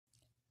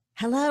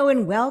Hello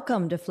and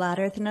welcome to Flat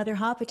Earth and Other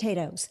Hot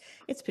Potatoes.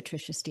 It's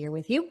Patricia Steere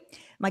with you.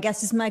 My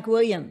guest is Mike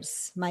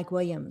Williams. Mike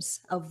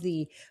Williams of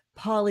the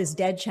Paul is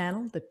Dead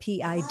channel, the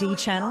PID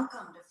channel.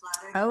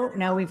 Oh,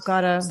 now we've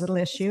got a little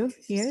issue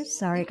here.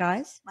 Sorry,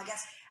 guys.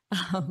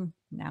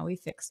 Now we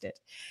fixed it.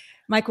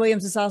 Mike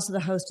Williams is also the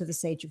host of the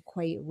Sage of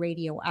Quay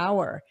Radio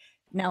Hour.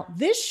 Now,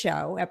 this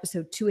show,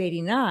 episode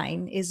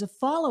 289, is a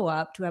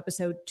follow-up to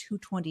episode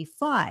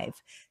 225,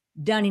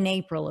 done in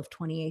April of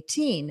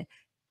 2018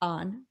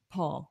 on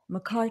Paul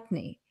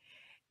McCartney.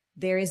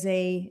 There is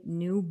a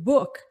new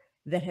book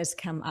that has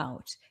come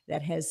out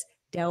that has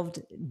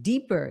delved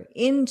deeper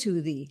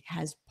into the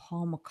has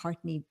Paul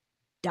McCartney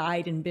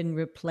died and been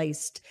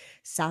replaced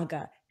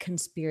saga,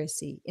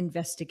 conspiracy,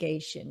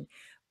 investigation,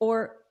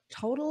 or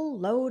total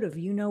load of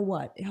you know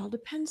what. It all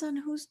depends on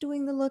who's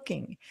doing the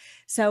looking.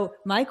 So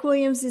Mike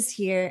Williams is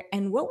here,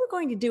 and what we're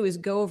going to do is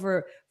go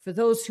over, for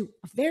those who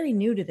are very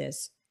new to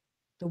this,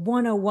 the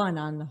 101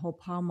 on the whole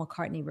Paul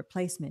McCartney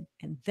replacement,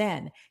 and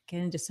then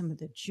get into some of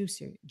the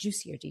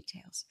juicier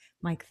details.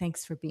 Mike,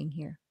 thanks for being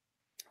here.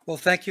 Well,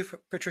 thank you,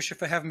 Patricia,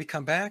 for having me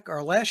come back.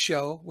 Our last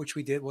show, which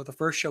we did, well, the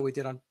first show we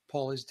did on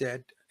Paul is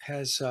Dead,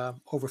 has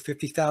over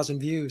 50,000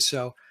 views.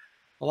 So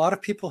a lot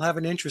of people have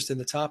an interest in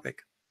the topic.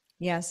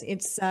 Yes,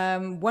 it's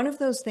one of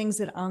those things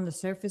that on the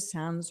surface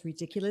sounds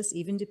ridiculous,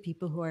 even to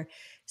people who are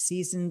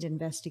seasoned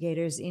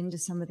investigators into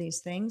some of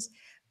these things.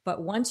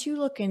 But once you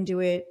look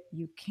into it,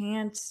 you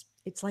can't.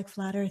 It's like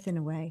flat Earth in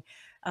a way.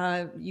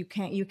 You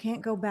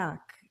can't go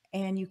back,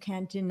 and you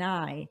can't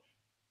deny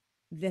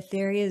that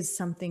there is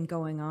something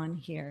going on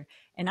here.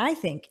 And I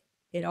think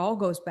it all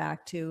goes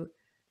back to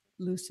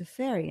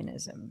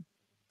Luciferianism.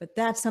 But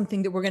that's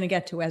something that we're going to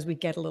get to as we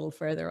get a little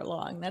further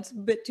along. That's a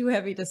bit too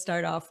heavy to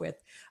start off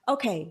with.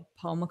 Okay,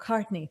 Paul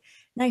McCartney,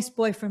 nice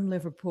boy from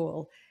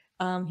Liverpool.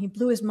 He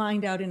blew his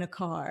mind out in a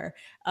car.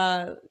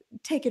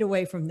 Take it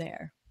away from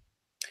there.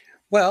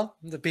 Well,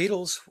 the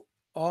Beatles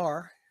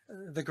are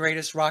the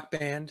greatest rock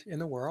band in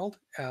the world.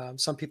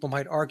 Some people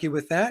might argue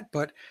with that,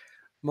 but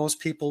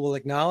most people will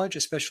acknowledge,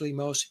 especially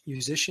most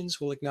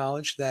musicians will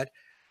acknowledge, that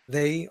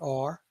they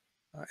are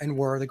and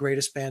were the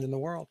greatest band in the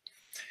world.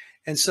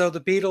 And so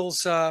the Beatles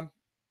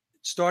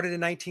started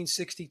in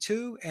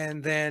 1962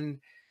 and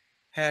then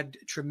had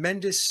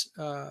tremendous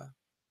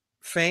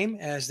fame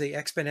as they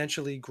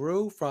exponentially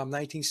grew from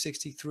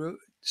 1962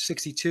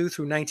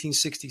 through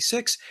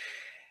 1966.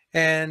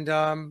 And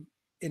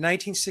in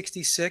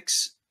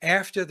 1966,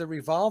 after the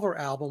Revolver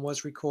album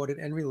was recorded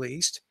and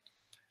released,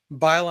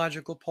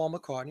 biological Paul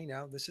McCartney,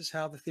 now this is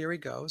how the theory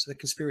goes, the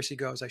conspiracy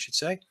goes, I should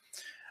say,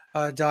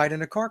 died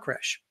in a car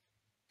crash.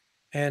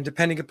 And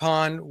depending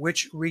upon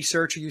which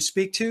researcher you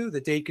speak to, the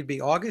date could be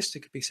August,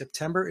 it could be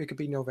September, it could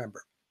be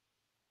November.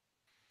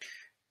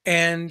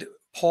 And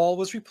Paul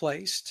was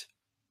replaced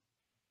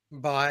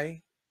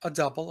by a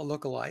double, a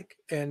lookalike.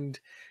 And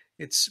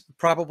it's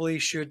probably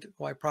should,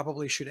 well, I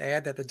probably should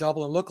add that the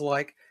double and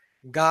lookalike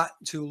got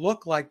to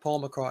look like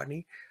Paul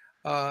McCartney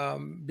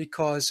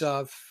because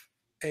of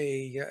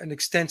an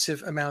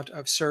extensive amount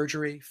of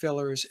surgery,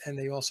 fillers, and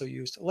they also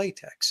used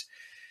latex.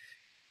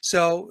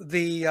 So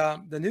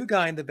the new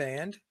guy in the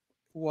band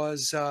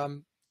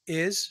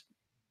is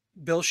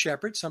Bill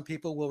Shepherd. Some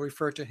people will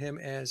refer to him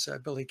as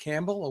Billy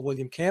Campbell or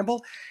William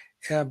Campbell,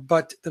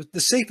 but the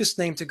safest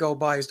name to go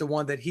by is the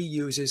one that he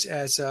uses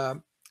as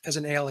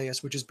an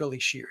alias, which is Billy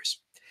Shears.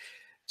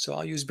 So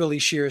I'll use Billy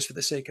Shears for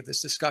the sake of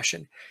this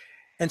discussion.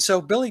 And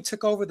so Billy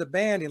took over the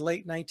band in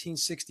late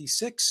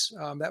 1966.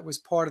 That was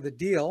part of the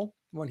deal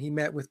when he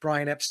met with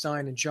Brian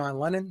Epstein and John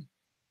Lennon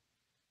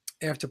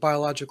after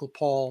biological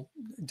Paul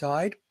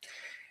died.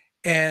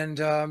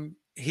 And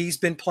he's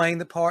been playing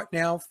the part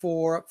now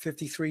for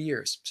 53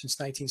 years, since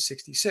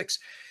 1966.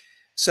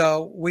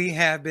 So we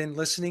have been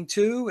listening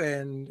to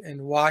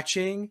and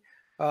watching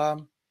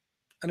an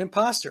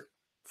imposter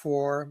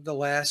for the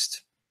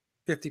last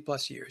 50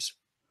 plus years.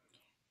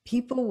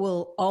 People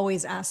will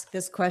always ask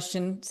this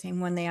question,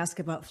 same one they ask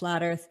about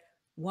flat Earth.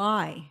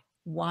 Why?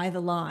 Why the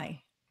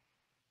lie?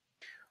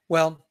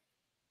 Well,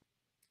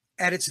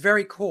 at its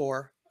very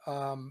core,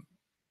 the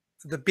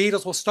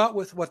Beatles, we'll start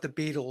with what the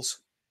Beatles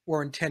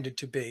were intended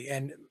to be,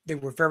 and they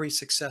were very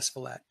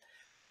successful at.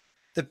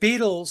 The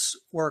Beatles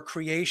were a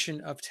creation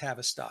of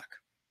Tavistock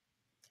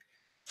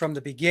from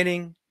the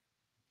beginning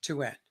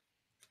to end.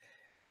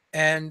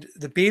 And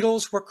the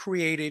Beatles were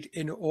created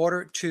in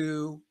order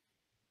to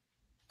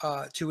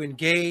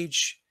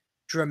engage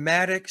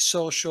dramatic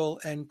social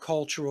and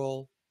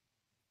cultural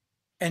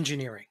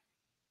engineering,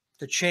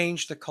 to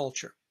change the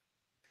culture.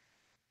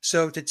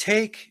 So to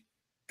take,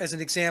 as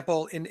an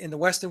example, in the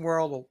Western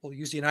world, we'll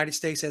use the United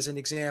States as an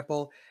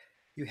example,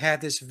 you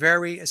had this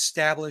very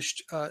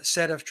established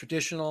set of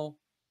traditional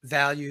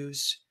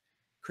values,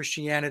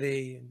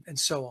 Christianity, and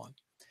so on.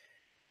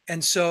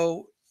 And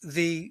so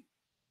the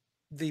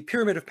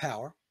pyramid of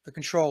power, the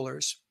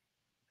controllers,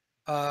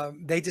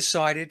 they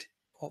decided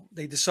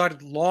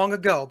long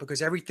ago,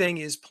 because everything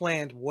is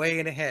planned way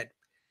in ahead.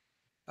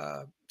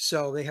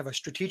 So they have a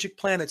strategic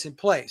plan that's in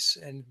place,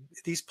 and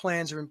these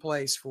plans are in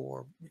place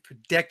for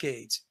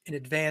decades in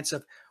advance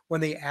of when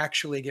they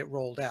actually get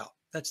rolled out.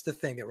 That's the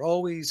thing. They're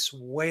always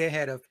way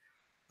ahead of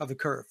the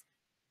curve,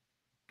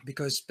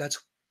 because that's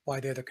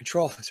why they're the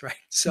controllers, right?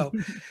 So,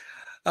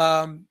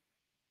 um,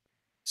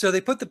 so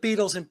they put the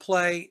Beatles in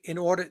play in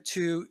order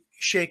to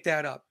shake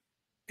that up,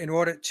 in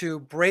order to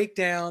break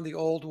down the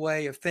old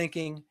way of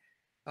thinking,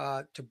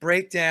 to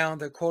break down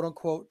the quote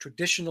unquote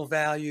traditional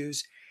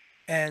values,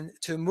 and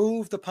to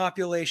move the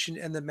population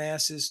and the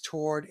masses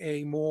toward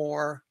a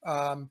more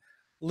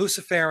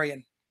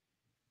Luciferian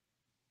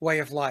way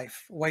of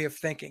life, way of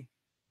thinking.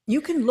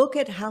 You can look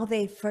at how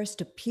they first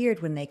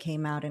appeared when they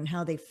came out, and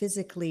how they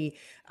physically,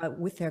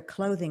 with their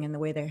clothing and the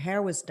way their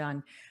hair was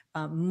done,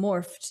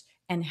 morphed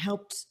and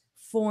helped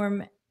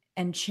form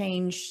and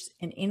change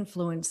and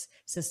influence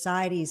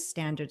society's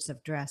standards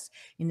of dress.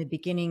 In the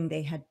beginning,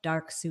 they had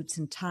dark suits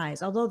and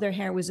ties. Although their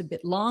hair was a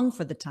bit long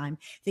for the time,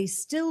 they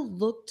still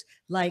looked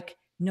like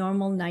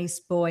normal, nice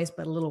boys,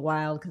 but a little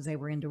wild because they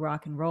were into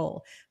rock and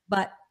roll.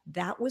 But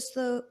that was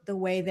the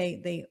way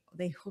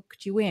they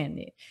hooked you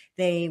in.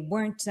 They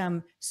weren't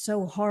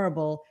so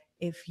horrible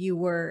if you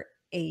were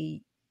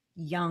a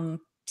young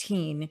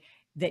teen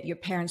that your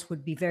parents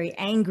would be very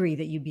angry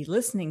that you'd be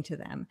listening to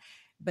them.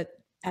 But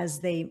as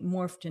they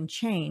morphed and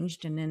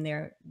changed, and then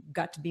there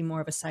got to be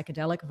more of a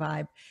psychedelic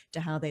vibe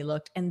to how they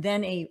looked, and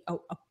then a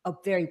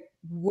very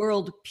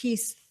world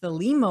peace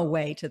Thelema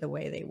way to the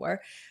way they were,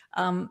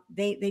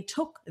 they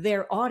took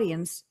their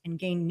audience and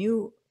gained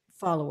new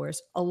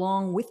followers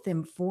along with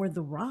them for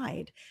the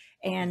ride,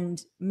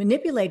 and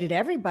manipulated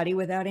everybody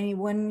without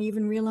anyone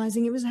even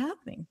realizing it was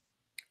happening.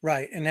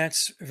 Right. And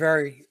that's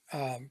very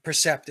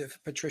perceptive,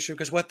 Patricia,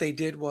 because what they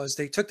did was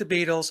they took the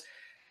Beatles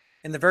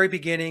in the very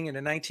beginning in the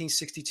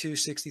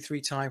 1962-63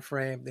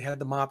 timeframe. They had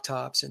the mop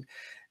tops. And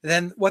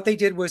then what they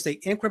did was they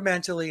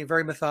incrementally and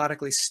very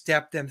methodically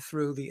stepped them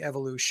through the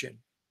evolution.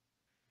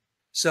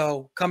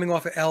 So coming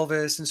off of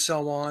Elvis and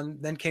so on,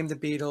 then came the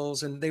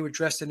Beatles, and they were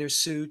dressed in their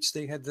suits.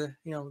 They had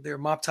their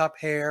mop top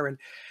hair. And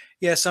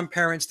yeah, some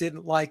parents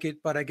didn't like it,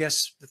 but I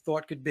guess the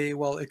thought could be,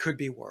 well, it could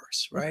be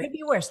worse, It right? could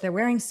be worse. They're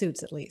wearing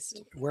suits at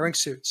least. Wearing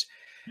suits.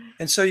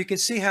 And so you can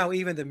see how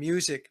even the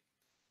music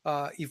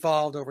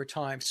evolved over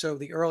time. So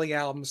the early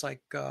albums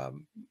like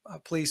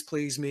Please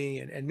Please Me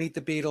and Meet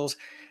the Beatles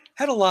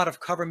had a lot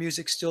of cover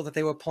music still that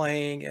they were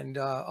playing, and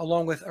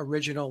along with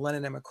original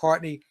Lennon and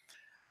McCartney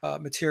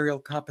material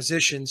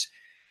compositions.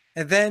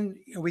 And then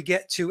we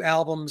get to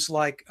albums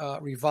like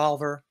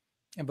Revolver,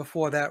 and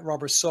before that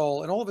Rubber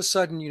Soul. And all of a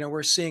sudden,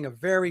 we're seeing a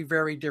very,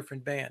 very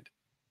different band.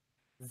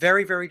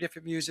 Very, very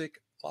different music,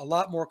 a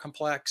lot more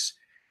complex,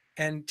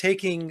 and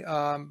taking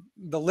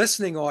the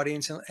listening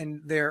audience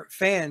and their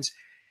fans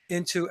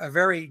into a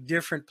very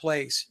different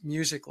place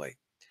musically.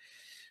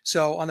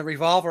 So on the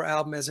Revolver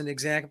album, as an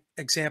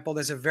example,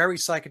 there's a very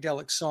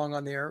psychedelic song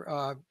on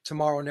there,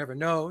 Tomorrow Never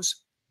Knows.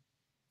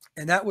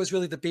 And that was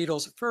really the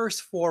Beatles'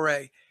 first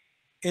foray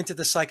into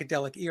the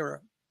psychedelic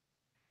era.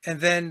 And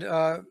then,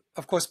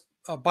 of course,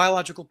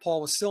 biological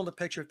Paul was still in the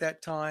picture at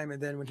that time.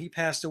 And then when he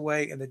passed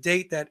away, and the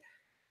date that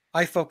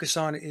I focus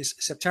on is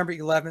September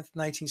 11th,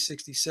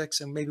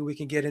 1966. And maybe we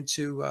can get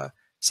into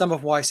some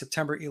of why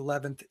September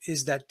 11th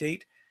is that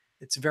date.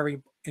 It's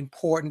very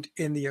important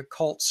in the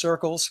occult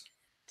circles.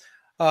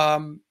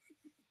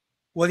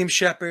 William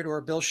Shepard,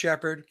 or Bill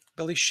Shepard,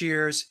 Billy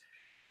Shears,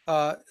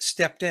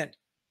 stepped in.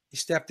 He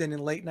stepped in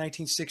late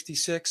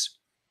 1966.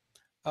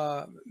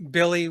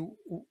 Billy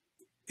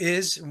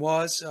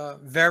was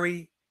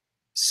very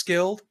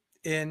skilled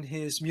in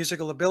his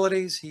musical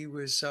abilities. He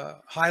was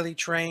highly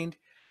trained,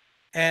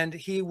 and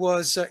he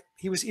was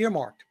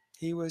earmarked.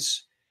 He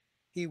was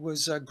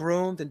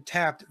groomed and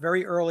tapped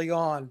very early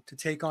on to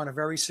take on a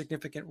very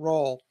significant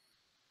role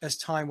as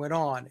time went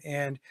on.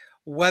 And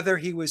whether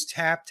he was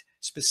tapped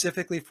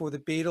specifically for the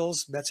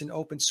Beatles, that's an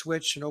open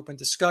switch, an open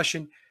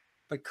discussion.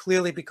 But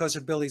clearly, because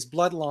of Billy's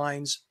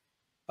bloodlines,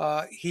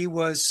 he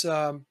was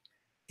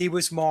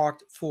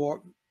marked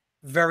for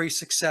very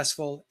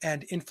successful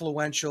and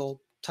influential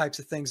types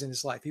of things in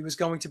his life. He was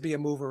going to be a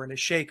mover and a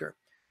shaker.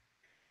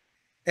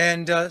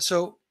 And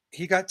so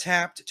he got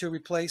tapped to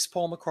replace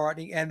Paul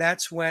McCartney, and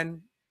that's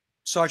when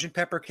Sgt.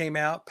 Pepper came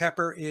out.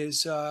 Pepper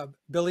is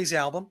Billy's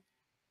album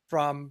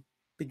from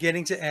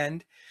beginning to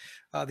end.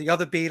 The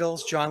other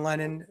Beatles, John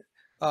Lennon,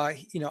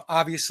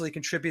 obviously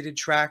contributed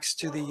tracks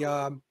to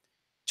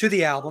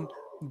the album,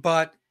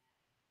 but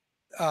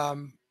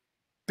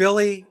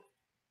Billy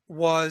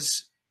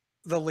was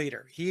the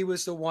leader. He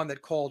was the one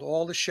that called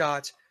all the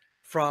shots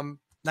from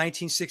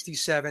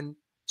 1967,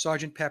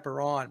 Sgt.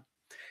 Pepper on.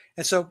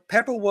 And so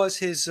Pepper was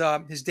his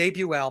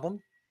debut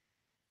album,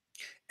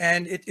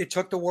 and it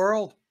took the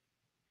world,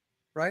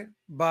 right,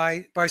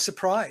 by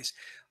surprise.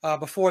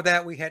 Before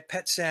that, we had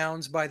Pet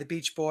Sounds by the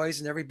Beach Boys,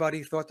 and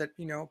everybody thought that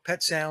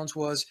Pet Sounds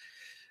was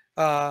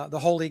the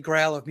holy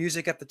grail of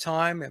music at the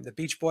time, and the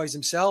Beach Boys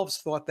themselves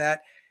thought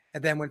that.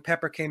 And then when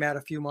Pepper came out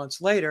a few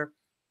months later,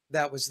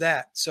 that was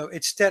that. So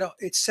it set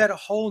a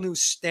whole new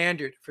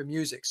standard for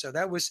music. So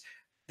that was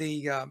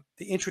the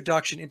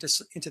introduction into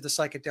the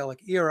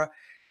psychedelic era.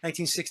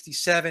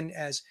 1967,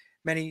 as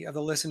many of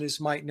the listeners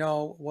might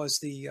know, was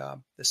the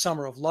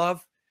Summer of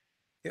Love.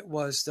 It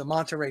was the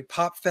Monterey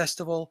Pop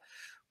Festival,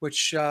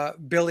 which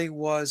Billy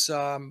was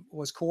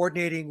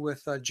coordinating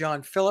with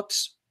John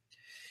Phillips.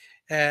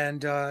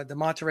 And the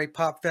Monterey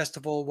Pop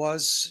Festival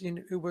was,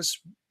 it was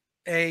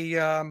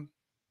The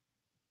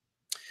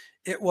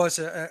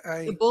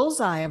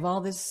bullseye of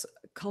all this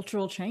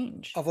cultural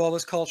change. Of all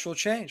this cultural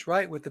change,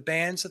 right? With the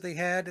bands that they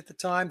had at the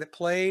time that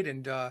played,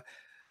 and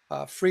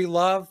Free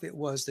Love. It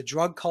was the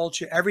drug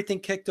culture. Everything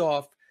kicked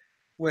off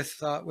with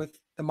the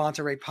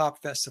Monterey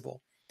Pop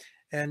Festival,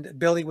 and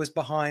Billy was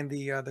behind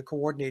the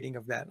coordinating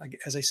of that.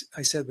 As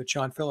I said, with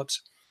John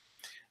Phillips.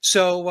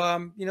 So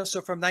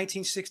so from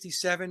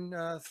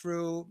 1967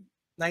 through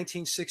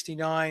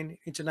 1969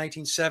 into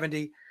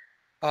 1970,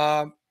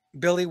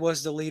 Billy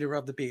was the leader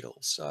of the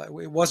Beatles.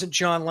 It wasn't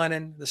John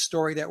Lennon. The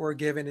story that we're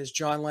given is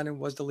John Lennon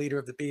was the leader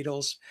of the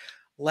Beatles.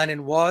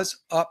 Lennon was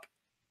up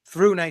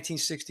through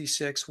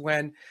 1966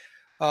 when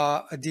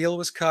a deal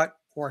was cut,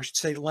 or I should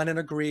say Lennon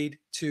agreed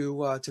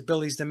to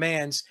Billy's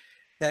demands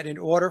that in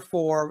order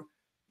for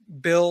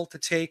Bill to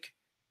take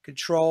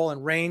control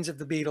and reins of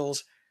the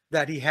Beatles,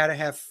 that he had to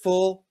have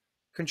full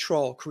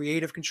control,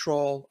 creative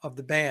control of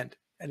the band,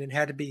 and it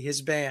had to be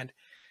his band.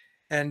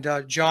 And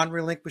John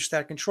relinquished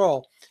that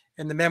control.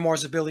 In the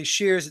memoirs of Billy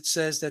Shears, it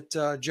says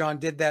that John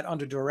did that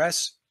under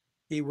duress.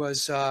 He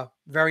was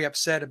very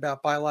upset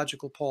about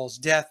biological Paul's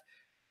death,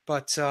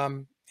 but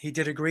he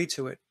did agree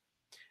to it.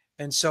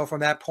 And so from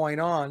that point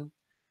on,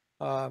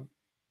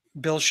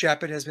 Bill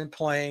Shepherd has been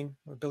playing,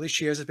 or Billy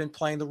Shears has been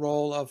playing the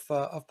role of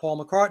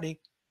Paul McCartney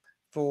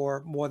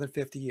for more than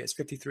 50 years,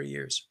 53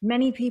 years.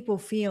 Many people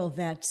feel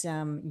that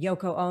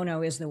Yoko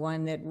Ono is the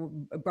one that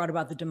brought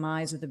about the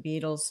demise of the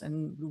Beatles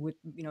and would,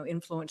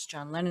 influenced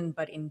John Lennon.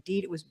 But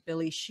indeed, it was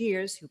Billy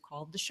Shears who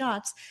called the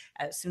shots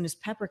as soon as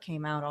Pepper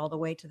came out, all the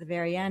way to the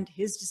very end.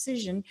 His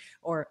decision,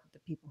 or the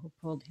people who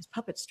pulled his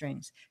puppet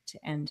strings, to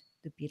end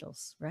the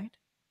Beatles, right?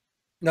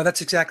 No,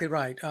 that's exactly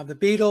right. The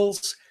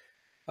Beatles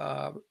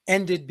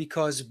ended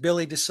because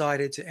Billy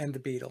decided to end the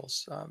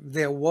Beatles.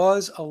 There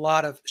was a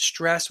lot of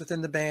stress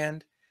within the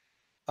band.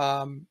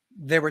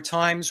 There were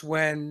times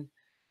when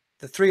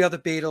the three other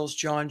Beatles,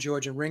 John,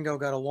 George, and Ringo,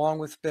 got along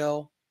with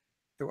Bill.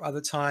 There were other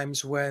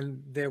times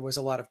when there was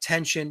a lot of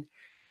tension,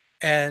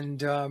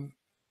 and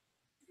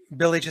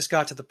Billy just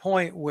got to the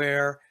point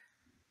where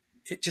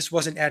it just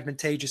wasn't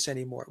advantageous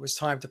anymore. It was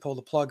time to pull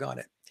the plug on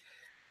it.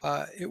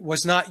 It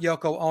was not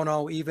Yoko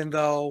Ono, even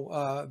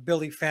though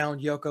Billy found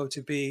Yoko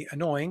to be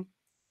annoying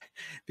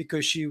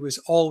because she was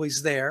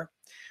always there.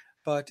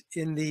 But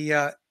in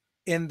the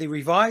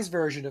revised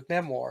version of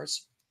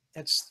memoirs,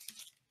 it's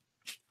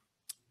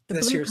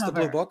here's the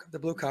blue book, the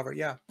blue cover.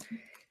 Yeah,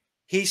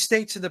 he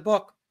states in the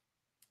book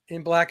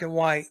in black and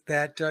white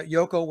that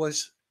Yoko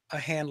was a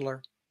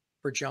handler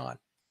for John.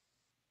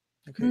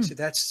 Okay, so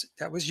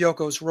that was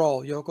Yoko's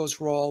role. Yoko's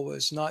role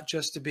was not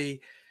just to be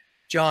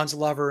John's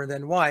lover and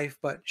then wife,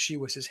 but she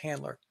was his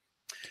handler.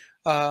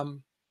 Yeah.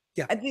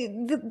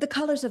 The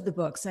colors of the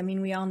books. I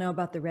mean, we all know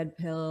about the red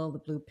pill, the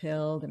blue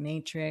pill, the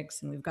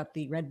Matrix, and we've got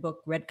the red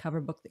cover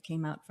book that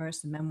came out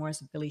first, the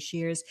memoirs of Billy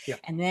Shears. Yeah.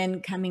 And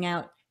then coming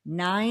out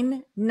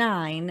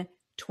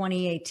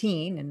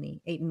 9/9/2018, and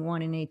the 8 and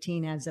 1 and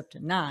 18 adds up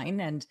to 9.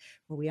 And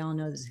well, we all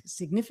know the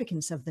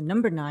significance of the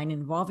number 9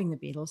 involving the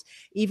Beatles.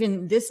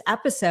 Even this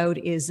episode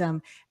is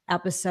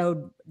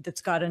episode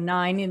that's got a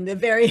 9 in the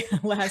very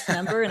last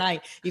number. And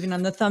I, even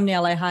on the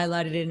thumbnail, I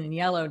highlighted it in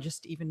yellow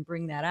just to even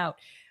bring that out.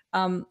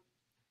 Go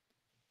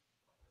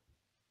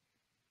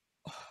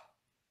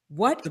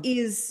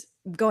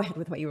ahead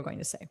with what you were going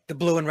to say. The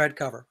blue and red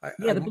cover.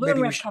 The blue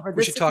and red cover.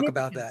 We should talk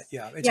about that.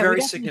 Yeah, it's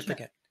very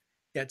significant.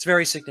 Yeah, it's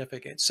very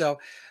significant. So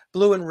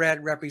blue and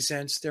red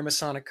represents their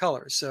Masonic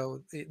colors.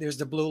 So there's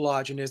the Blue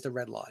Lodge and there's the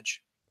Red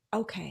Lodge.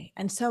 Okay.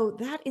 And so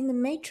that in the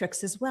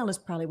Matrix as well is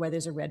probably why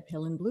there's a red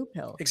pill and blue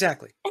pill.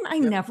 Exactly. And I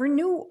never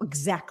knew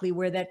exactly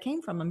where that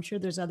came from. I'm sure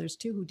there's others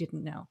too who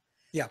didn't know.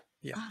 Yeah,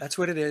 that's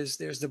what it is.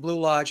 There's the Blue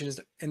Lodge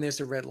and there's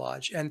the Red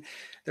Lodge. And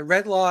the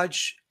Red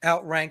Lodge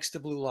outranks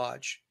the Blue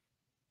Lodge.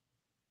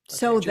 Okay,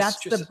 so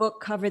that's the book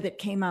cover that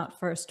came out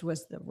first,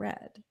 was the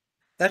red.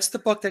 That's the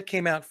book that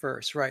came out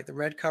first, right? The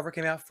red cover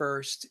came out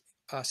first,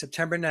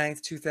 September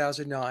 9th,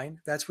 2009.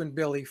 That's when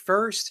Billy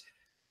first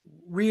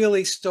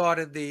really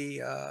started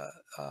the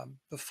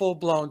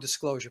full-blown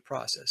disclosure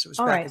process. It was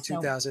back in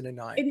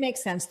 2009. It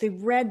makes sense. The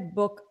red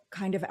book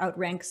kind of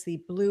outranks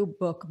the blue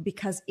book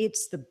because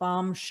it's the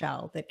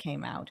bombshell that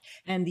came out.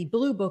 And the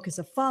blue book is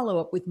a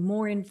follow-up with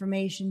more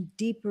information,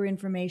 deeper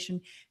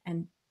information,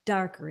 and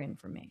darker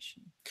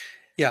information.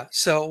 Yeah.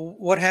 So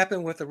what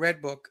happened with the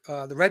red book?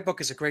 The red book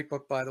is a great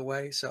book, by the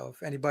way. So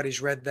if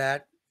anybody's read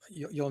that,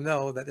 you'll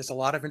know that there's a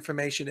lot of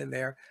information in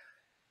there.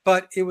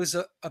 But it was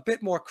a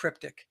bit more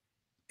cryptic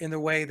in the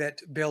way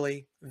that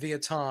Billy, via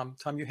Tom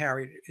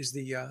Uharry, is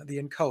the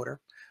encoder.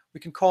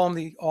 We can call him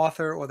the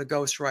author or the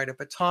ghostwriter,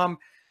 but Tom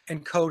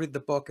encoded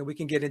the book, and we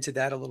can get into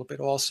that a little bit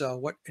also,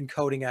 what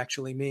encoding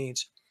actually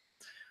means.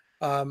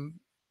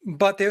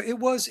 but it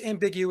was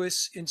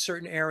ambiguous in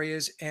certain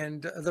areas,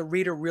 and the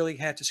reader really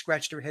had to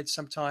scratch their head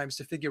sometimes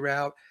to figure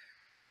out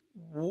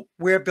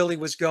where Billy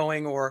was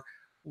going or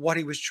what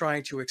he was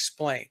trying to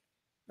explain.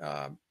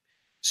 Um,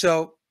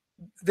 so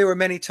there were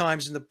many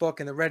times in the book,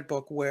 in the Red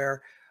Book,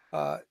 where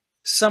uh,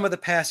 some of the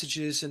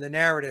passages in the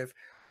narrative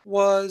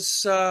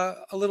was a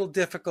little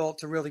difficult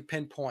to really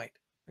pinpoint.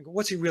 Like,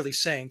 what's he really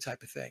saying,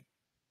 type of thing.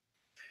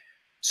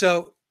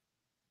 So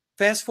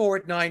fast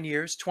forward 9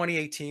 years,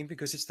 2018,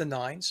 because it's the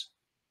nines.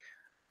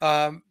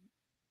 Um,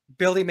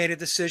 Billy made a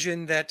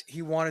decision that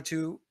he wanted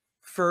to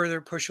further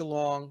push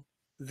along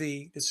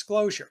the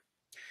disclosure.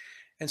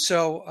 And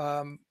so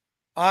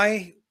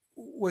I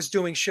was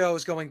doing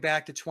shows going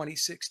back to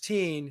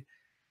 2016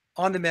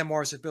 on the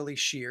memoirs of Billy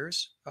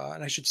Shears.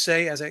 And I should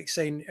say, as I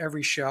say in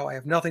every show, I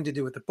have nothing to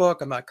do with the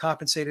book. I'm not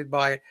compensated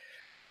by it.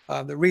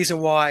 The reason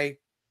why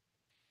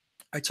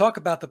I talk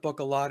about the book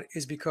a lot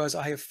is because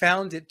I have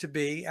found it to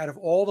be, out of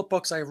all the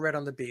books I have read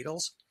on the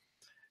Beatles,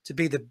 to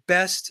be the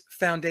best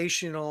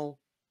foundational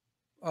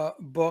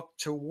book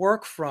to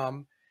work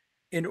from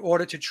in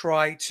order to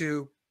try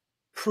to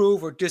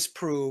prove or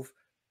disprove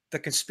the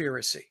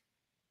conspiracy,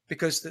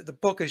 because the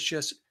book is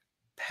just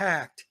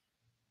packed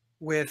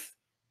with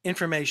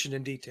information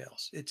and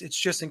details. It's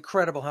just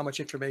incredible how much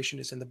information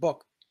is in the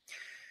book.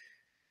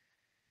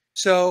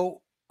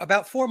 So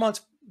about 4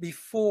 months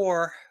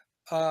before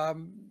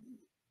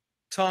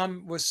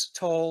Tom was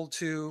told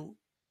to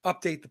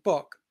update the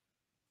book,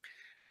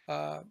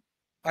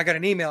 I got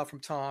an email from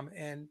Tom,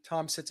 and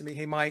Tom said to me,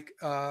 "Hey, Mike,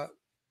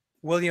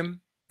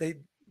 William," they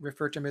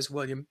refer to him as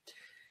William,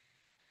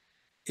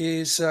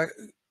 "is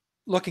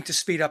looking to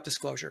speed up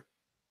disclosure."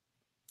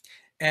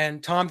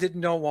 And Tom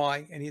didn't know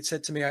why. And he had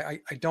said to me, I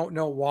don't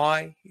know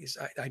why.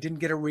 I didn't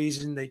get a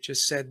reason. They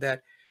just said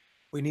that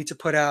we need to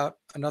put out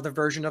another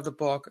version of the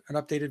book, an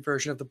updated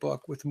version of the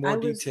book with more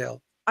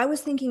detail. I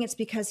was thinking it's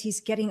because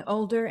he's getting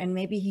older and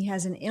maybe he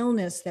has an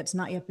illness that's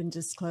not yet been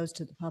disclosed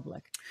to the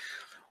public.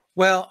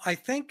 Well, I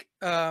think,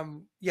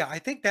 yeah, I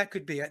think that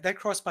could be it. That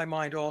crossed my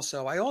mind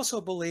also. I also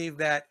believe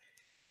that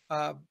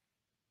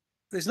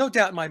there's no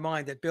doubt in my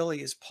mind that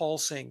Billy is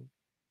pulsing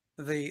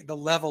the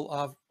level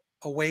of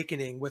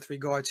awakening with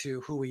regard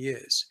to who he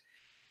is.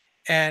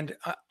 And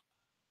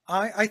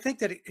I think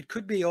that it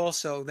could be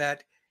also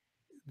that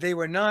they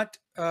were not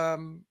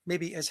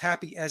maybe as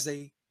happy as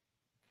they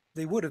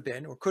would have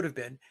been or could have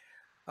been.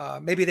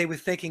 Maybe they were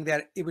thinking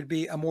that it would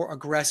be a more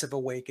aggressive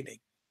awakening.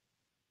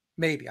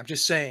 Maybe, I'm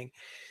just saying.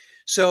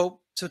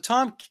 So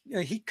Tom,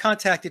 he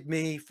contacted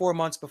me 4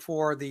 months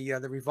before the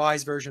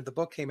revised version of the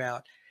book came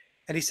out,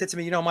 and he said to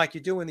me, "Mike,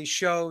 you're doing these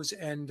shows,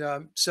 and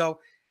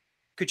so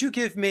could you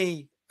give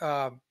me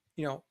 4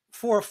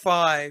 or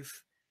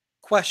 5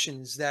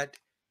 questions that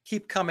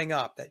keep coming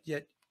up, that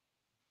yet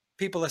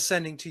people are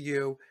sending to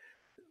you,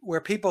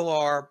 where people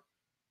are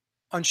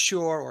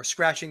unsure or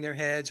scratching their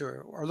heads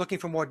or looking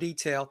for more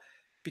detail,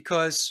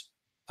 because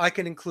I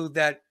can include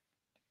that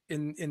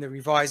in the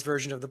revised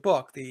version of the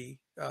book, the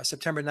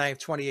September 9th,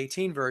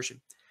 2018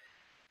 version."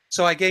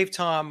 So I gave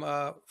Tom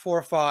 4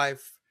 or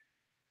 5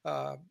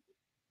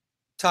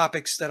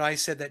 topics that I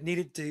said that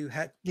needed to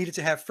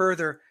have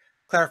further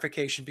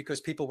clarification, because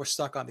people were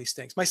stuck on these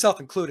things, myself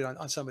included,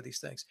 on some of these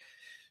things.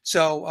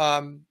 So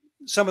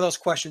some of those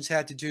questions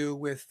had to do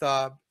with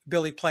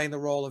Billy playing the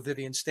role of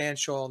Vivian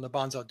Stanshall in the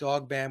Bonzo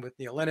Dog Band with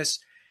Neil Innes.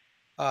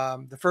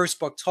 The first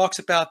book talks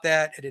about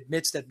that. It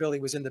admits that Billy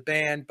was in the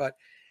band, but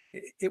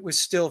it was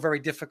still very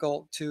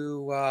difficult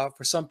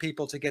for some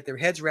people to get their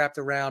heads wrapped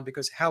around,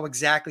 because how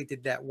exactly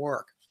did that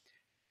work?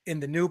 In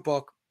the new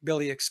book,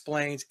 Billy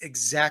explains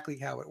exactly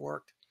how it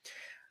worked.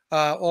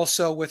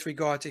 Also, with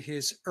regard to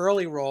his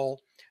early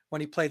role,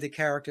 when he played the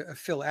character of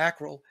Phil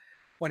Ackrell,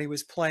 when he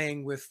was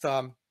playing with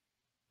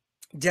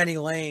Denny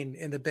Lane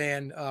in the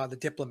band The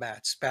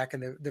Diplomats back in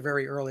the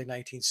very early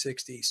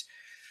 1960s.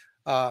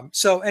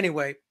 So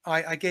anyway,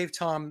 I gave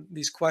Tom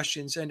these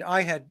questions, and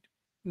I had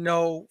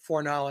no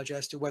foreknowledge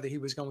as to whether he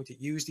was going to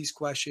use these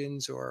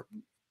questions, or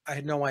I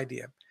had no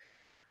idea.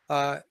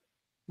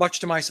 Much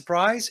to my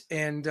surprise,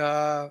 and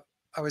I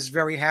was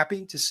very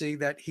happy to see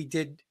that he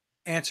did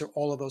answer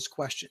all of those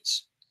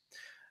questions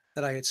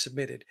that I had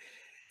submitted.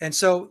 And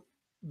so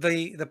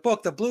the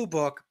book, the Blue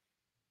Book,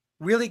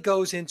 really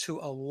goes into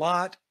a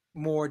lot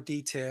more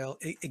detail.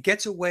 It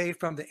gets away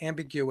from the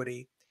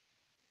ambiguity.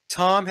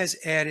 Tom has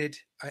added,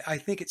 I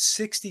think it's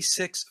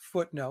 66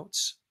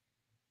 footnotes.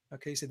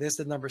 Okay, so there's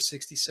the number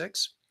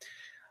 66,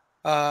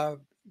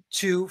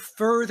 to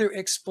further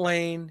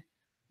explain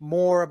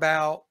more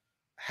about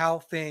how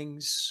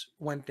things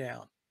went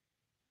down,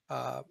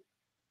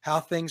 how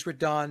things were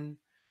done,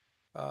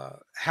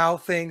 how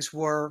things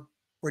were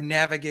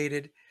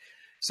navigated.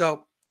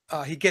 So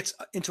he gets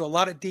into a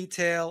lot of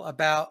detail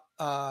about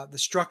the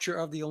structure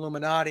of the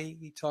Illuminati.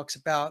 He talks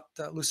about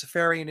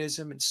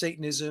Luciferianism and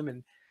Satanism,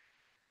 and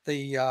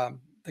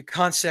the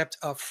concept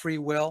of free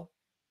will,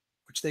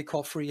 which they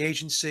call free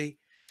agency.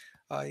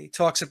 He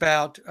talks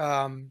about,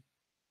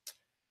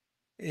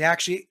 he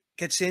actually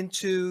gets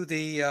into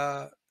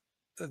the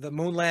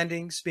moon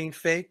landings being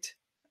faked.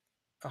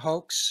 a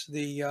hoax,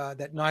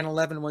 that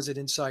 9/11 was an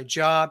inside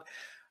job.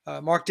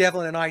 Mark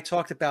Devlin and I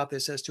talked about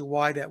this as to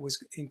why that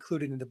was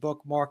included in the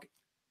book. Mark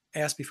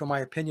asked me for my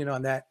opinion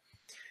on that.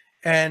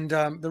 And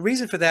the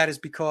reason for that is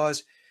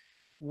because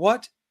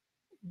what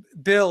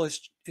Bill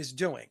is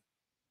doing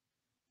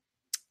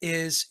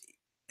is,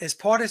 as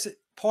part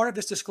of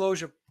this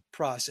disclosure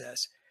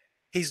process,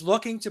 he's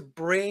looking to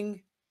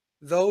bring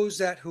those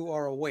who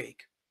are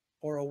awake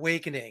or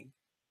awakening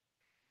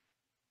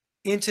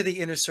into the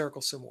inner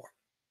circle some more,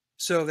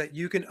 so that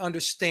you can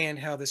understand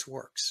how this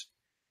works,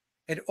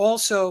 and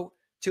also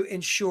to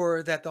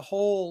ensure that the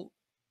whole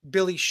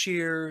Billy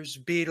Shears,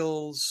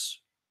 Beatles,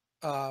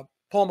 Paul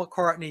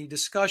McCartney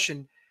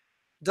discussion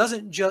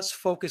doesn't just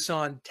focus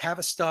on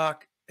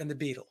Tavistock and the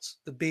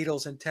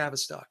Beatles and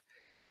Tavistock.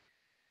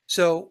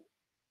 So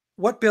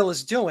what Bill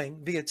is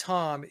doing via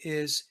Tom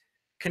is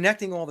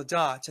connecting all the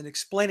dots and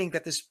explaining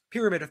that this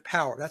pyramid of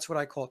power, that's what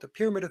I call it, the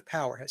pyramid of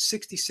power, has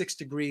 66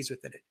 degrees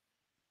within it.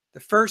 The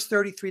first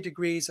 33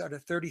 degrees are the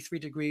 33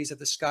 degrees of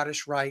the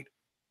Scottish Rite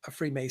of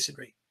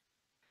Freemasonry.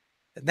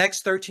 The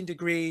next 13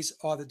 degrees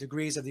are the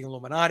degrees of the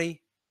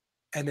Illuminati,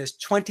 and there's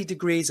 20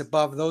 degrees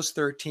above those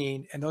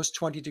 13, and those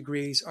 20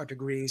 degrees are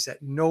degrees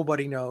that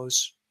nobody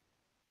knows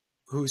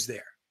who's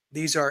there.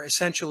 These are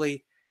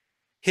essentially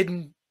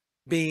hidden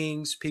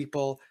beings,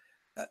 people,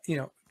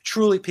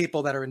 truly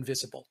people that are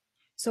invisible.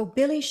 So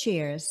Billy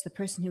Shears, the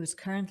person who is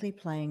currently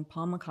playing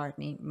Paul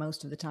McCartney,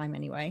 most of the time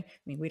anyway, I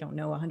mean, we don't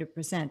know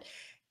 100%,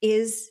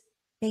 is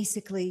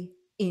basically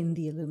in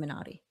the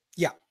Illuminati.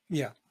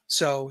 Yeah.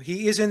 So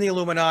he is in the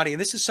Illuminati.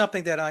 And this is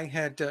something that I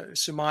had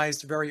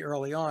surmised very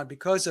early on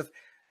because of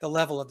the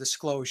level of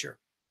disclosure.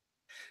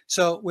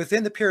 So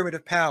within the pyramid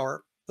of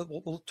power,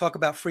 we'll talk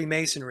about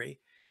Freemasonry,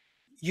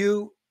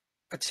 you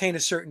attain a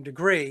certain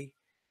degree,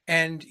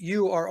 and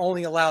you are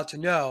only allowed to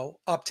know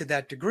up to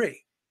that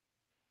degree.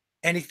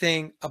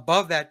 Anything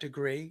above that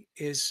degree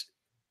is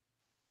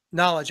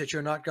knowledge that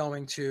you're not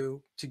going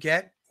to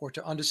get or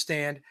to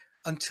understand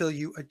until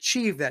you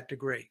achieve that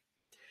degree.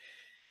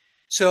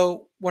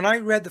 So when I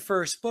read the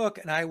first book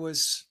and I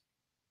was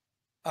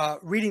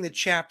reading the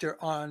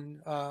chapter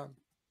on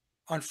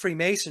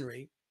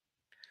Freemasonry,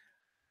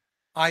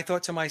 I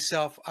thought to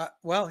myself,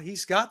 well,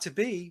 he's got to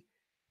be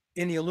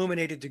in the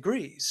illuminated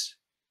degrees,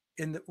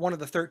 in one of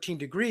the 13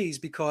 degrees,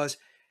 because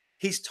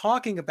he's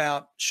talking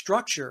about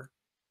structure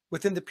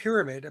within the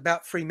pyramid,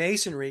 about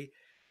Freemasonry,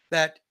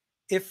 that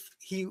if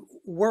he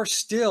were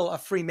still a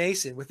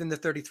Freemason within the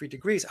 33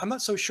 degrees, I'm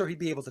not so sure he'd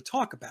be able to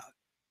talk about,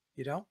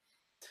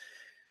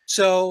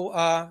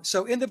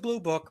 So in the Blue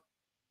Book,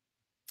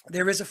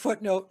 there is a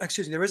footnote,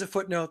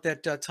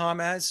 that Tom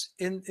has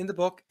in the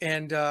book.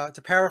 And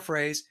to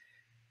paraphrase,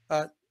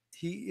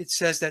 it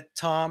says that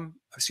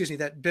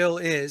that Bill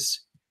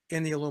is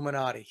in the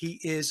Illuminati. He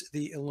is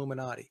the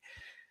Illuminati.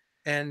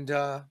 And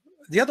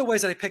the other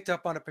ways that I picked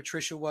up on it,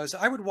 Patricia, was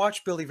I would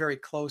watch Billy very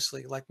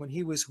closely, like when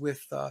he was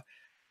with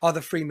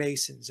other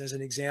Freemasons. As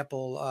an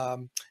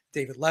example,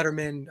 David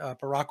Letterman,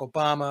 Barack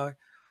Obama,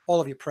 all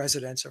of your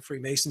presidents are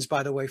Freemasons,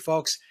 by the way,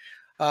 folks.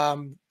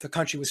 The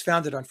country was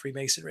founded on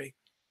Freemasonry.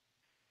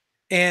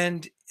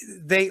 And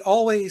they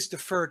always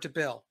deferred to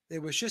Bill.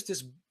 There was just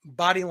this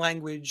body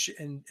language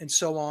and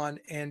so on.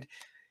 And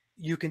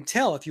you can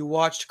tell if you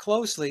watched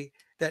closely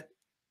that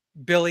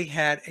Billy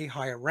had a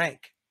higher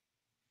rank.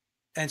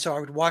 And so I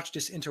would watch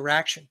this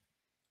interaction.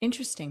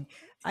 Interesting.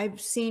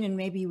 I've seen, and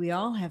maybe we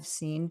all have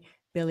seen,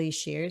 Billy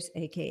Shears,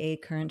 aka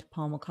current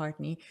Paul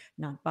McCartney,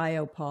 not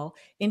bio Paul,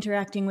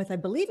 interacting with, I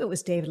believe it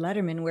was David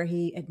Letterman, where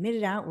he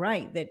admitted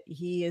outright that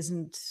he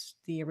isn't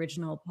the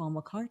original Paul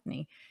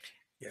McCartney.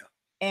 Yeah.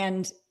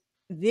 And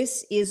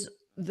this is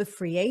the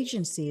free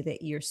agency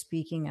that you're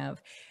speaking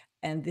of.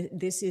 And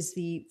this is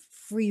the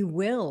free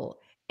will.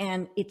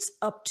 And it's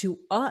up to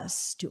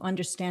us to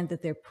understand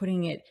that they're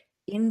putting it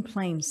in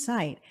plain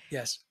sight.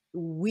 Yes.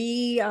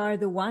 We are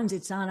the ones,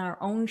 it's on our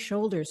own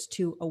shoulders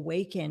to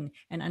awaken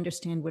and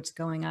understand what's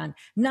going on.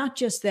 Not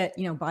just that,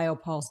 Bio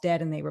Paul's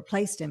dead and they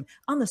replaced him.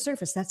 On the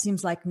surface, that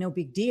seems like no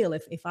big deal.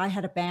 If I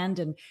had a band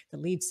and the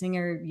lead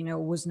singer,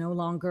 was no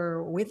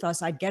longer with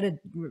us, I'd get a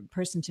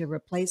person to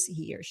replace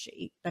he or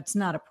she. That's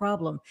not a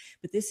problem.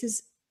 But this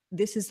is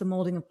the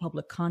molding of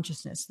public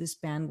consciousness. This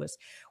band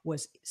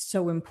was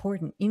so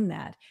important in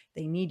that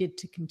they needed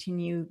to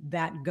continue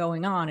that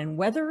going on. And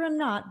whether or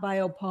not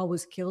Bio Paul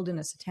was killed in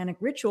a satanic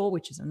ritual,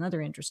 which is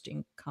another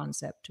interesting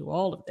concept to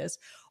all of this,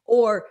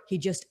 or he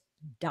just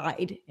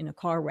died in a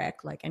car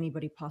wreck like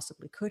anybody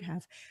possibly could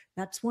have,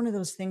 that's one of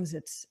those things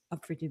that's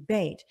up for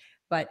debate.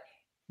 But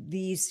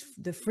the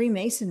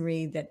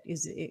Freemasonry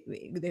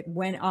that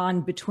went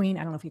on between,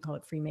 I don't know if you call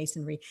it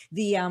Freemasonry,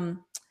 the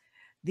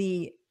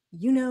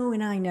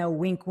and I know,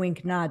 wink,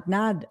 wink, nod,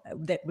 nod,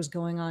 that was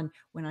going on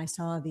when I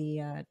saw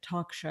the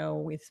talk show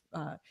with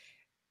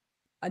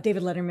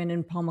David Letterman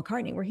and Paul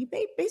McCartney, where he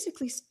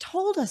basically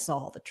told us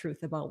all the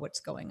truth about what's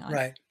going on.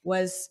 Right.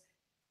 Was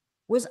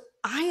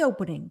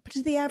eye-opening. But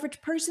to the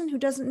average person who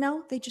doesn't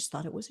know, they just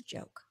thought it was a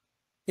joke.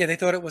 Yeah, they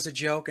thought it was a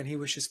joke and he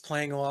was just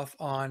playing off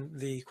on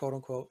the quote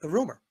unquote the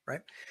rumor,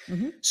 right?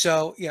 Hmm.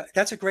 So yeah,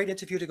 that's a great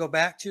interview to go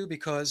back to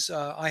because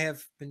I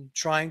have been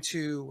trying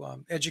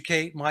to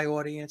educate my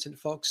audience and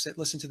folks that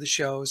listen to the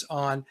shows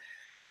on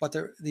what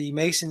the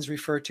Masons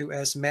refer to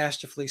as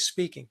masterfully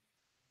speaking.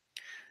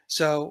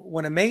 So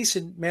when a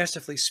Mason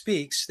masterfully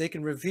speaks, they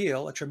can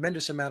reveal a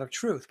tremendous amount of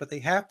truth, but they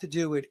have to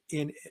do it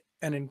in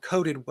an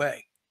encoded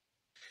way.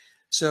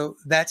 So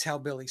that's how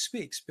Billy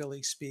speaks.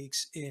 Billy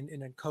speaks in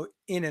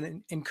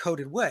an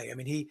encoded way. I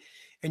mean,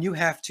 and you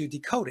have to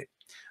decode it.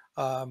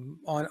 On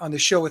the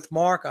show with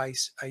Mark, I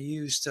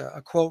used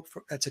a quote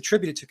that's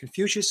attributed to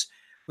Confucius,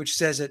 which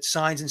says that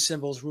signs and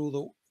symbols rule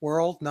the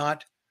world,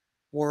 not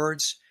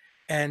words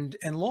and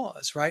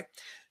laws. Right.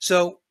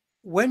 So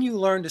when you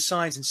learn the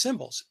signs and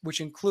symbols,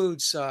 which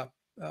includes uh,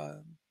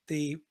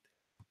 the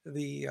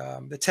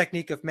the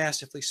technique of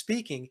masterfully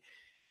speaking,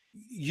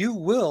 you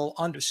will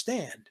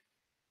understand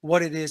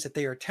what it is that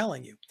they are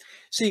telling you.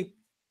 See,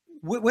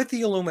 with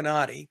the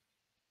Illuminati,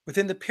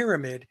 within the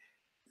pyramid,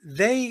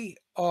 they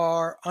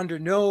are under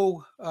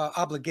no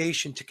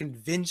obligation to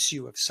convince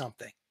you of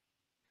something.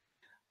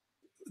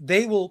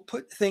 They will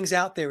put things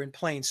out there in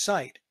plain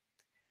sight,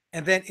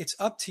 and then it's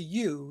up to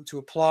you to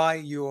apply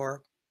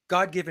your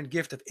God given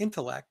gift of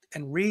intellect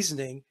and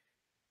reasoning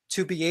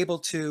to be able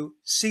to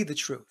see the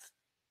truth.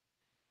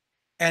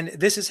 And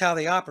this is how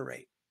they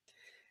operate.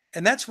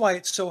 And that's why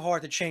it's so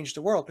hard to change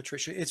the world,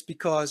 Patricia. It's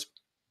because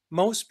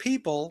most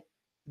people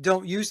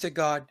don't use the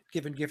God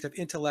given gift of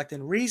intellect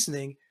and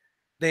reasoning.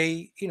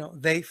 They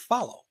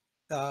follow.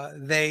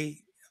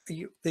 They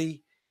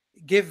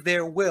give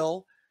their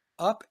will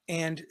up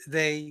and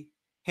they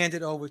hand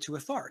it over to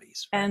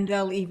authorities, right? And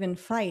they'll even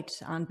fight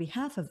on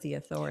behalf of the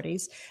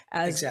authorities,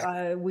 as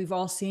Exactly. we've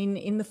all seen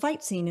in the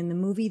fight scene in the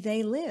movie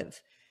They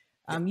Live.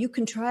 Yeah. You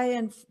can try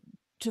and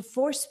to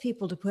force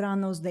people to put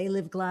on those They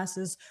Live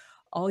glasses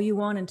all you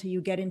want until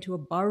you get into a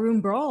barroom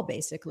brawl,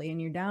 basically,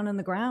 and you're down on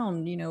the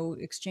ground,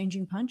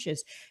 exchanging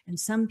punches. And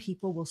some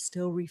people will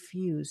still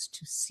refuse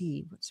to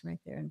see what's right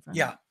there in front of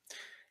Yeah. them.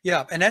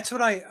 Yeah. And that's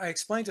what I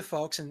explain to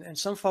folks. And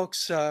some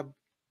folks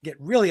get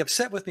really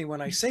upset with me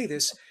when I say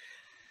this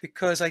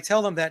because I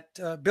tell them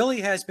that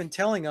Billy has been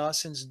telling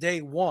us since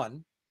day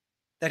one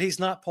that he's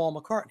not Paul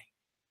McCartney.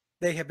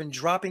 They have been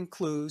dropping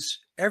clues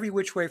every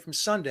which way from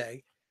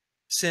Sunday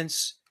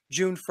since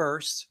June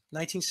 1st,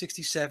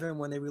 1967,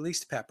 when they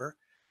released Pepper,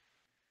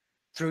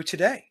 through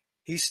today.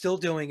 He's still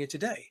doing it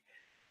today.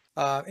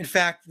 In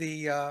fact,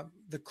 the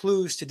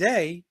clues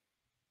today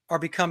are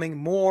becoming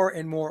more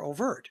and more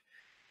overt.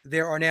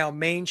 There are now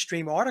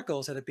mainstream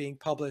articles that are being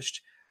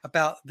published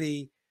about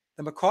the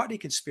McCartney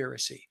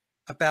conspiracy,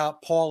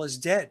 about Paul is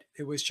dead.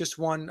 It was just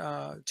one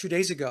 2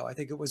 days ago. I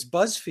think it was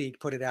BuzzFeed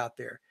put it out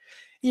there.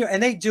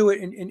 And they do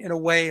it in a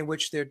way in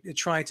which they're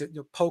trying to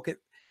poke at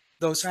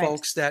those Right.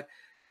 folks that,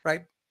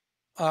 right,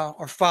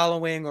 are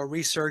following or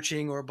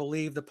researching or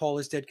believe the Paul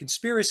is dead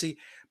conspiracy.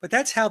 But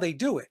that's how they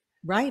do it.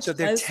 Right. So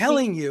they're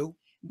telling you,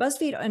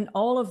 BuzzFeed and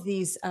all of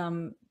these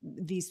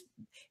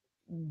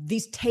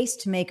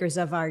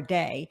tastemakers of our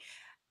day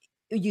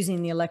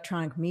using the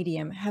electronic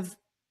medium have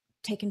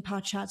taken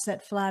pot shots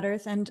at flat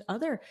earth and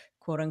other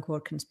quote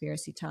unquote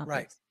conspiracy right,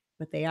 topics,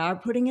 but they are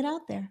putting it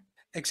out there.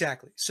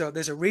 exactly. So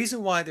there's a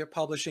reason why they're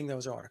publishing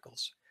those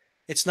articles.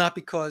 It's not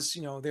because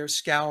they're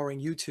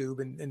scouring YouTube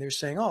and they're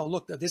saying, "Oh,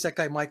 look, there's that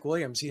guy Mike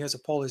Williams. He has a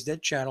Paul is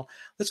Dead channel.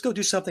 Let's go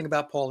do something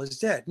about Paul is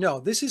Dead."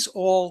 No, this is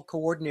all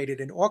coordinated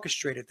and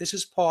orchestrated. This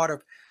is part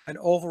of an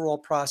overall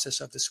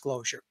process of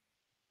disclosure.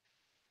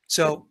 But,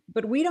 So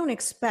but we don't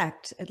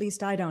expect, at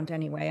least I don't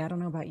anyway, I don't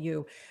know about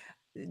you,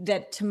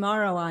 that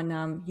tomorrow on,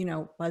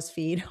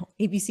 BuzzFeed,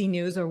 ABC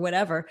News or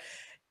whatever,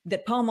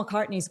 that Paul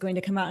McCartney is going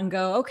to come out and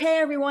go, "Okay,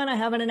 everyone, I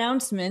have an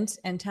announcement,"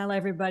 and tell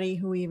everybody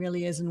who he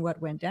really is and what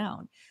went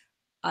down.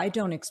 I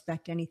don't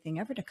expect anything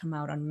ever to come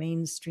out on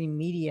mainstream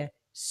media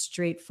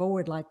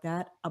straightforward like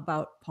that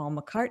about Paul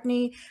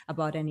McCartney,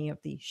 about any of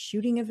the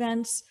shooting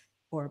events,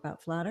 or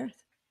about Flat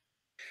Earth.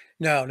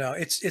 no,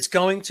 it's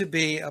going to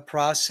be a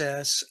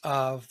process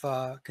of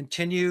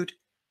continued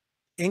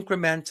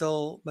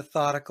incremental,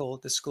 methodical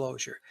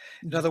disclosure.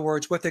 In Mhm. other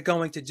words, what they're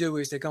going to do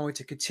is they're going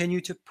to continue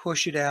to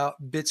push it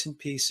out bits and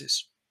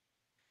pieces.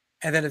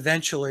 And then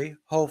eventually,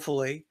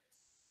 hopefully,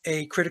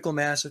 a critical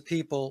mass of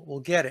people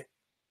will get it.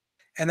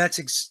 And that's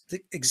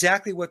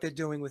exactly what they're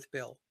doing with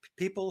Bill.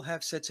 People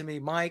have said to me,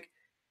 Mike,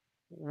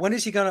 when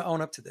is he going to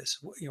own up to this?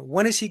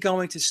 When is he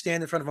going to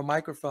stand in front of a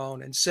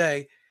microphone and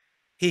say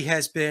he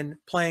has been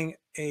playing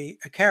a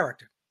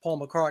character, Paul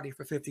McCartney,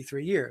 for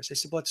 53 years? I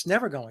said, well, it's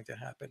never going to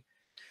happen.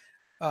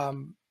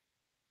 Um,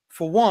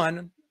 for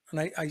one, and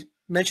I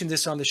mentioned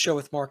this on the show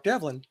with Mark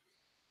Devlin,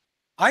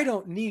 I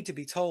don't need to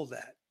be told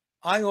that.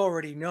 I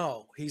already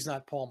know he's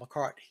not Paul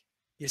McCartney.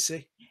 You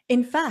see?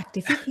 In fact,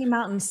 if he came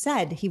out and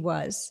said he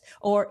was,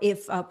 or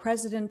if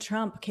President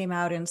Trump came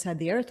out and said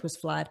the earth was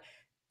flat,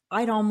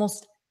 I'd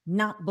almost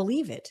not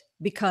believe it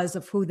because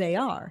of who they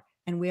are.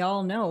 And we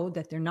all know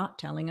that they're not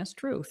telling us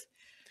truth.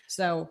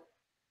 So,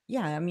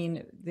 Yeah, I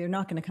mean, they're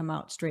not going to come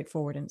out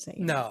straightforward and say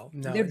anything. No,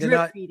 They're no, they're drip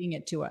not. feeding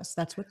it to us.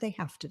 That's what they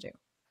have to do.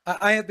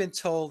 I have been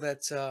told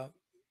that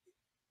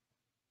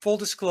full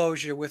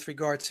disclosure with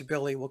regard to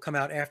Billy will come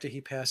out after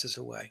he passes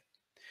away.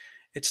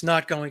 It's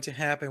not going to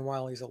happen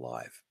while he's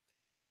alive.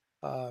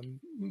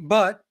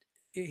 But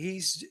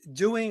he's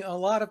doing a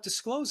lot of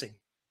disclosing.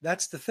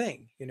 That's the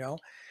thing, you know.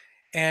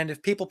 And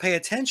if people pay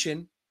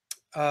attention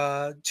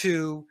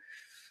to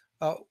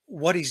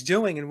what he's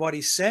doing and what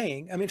he's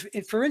saying, I mean,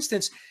 for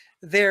instance,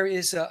 there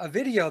is a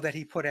video that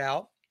he put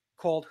out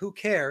called "Who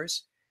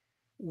Cares,"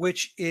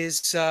 which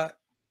is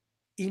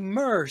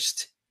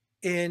immersed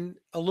in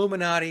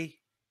Illuminati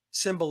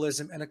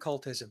symbolism and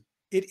occultism.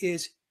 It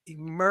is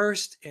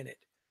immersed in it.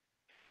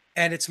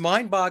 And it's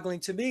mind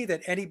boggling to me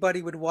that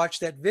anybody would watch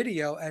that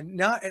video and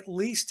not at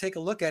least take a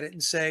look at it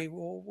and say,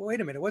 well,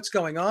 wait a minute, what's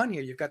going on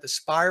here? You've got the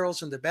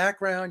spirals in the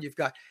background.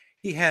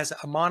 He has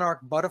a monarch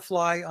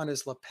butterfly on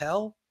his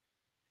lapel.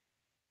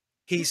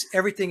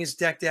 Everything is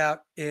decked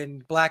out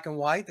in black and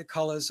white, the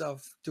colors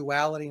of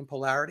duality and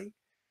polarity.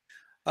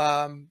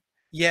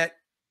 Yet,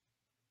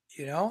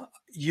 you know,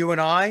 you and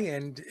I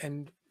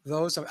and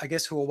those, I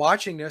guess, who are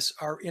watching this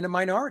are in a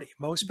minority.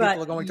 Most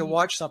people are going to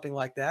watch something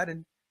like that.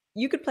 And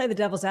you could play the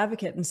devil's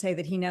advocate and say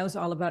that he knows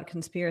all about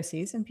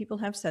conspiracies, and people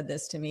have said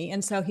this to me.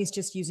 And so he's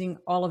just using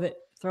all of it,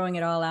 throwing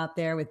it all out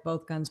there with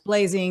both guns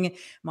blazing,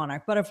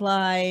 monarch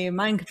butterfly,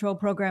 mind control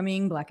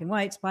programming, black and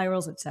white,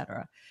 spirals,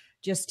 etc.,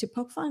 just to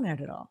poke fun at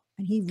it all.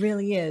 And he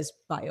really is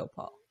Bio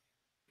Paul.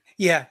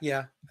 Yeah.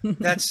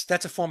 That's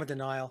a form of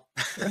denial.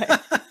 Right.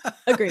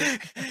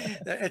 Agreed.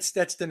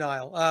 That's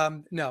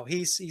denial. No,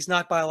 he's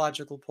not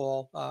biological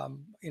Paul.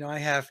 You know, I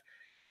have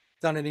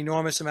done an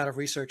enormous amount of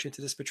research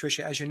into this,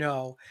 Patricia, as you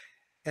know,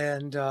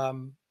 and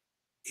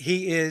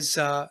he is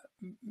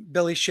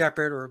Billy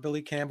Shepherd or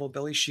Billy Campbell,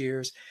 Billy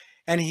Shears,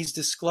 and he's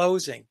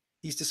disclosing.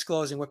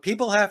 What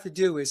people have to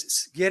do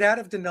is get out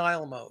of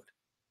denial mode,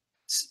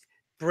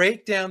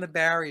 break down the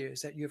barriers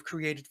that you have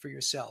created for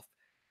yourself,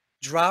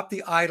 drop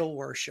the idol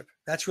worship.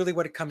 That's really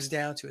what it comes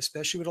down to,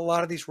 especially with a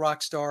lot of these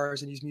rock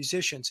stars and these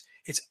musicians.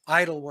 It's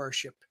idol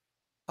worship.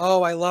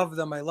 Oh, I love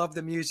them. I love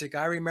the music.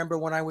 I remember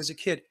when I was a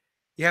kid.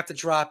 You have to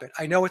drop it.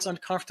 I know it's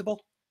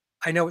uncomfortable.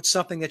 I know it's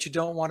something that you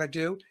don't want to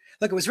do.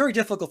 Look, it was very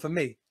difficult for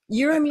me.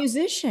 You're a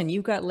musician.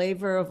 You've got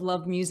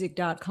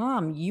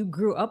lavoroflovemusic.com. You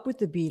grew up with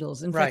the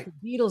Beatles. In fact,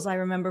 the Beatles, I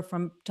remember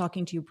from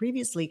talking to you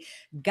previously,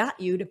 got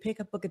you to pick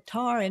up a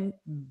guitar and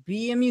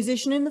be a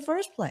musician in the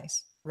first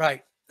place.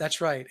 Right.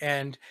 That's right.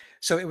 And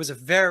so it was a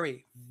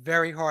very,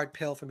 very hard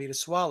pill for me to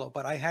swallow.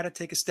 But I had to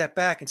take a step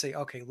back and say,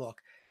 okay,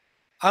 look,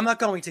 I'm not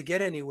going to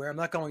get anywhere. I'm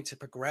not going to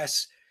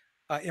progress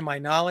in my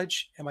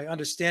knowledge and my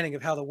understanding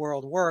of how the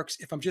world works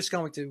if I'm just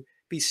going to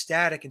be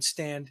static and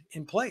stand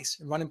in place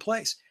and run in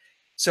place.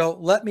 So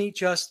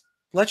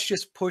let's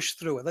just push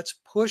through it. Let's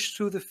push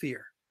through the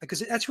fear,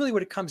 because that's really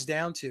what it comes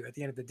down to at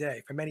the end of the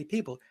day. For many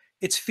people,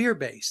 it's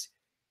fear-based.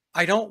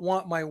 I don't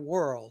want my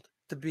world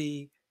to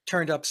be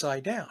turned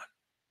upside down.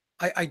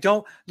 I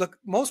don't look,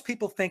 most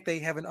people think they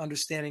have an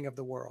understanding of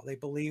the world. They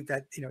believe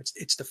that, you know,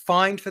 it's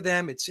defined for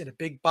them. It's in a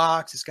big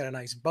box. It's got a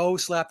nice bow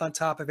slapped on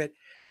top of it.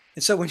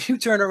 And so when you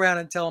turn around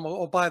and tell them,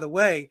 oh, by the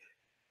way,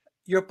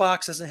 your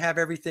box doesn't have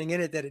everything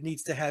in it that it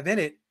needs to have in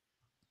it,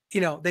 you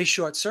know, they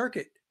short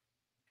circuit.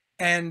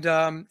 And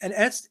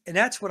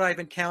that's what I've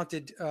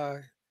encountered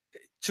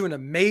to an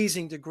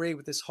amazing degree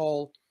with this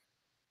whole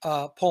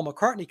Paul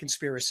McCartney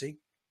conspiracy.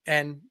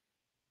 And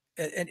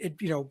it,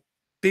 you know,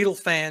 Beatle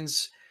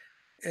fans,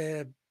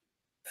 a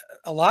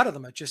lot of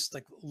them are just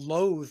like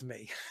loathe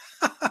me.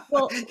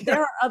 Well,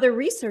 there are other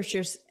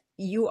researchers.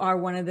 You are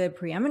one of the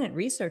preeminent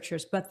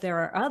researchers, but there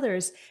are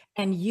others,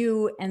 and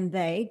you and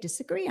they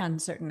disagree on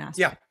certain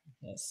aspects of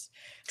this.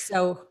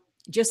 So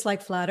just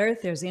like Flat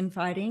Earth, there's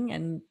infighting,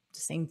 and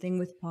same thing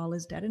with Paul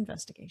is Dead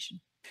investigation.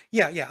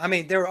 Yeah. I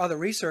mean, there are other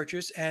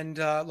researchers, and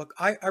look,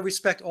 I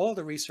respect all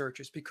the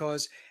researchers,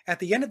 because at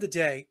the end of the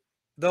day,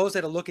 those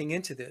that are looking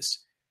into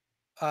this,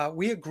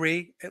 we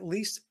agree, at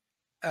least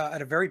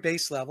at a very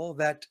base level,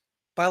 that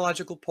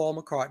biological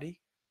Paul McCartney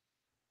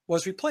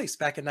was replaced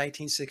back in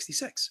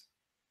 1966.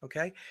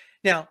 Okay.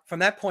 Now, from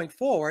that point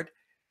forward,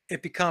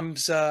 it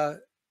becomes a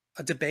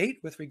debate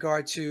with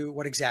regard to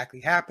what exactly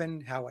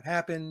happened, how it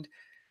happened.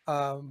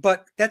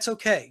 But that's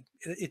okay.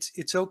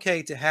 It's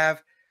okay to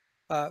have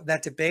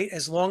that debate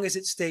as long as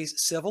it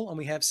stays civil and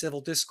we have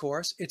civil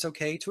discourse. It's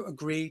okay to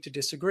agree to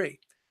disagree.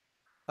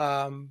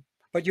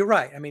 But you're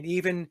right. I mean,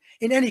 even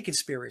in any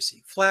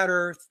conspiracy, Flat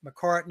Earth,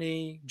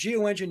 McCartney,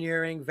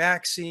 geoengineering,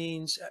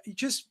 vaccines,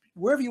 just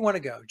wherever you want to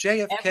go,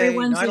 JFK,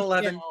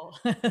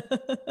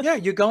 9/11. Yeah,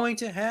 you're going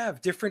to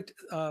have different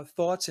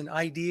thoughts and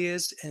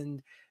ideas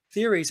and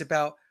theories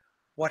about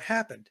what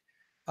happened.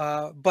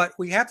 But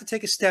we have to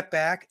take a step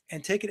back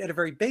and take it at a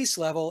very base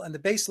level. And the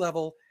base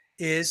level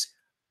is,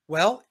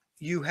 well,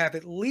 you have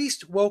at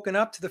least woken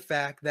up to the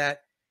fact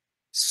that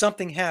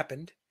something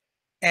happened,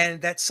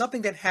 and that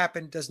something that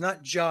happened does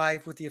not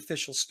jive with the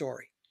official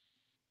story.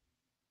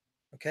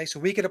 Okay, so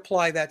we could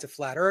apply that to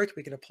Flat Earth.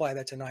 We could apply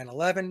that to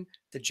 9/11,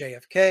 to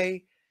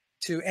JFK,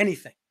 to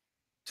anything.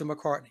 to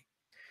McCartney.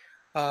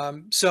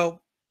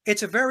 So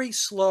it's a very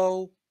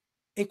slow,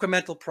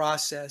 incremental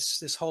process,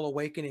 this whole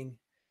awakening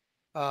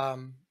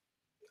um,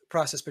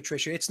 process,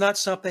 Patricia. It's not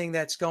something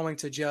that's going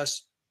to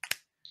just,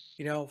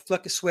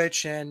 flick a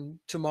switch and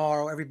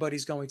tomorrow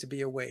everybody's going to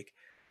be awake.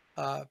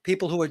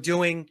 People who are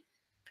doing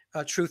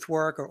truth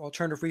work or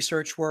alternative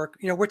research work,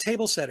 we're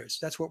table setters.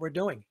 That's what we're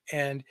doing.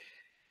 And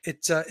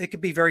it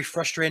could be very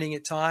frustrating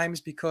at times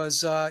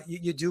because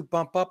you do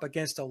bump up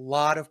against a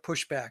lot of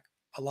pushback,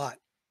 a lot.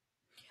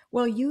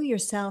 Well, you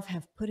yourself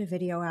have put a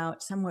video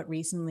out somewhat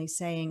recently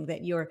saying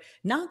that you're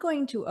not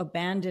going to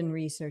abandon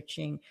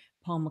researching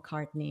Paul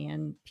McCartney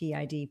and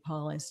PID,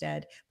 Paul is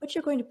dead, but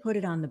you're going to put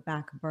it on the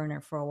back burner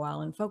for a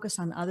while and focus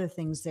on other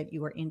things that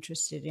you are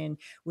interested in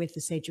with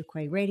the Sage of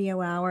Quay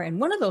radio hour. And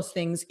one of those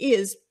things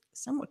is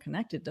somewhat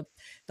connected to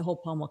the whole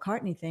Paul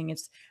McCartney thing.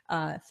 It's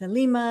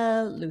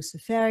Thelema,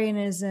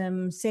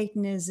 Luciferianism,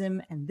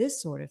 Satanism, and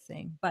this sort of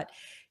thing. But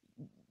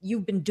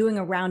you've been doing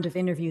a round of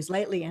interviews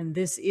lately, and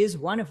this is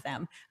one of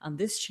them on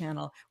this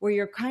channel, where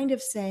you're kind of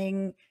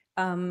saying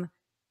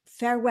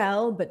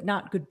farewell, but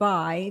not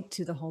goodbye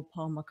to the whole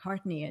Paul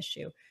McCartney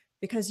issue,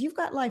 because you've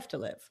got life to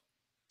live.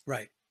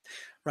 Right,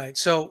 right.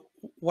 So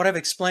what I've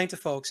explained to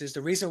folks is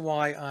the reason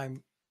why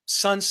I'm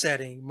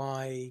sunsetting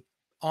my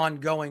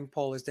ongoing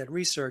Paul is Dead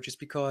research is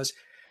because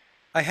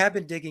I have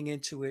been digging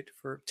into it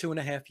for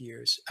 2.5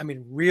 years. I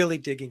mean, really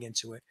digging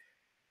into it.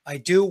 I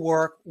do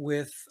work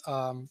with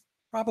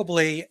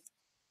probably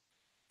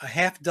a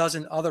half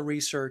dozen other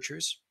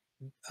researchers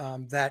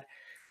that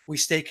we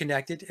stay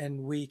connected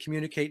and we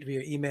communicate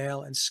via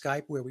email and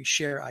Skype, where we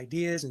share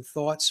ideas and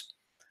thoughts.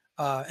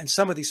 And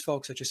some of these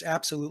folks are just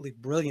absolutely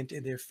brilliant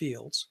in their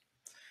fields.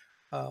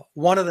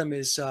 One of them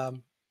is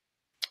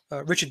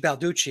Richard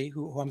Balducci,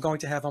 who I'm going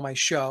to have on my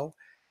show,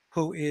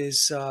 who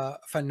is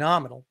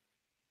phenomenal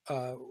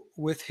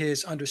with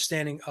his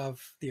understanding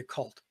of the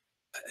occult.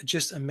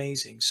 Just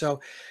amazing.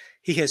 So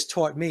he has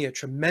taught me a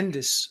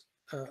tremendous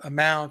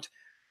amount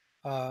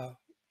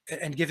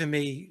and given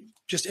me,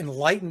 just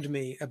enlightened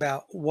me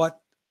about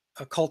what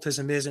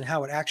occultism is and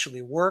how it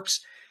actually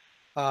works.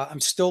 I'm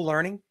still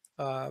learning,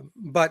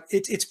 but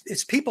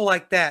it's people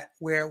like that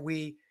where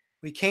we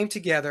came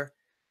together,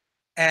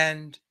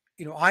 and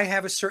I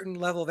have a certain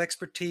level of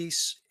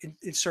expertise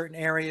in certain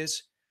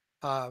areas.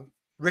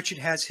 Richard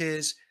has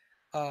his,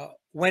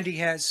 Wendy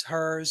has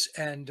hers,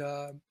 and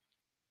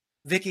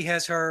Vicky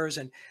has hers,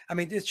 and I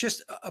mean it's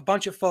just a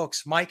bunch of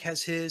folks. Mike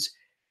has his.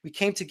 We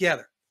came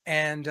together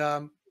and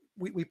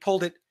we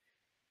pulled it,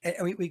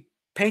 and we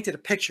painted a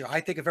picture. I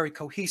think a very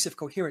cohesive,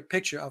 coherent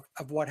picture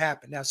of what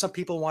happened. Now, some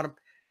people want to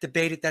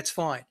debate it. That's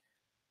fine,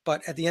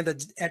 but at the end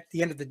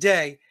of the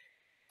day,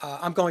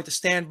 I'm going to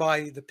stand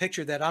by the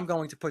picture that I'm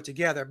going to put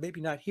together.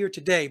 Maybe not here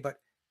today, but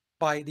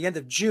by the end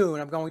of June,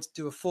 I'm going to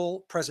do a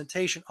full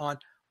presentation on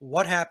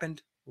what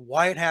happened,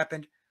 why it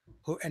happened,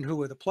 who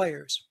were the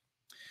players.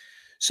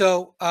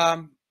 So,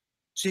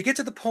 so you get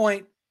to the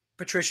point,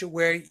 Patricia,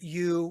 where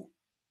you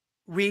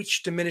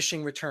reach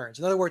diminishing returns.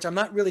 In other words, I'm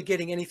not really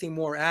getting anything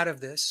more out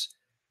of this.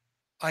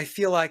 I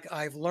feel like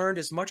I've learned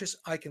as much as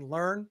I can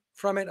learn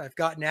from it. I've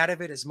gotten out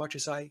of it as much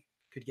as I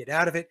could get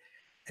out of it.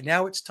 And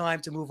now it's time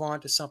to move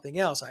on to something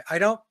else. I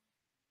don't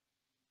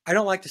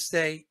like to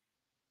stay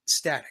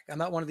static. I'm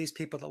not one of these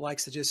people that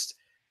likes to just,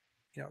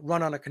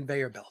 run on a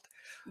conveyor belt.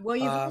 Well,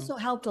 you've also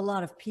helped a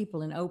lot of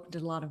people and opened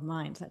a lot of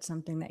minds. That's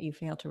something that you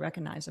fail to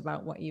recognize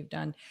about what you've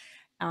done.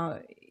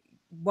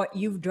 What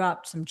you've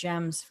dropped some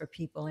gems for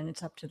people, and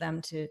it's up to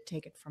them to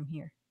take it from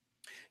here.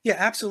 Yeah,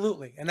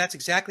 absolutely. And that's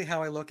exactly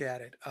how I look at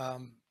it.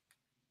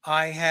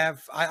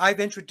 I've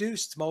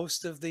introduced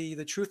most of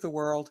the truth of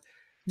world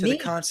to the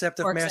concept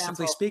of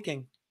masterfully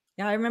speaking.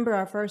 Yeah, I remember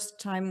our first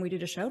time we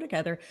did a show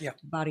together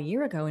about a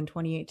year ago in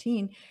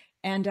 2018,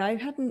 and I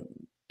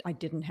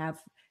didn't have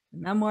the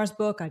memoirs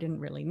book. I didn't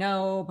really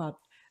know about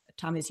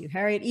Thomas Hugh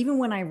Harriot. Even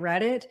when I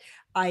read it,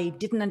 I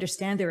didn't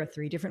understand there are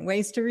 3 different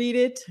ways to read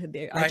it.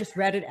 I just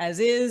read it as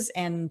is,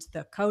 and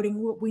the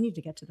coding, we need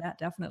to get to that,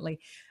 definitely.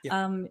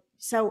 Yeah.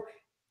 So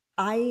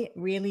I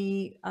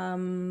really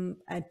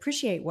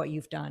appreciate what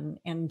you've done,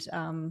 and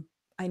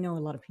I know a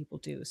lot of people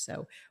do.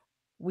 So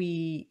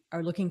we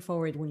are looking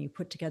forward when you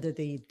put together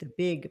the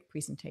big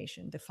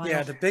presentation, the final.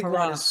 Yeah, the big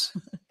one is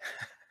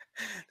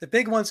the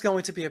big one's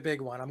going to be a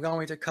big one. I'm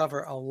going to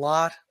cover a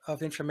lot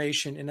of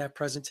information in that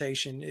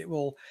presentation. It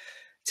will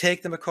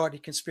take the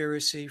McCartney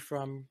conspiracy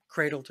from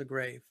cradle to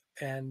grave.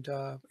 And,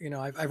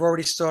 I've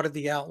already started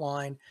the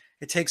outline.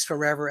 It takes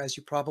forever, as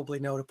you probably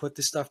know, to put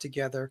this stuff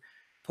together,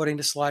 putting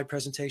the slide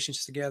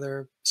presentations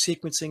together,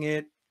 sequencing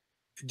it,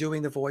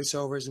 doing the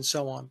voiceovers, and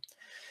so on.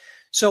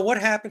 So what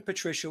happened,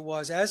 Patricia,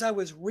 was as I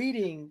was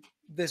reading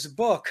this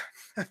book,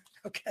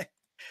 okay,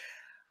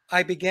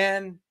 I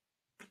began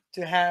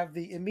to have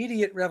the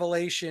immediate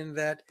revelation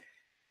that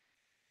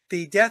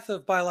the death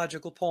of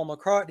biological Paul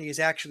McCartney is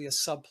actually a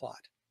subplot.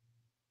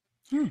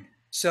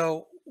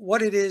 So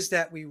what it is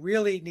that we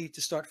really need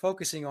to start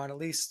focusing on, at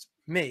least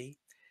me,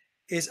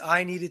 is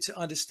I needed to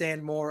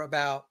understand more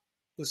about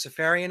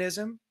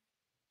Luciferianism,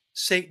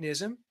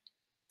 Satanism,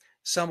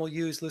 Some will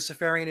use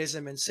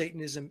Luciferianism and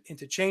Satanism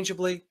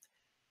interchangeably.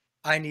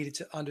 I needed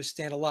to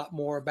understand a lot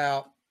more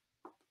about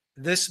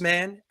this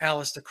man,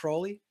 Aleister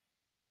Crowley.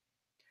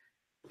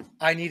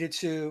 I needed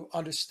to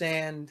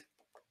understand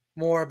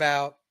more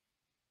about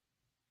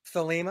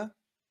Thelema,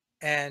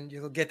 and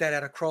you'll get that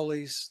out of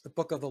Crowley's The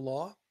Book of the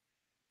Law.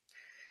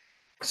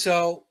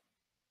 So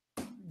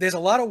there's a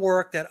lot of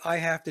work that I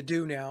have to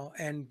do now.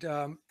 And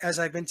as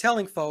I've been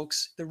telling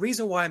folks, the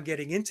reason why I'm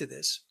getting into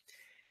this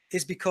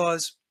is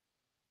because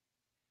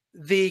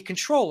the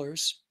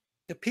controllers,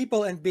 the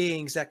people and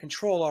beings that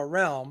control our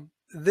realm,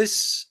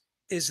 this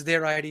is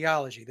their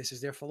ideology. This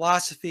is their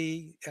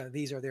philosophy.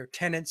 These are their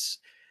tenets.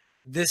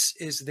 This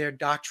is their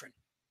doctrine.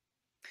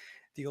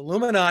 The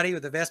Illuminati, or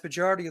the vast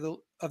majority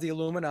of the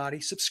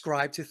Illuminati,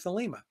 subscribe to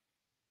Thelema,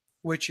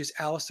 which is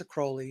Aleister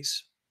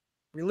Crowley's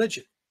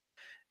religion.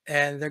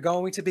 And there are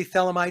going to be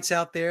Thelemites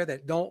out there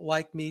that don't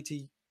like me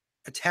to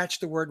attach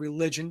the word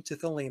religion to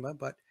Thelema,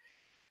 but,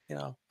 you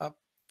know,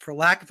 for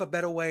lack of a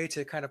better way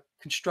to kind of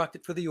construct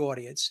it for the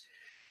audience.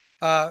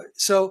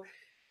 So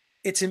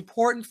it's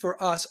important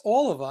for us,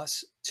 all of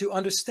us, to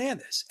understand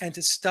this and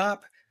to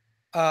stop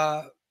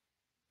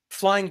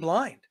flying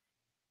blind,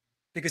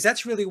 because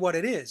that's really what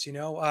it is. You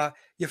know,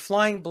 you're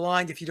flying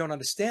blind if you don't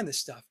understand this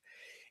stuff.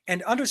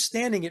 And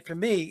understanding it for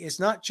me is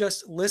not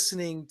just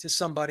listening to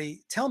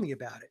somebody tell me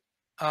about it.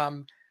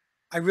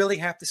 I really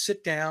have to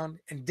sit down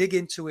and dig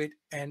into it,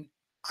 and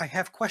I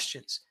have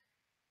questions,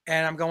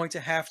 and I'm going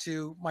to have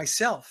to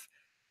myself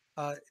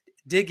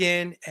dig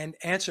in and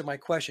answer my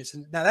questions.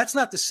 And now that's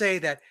not to say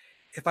that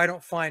if I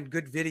don't find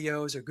good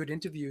videos or good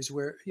interviews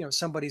where, you know,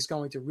 somebody's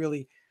going to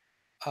really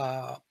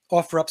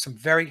offer up some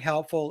very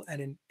helpful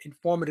and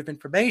informative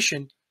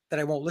information, that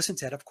I won't listen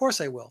to it. Of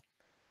course I will.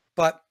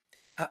 But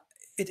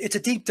it's a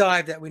deep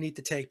dive that we need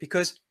to take,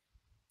 because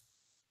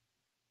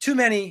too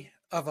many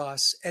of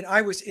us, and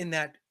I was in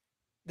that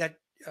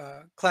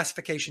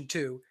classification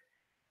too,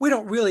 we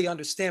don't really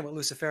understand what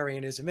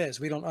Luciferianism is.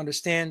 We don't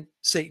understand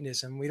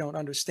Satanism. We don't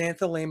understand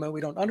Thelema.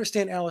 We don't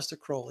understand Aleister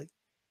Crowley.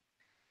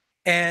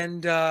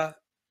 And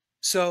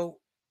so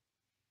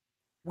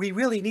we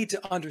really need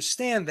to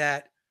understand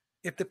that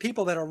if the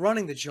people that are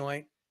running the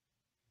joint,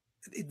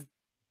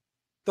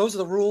 those are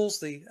the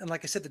rules, and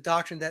like I said, the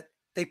doctrine that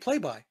they play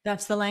by.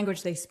 That's the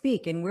language they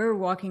speak, and we're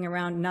walking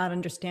around not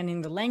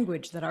understanding the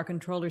language that our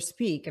controllers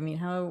speak. I mean,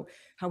 how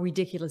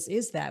ridiculous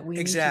is that? We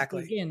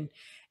Exactly. need to dig in.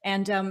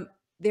 And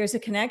there's a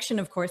connection,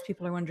 of course.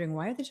 People are wondering,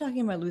 why are they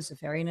talking about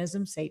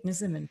Luciferianism,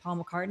 Satanism, and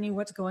Paul McCartney?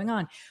 What's going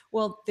on?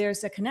 Well,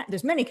 there's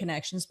many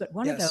connections, but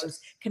one of those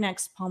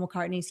connects Paul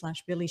McCartney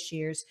 / Billy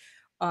Shears,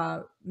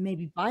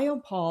 maybe Bio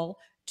Paul,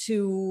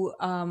 to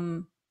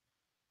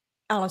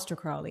Aleister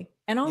Crowley,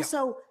 and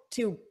also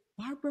to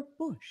Barbara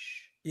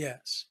Bush.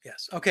 Yes,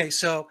 yes. Okay,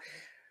 so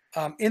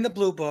in the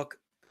Blue Book,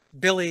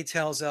 Billy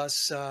tells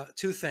us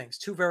two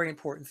very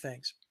important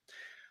things.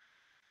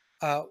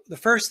 The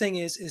first thing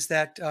is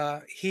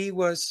that he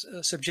was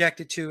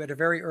subjected to, at a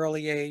very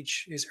early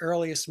age, his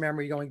earliest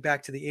memory going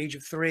back to the age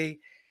of 3,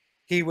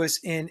 he was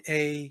in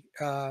a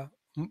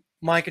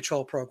mind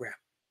control program.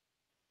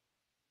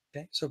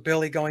 Okay, so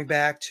Billy, going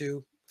back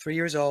to 3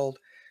 years old,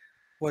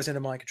 was in a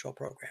mind control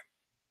program.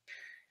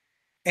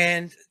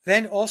 And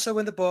then also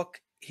in the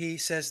book, he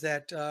says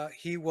that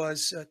he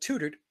was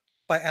tutored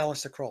by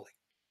Aleister Crowley.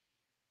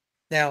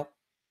 Now,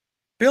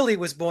 Billy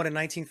was born in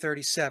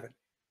 1937.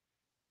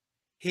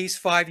 He's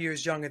 5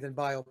 years younger than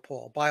Bio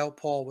Paul. Bio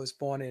Paul was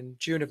born in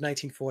June of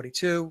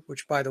 1942,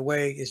 which, by the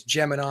way, is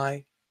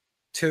Gemini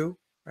 2,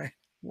 right?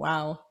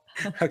 Wow.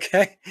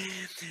 Okay.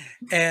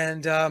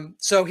 And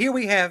so here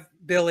we have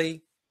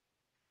Billy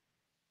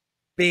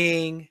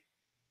being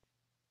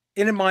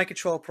in a mind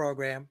control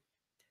program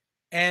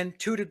and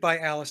tutored by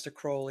Aleister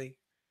Crowley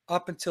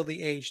up until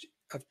the age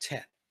of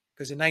 10,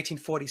 because in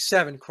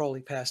 1947,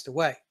 Crowley passed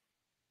away.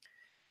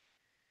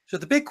 So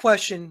the big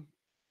question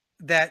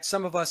that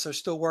some of us are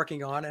still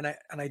working on, and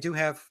I do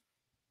have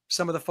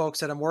some of the folks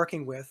that I'm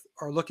working with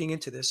are looking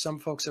into this. Some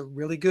folks are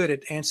really good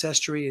at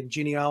ancestry and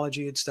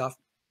genealogy and stuff,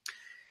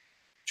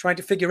 trying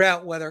to figure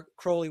out whether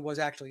Crowley was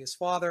actually his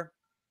father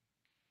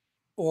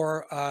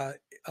or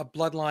a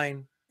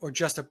bloodline, or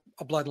just a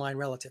bloodline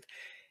relative.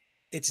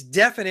 It's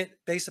definite,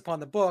 based upon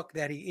the book,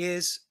 that he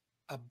is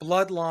a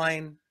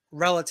bloodline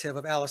relative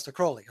of Aleister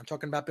Crowley. I'm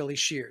talking about Billy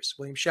Shears,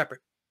 William Shepard.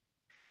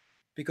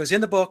 Because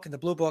in the book, in the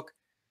Blue Book,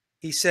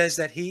 he says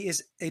that he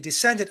is a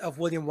descendant of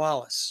William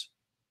Wallace.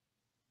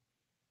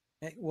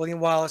 Okay? William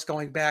Wallace,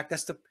 going back,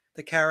 that's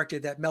the character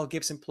that Mel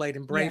Gibson played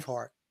in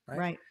Braveheart. Yes.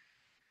 Right?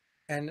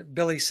 And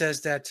Billy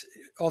says that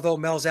although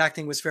Mel's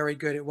acting was very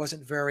good, it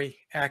wasn't very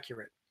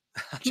accurate.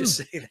 I'll just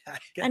say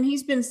that. Okay? And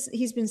he's been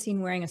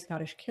seen wearing a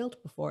Scottish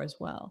kilt before as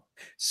well.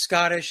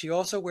 Scottish. He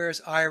also wears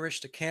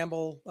Irish, the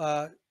Campbell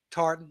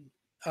tartan,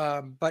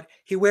 but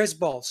he wears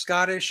both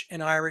Scottish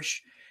and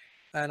Irish,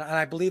 and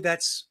I believe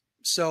that's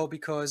so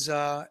because,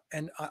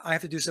 and I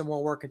have to do some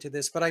more work into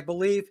this, but I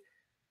believe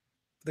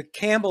the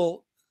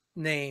Campbell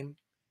name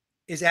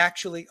is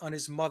actually on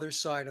his mother's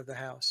side of the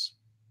house.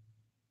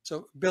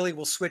 So Billy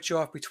will switch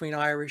off between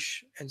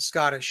Irish and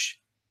Scottish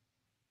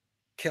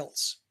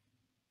kilts.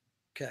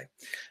 Okay,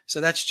 so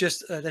that's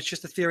just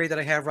a theory that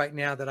I have right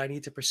now that I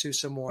need to pursue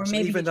some more. Or So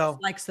maybe even he just though,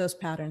 likes those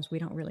patterns. We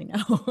don't really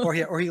know. or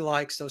he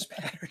likes those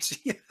patterns,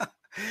 yeah.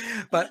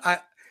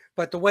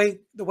 But the way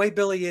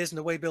Billy is and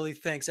the way Billy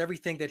thinks,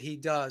 everything that he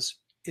does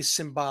is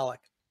symbolic,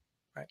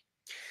 right?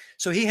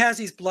 So he has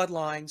these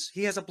bloodlines.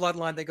 He has a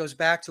bloodline that goes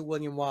back to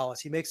William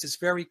Wallace. He makes this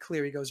very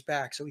clear. He goes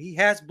back, so he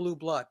has blue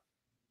blood.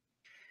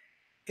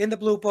 In the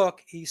Blue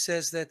Book, he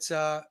says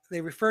that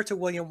they refer to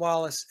William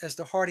Wallace as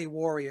the hardy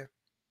warrior,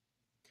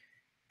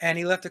 and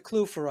he left a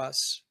clue for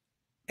us.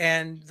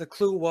 And the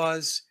clue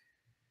was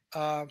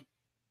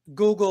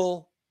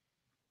Google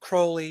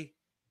Crowley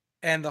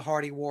and the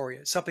hardy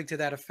warrior, something to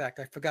that effect.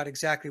 I forgot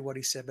exactly what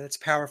he said, but it's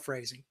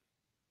paraphrasing.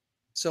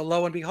 So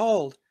lo and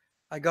behold,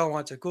 I go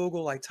onto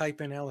Google, I type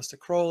in Aleister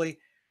Crowley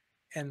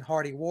and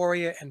hardy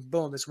warrior, and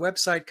boom, this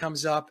website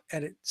comes up,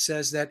 and it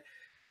says that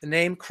the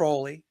name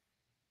Crowley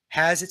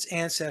has its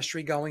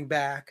ancestry going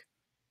back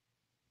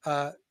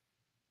to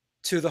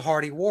the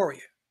hardy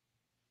warrior.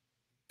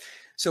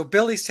 So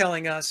Billy's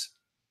telling us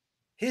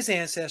his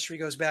ancestry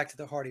goes back to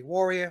the hardy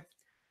warrior.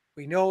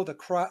 We know the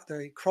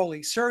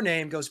Crowley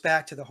surname goes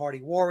back to the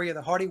hardy warrior.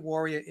 The hardy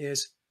warrior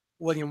is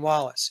William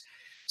Wallace.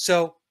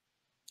 So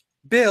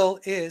Bill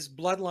is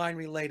bloodline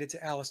related to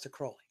Aleister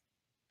Crowley.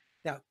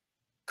 Now,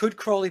 could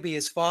Crowley be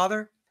his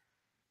father?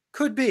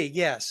 Could be,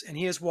 yes. And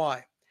here's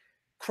why.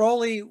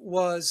 Crowley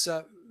was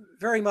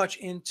very much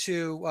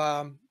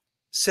into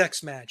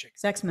sex magic,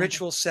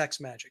 ritual sex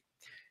magic.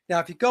 Now,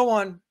 if you go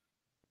on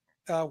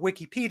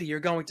Wikipedia, you're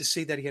going to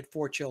see that he had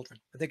 4 children.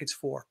 I think it's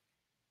 4.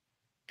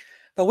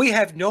 But we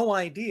have no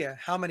idea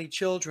how many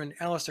children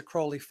Aleister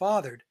Crowley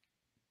fathered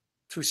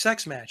through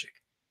sex magic.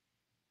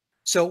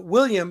 So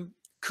William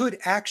could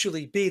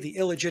actually be the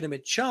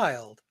illegitimate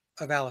child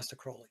of Aleister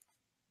Crowley.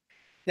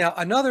 Now,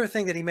 another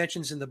thing that he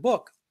mentions in the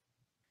book,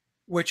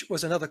 which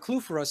was another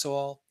clue for us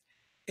all,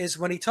 is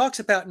when he talks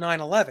about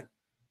 9/11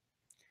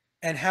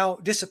 and how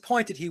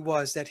disappointed he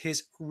was that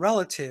his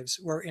relatives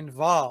were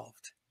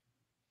involved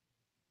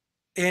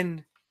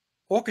in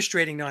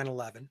orchestrating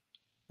 9/11.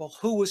 Well,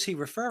 who was he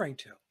referring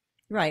to?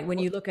 Right. When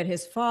you look at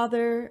his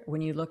father,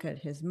 when you look at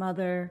his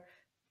mother,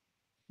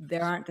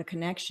 there aren't the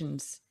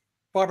connections.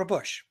 Barbara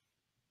Bush.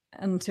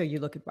 Until you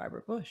look at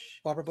Barbara Bush.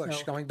 Barbara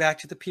Bush, going back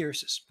to the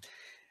Pierces.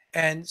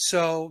 And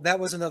so that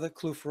was another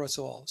clue for us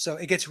all. So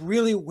it gets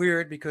really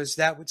weird because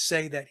that would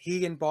say that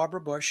he and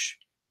Barbara Bush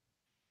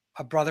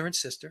are brother and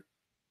sister,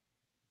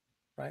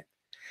 right?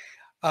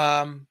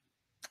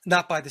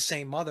 Not by the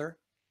same mother,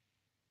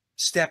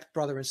 step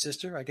brother and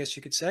sister, I guess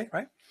you could say,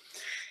 right?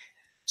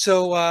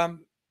 So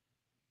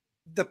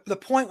the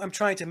point I'm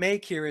trying to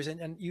make here is,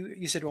 and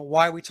you said, well,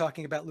 why are we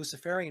talking about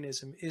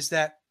Luciferianism, is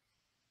that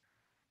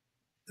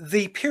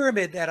the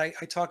pyramid that I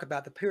talk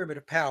about, the pyramid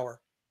of power,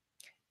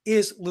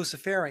 is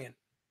Luciferian.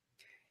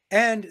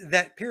 And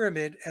that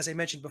pyramid, as I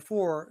mentioned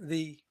before,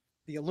 the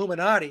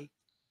Illuminati,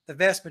 the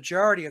vast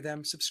majority of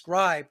them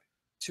subscribe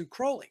to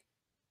Crowley,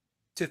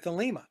 to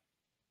Thelema.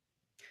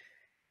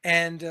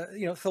 And,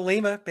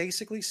 Thelema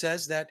basically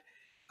says that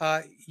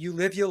you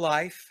live your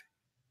life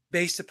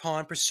based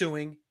upon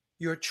pursuing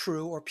your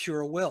true or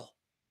pure will.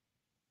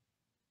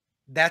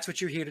 That's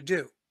what you're here to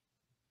do.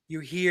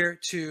 You're here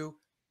to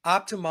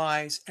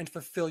optimize and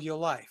fulfill your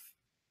life.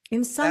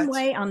 In some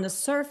way, on the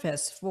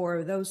surface,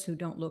 for those who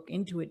don't look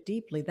into it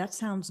deeply, that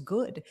sounds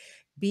good.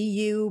 Be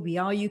you, be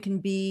all you can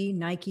be.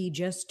 Nike,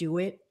 just do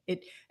it.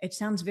 It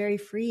sounds very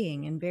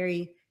freeing and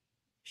very,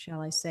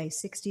 shall I say,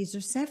 60s or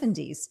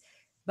 70s.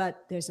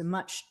 But there's a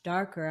much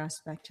darker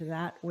aspect to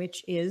that,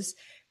 which is,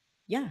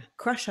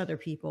 crush other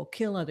people,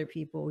 kill other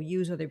people,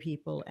 use other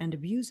people, and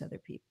abuse other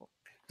people.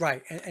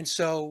 Right, and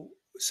so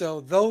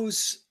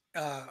those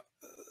who are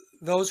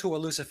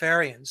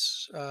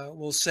Luciferians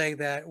will say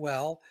that,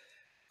 well,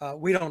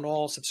 we don't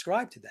all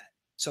subscribe to that.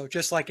 So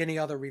just like any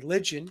other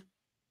religion,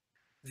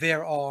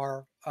 there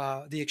are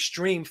the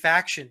extreme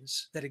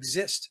factions that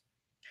exist.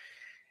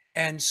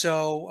 And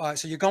so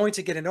you're going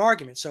to get an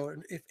argument. So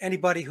if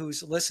anybody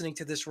who's listening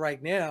to this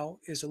right now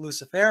is a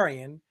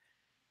Luciferian,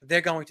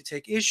 they're going to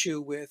take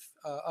issue with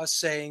us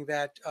saying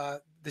that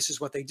this is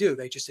what they do.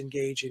 They just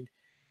engage in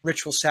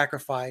ritual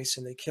sacrifice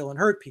and they kill and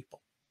hurt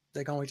people.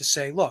 They're going to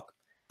say, look,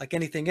 like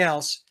anything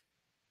else,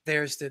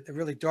 there's the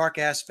really dark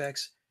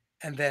aspects,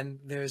 and then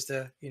there's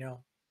the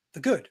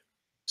good.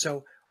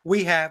 So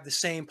we have the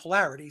same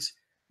polarities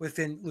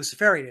within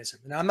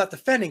Luciferianism. Now, I'm not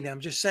defending them,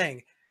 I'm just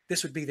saying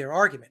this would be their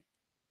argument.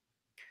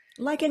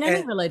 Like in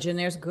any religion,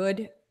 there's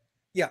good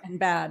and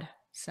bad.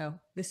 So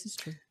this is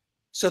true.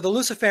 So the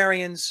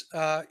Luciferians,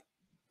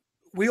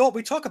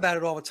 we talk about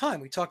it all the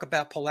time. We talk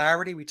about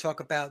polarity. We talk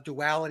about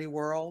duality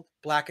world,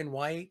 black and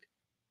white.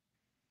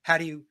 How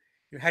do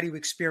you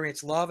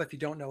experience love if you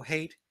don't know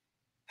hate?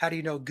 How do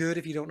you know good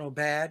if you don't know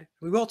bad?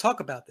 We will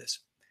talk about this.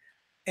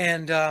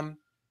 And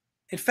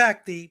in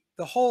fact, the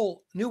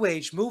whole New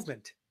Age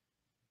movement,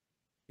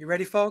 you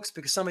ready, folks?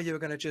 Because some of you are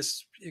going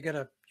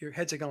to your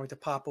heads are going to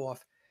pop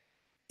off,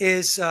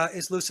 is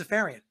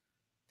Luciferian.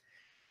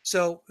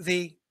 So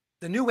the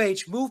New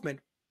Age movement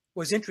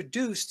was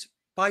introduced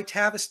by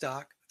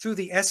Tavistock through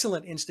the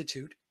Esalen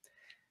Institute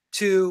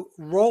to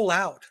roll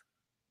out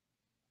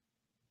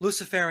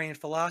Luciferian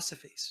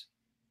philosophies.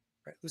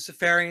 Right?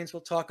 Luciferians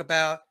will talk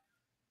about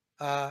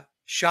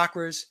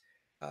chakras.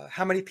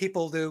 How many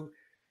people do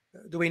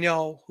we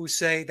know who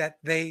say that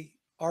they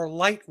are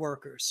light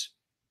workers?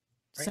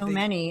 Right? So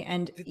many,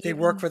 and They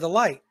work for the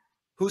light.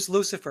 Who's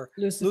Lucifer?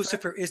 Lucifer,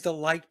 Lucifer is the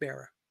light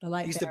bearer. the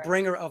light He's bearer. the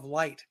bringer of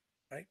light.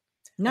 Right?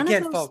 None of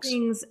Again, those folks.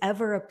 things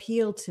ever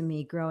appealed to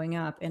me growing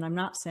up. And I'm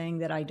not saying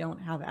that I don't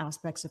have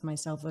aspects of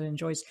myself that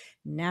enjoys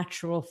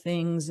natural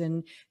things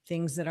and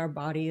things that our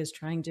body is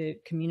trying to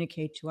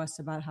communicate to us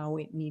about how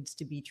it needs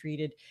to be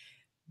treated.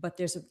 But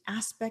there's an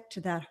aspect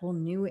to that whole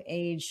new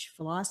age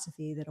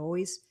philosophy that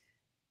always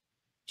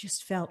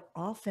just felt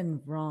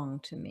often wrong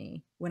to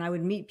me. When I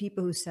would meet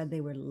people who said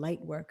they were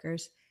light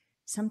workers,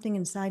 something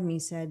inside me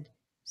said,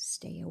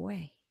 stay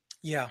away.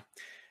 Yeah.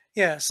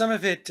 Yeah. Some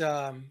of it,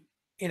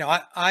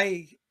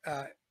 I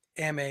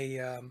am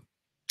a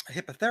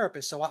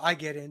hypnotherapist, so I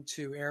get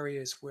into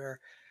areas where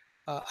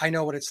I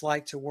know what it's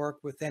like to work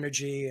with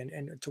energy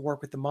and to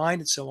work with the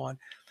mind and so on.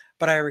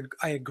 But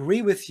I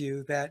agree with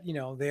you that,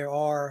 there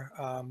are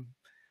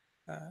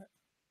uh,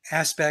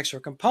 aspects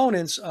or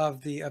components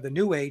of the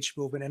New Age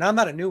movement, and I'm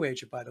not a New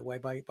Ager, by the way,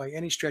 by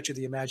any stretch of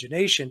the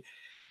imagination,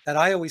 that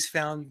I always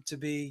found to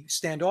be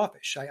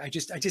standoffish. I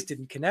just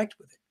didn't connect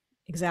with it.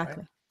 Right?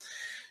 Exactly.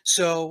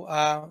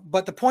 So,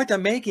 but the point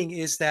I'm making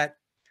is that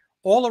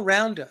all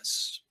around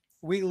us,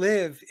 we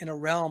live in a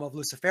realm of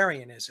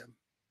Luciferianism,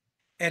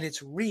 and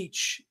its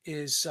reach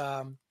is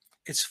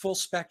it's full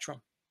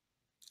spectrum.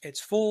 It's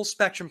full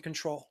spectrum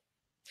control.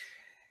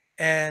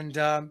 And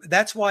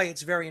that's why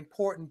it's very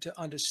important to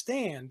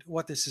understand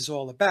what this is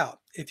all about.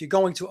 If you're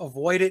going to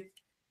avoid it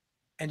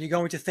and you're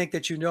going to think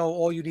that you know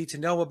all you need to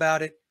know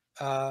about it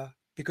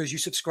because you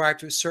subscribe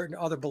to a certain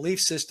other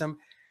belief system,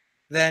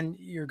 then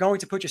you're going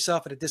to put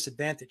yourself at a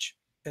disadvantage.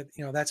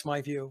 That's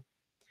my view.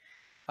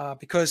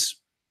 Because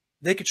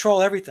they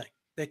control everything.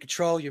 They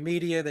control your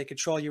media, they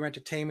control your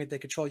entertainment, they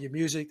control your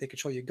music, they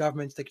control your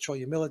governments, they control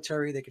your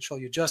military, they control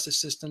your justice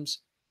systems.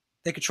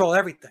 They control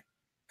everything,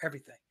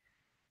 everything.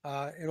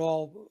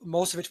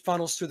 Most of it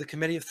funnels through the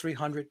Committee of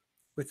 300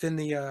 within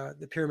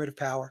the pyramid of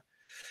power.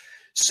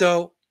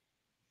 So,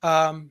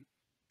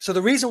 so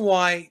the reason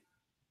why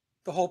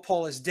the whole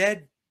Paul is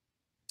dead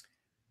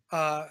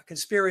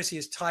conspiracy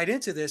is tied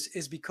into this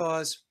is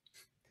because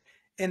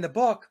in the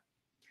book,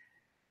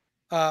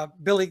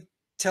 Billy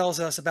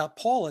tells us about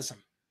Paulism.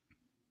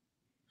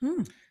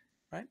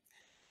 Right.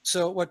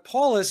 So what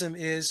Paulism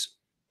is,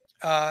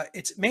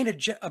 its main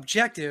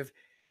objective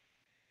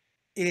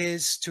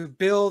is to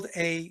build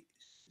a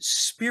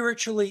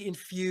spiritually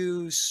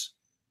infused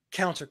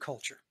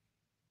counterculture.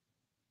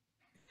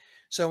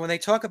 So when they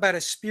talk about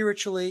a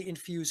spiritually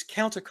infused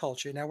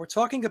counterculture, now we're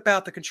talking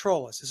about the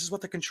controllers. This is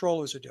what the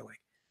controllers are doing.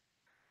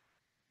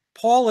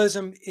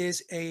 Paulism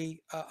is a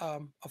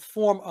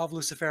form of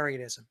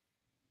Luciferianism.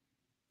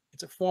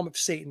 It's a form of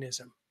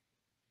Satanism.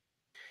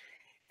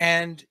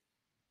 And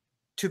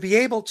to be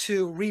able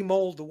to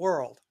remold the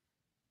world,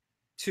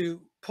 to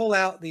pull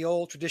out the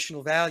old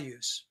traditional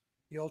values,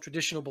 the old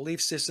traditional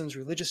belief systems,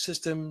 religious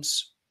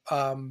systems,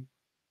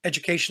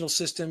 educational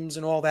systems,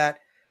 and all that,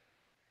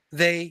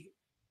 they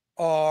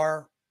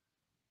are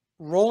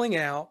rolling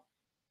out,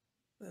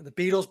 the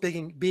Beatles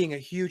being a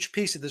huge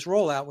piece of this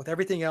rollout with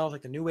everything else,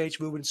 like the New Age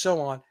movement and so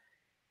on,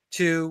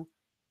 to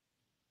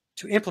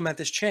implement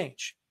this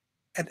change.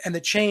 And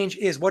the change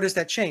is, what is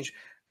that change?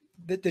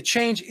 The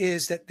change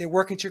is that they're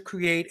working to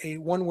create a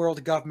one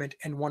world government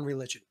and one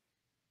religion.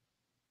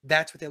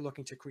 That's what they're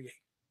looking to create.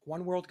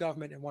 One world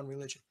government and one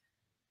religion.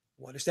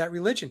 What is that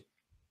religion?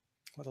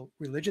 Well,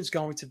 the religion's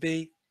going to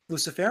be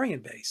Luciferian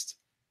based.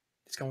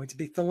 It's going to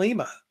be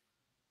Thelema,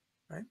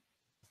 right?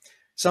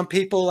 Some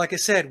people, like I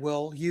said,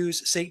 will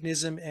use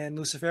Satanism and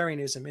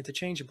Luciferianism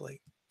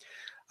interchangeably.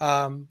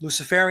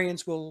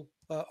 Luciferians will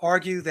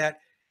argue that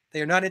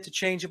they are not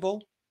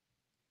interchangeable,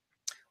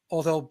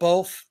 although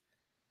both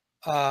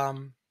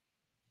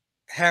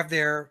have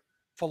their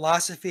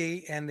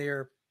philosophy and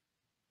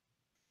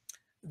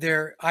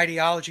their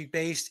ideology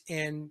based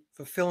in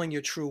fulfilling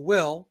your true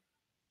will.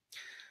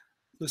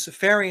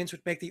 Luciferians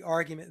would make the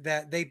argument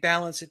that they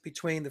balance it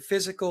between the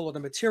physical or the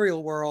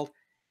material world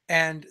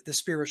and the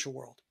spiritual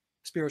world,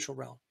 spiritual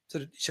realm.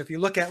 So if you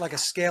look at like a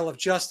scale of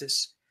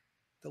justice,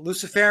 the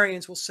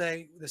Luciferians will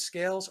say the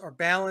scales are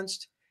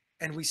balanced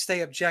and we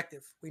stay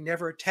objective. We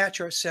never attach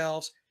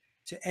ourselves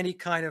to any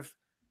kind of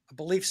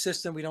belief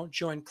system. We don't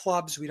join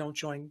clubs. We don't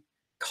join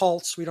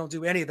cults. We don't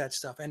do any of that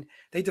stuff. And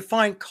they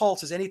define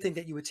cults as anything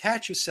that you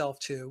attach yourself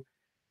to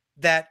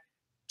that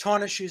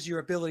tarnishes your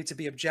ability to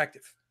be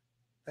objective.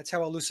 That's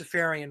how a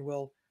Luciferian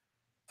would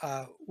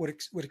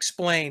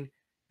explain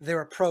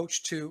their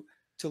approach to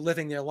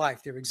living their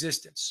life, their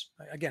existence.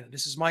 Again,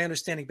 this is my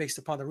understanding based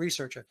upon the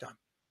research I've done.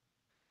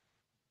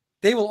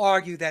 They will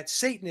argue that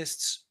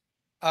Satanists,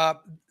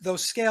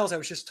 those scales I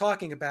was just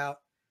talking about,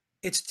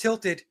 it's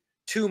tilted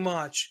too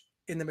much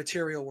in the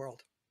material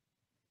world.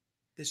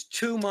 There's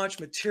too much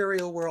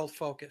material world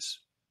focus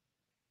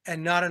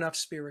and not enough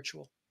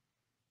spiritual.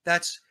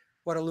 That's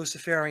what a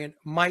Luciferian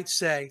might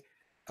say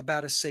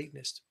about a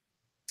Satanist.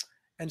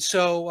 And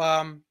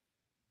so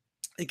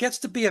it gets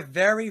to be a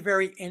very,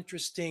 very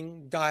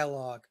interesting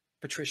dialogue,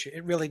 Patricia.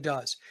 It really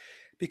does.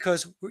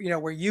 Because,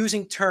 we're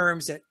using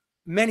terms that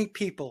many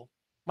people,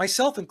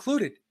 myself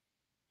included,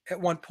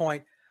 at one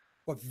point,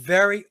 were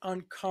very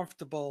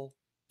uncomfortable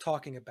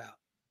talking about.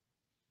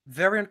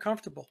 Very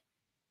uncomfortable,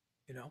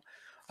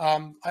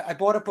 I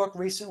bought a book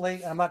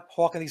recently. I'm not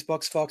hawking these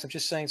books, folks. I'm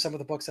just saying some of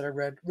the books that I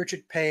read.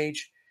 Richard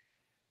Page,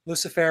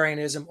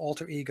 Luciferianism,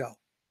 Alter Ego.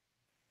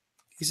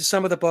 These are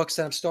some of the books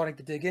that I'm starting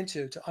to dig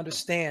into to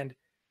understand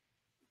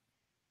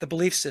the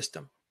belief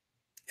system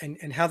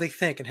and how they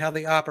think and how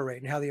they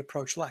operate and how they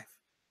approach life.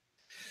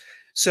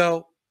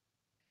 So,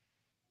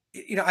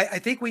 I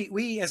think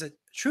we as a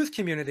truth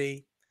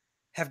community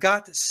have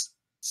got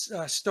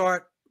to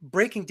start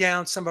breaking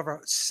down some of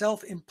our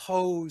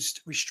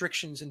self-imposed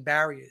restrictions and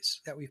barriers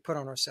that we've put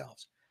on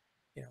ourselves.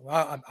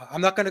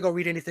 I'm not going to go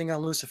read anything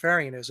on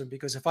Luciferianism,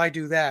 because if I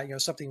do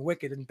that, something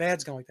wicked and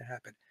bad's going to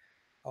happen.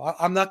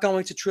 I'm not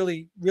going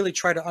to really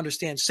try to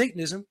understand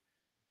Satanism,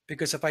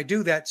 because if I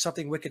do that,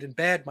 something wicked and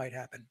bad might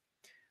happen.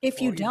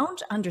 If you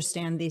don't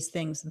understand these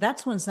things,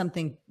 that's when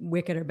something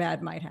wicked or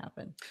bad might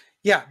happen.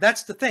 Yeah,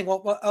 that's the thing.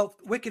 Well,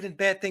 wicked and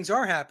bad things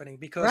are happening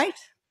because, right?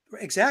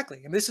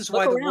 Exactly, and this is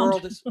why the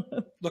world is.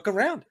 Look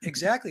around.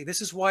 Exactly,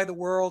 this is why the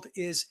world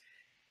is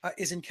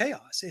in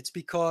chaos. It's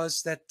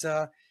because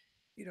that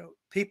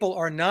people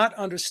are not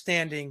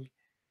understanding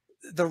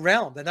the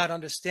realm. They're not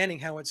understanding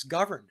how it's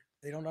governed.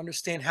 They don't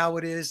understand how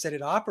it is that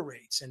it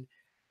operates. And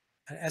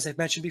as I've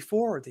mentioned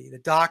before, the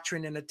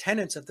doctrine and the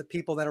tenets of the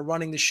people that are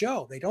running the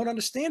show, they don't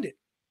understand it.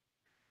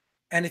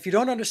 And if you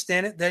don't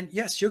understand it, then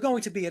yes, you're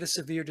going to be at a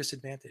severe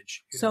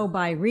disadvantage. So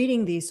by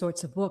reading these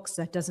sorts of books,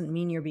 that doesn't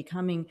mean you're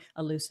becoming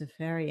a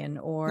Luciferian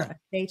or a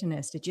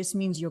Satanist. It just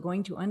means you're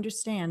going to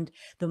understand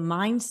the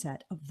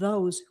mindset of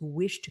those who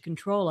wish to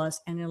control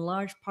us, and in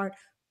large part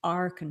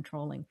are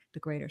controlling the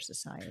greater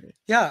society.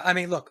 Yeah, I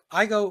mean, look,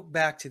 I go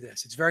back to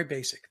this. It's very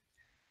basic.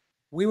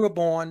 We were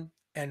born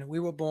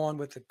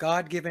with the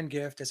God-given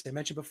gift, as I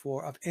mentioned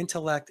before, of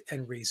intellect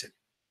and reason.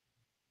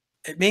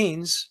 It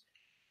means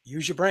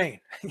use your brain,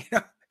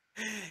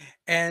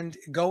 and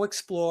go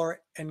explore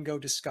and go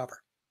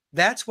discover.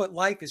 That's what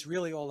life is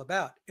really all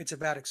about. It's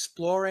about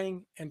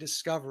exploring and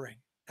discovering.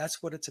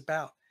 That's what it's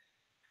about.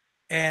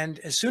 And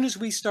as soon as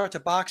we start to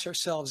box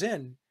ourselves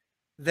in,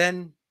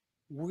 then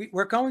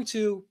we're going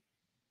to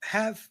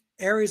have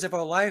areas of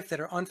our life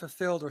that are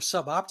unfulfilled or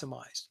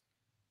suboptimized.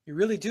 You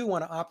really do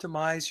want to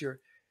optimize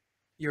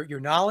your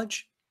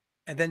knowledge,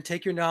 and then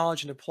take your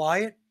knowledge and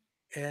apply it,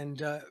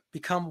 and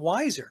become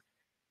wiser.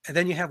 And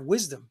then you have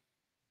wisdom.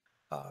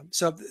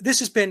 So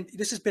this has been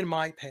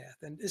my path,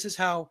 and this is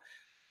how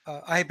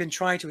I have been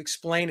trying to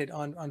explain it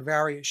on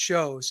various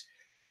shows.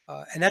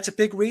 And that's a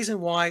big reason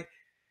why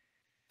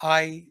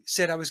I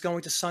said I was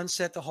going to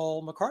sunset the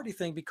whole McCartney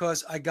thing,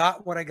 because I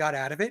got what I got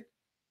out of it.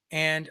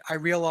 And I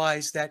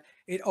realized that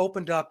it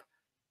opened up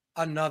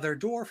another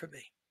door for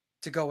me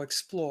to go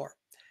explore.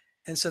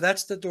 And so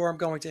that's the door I'm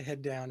going to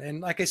head down.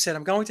 And like I said,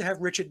 I'm going to have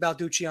Richard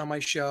Balducci on my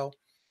show.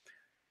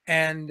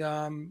 And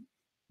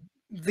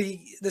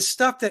the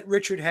stuff that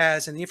Richard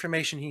has and the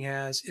information he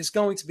has is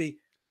going to be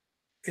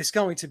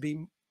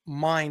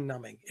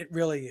mind-numbing. It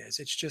really is.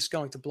 It's just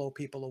going to blow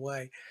people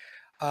away.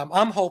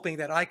 I'm hoping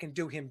that I can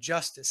do him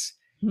justice,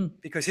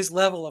 because his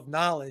level of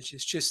knowledge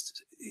is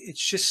just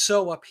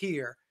so up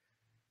here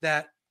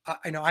that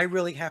I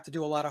really have to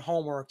do a lot of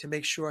homework to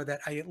make sure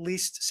that I at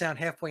least sound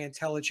halfway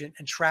intelligent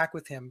and track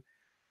with him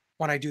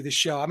when I do the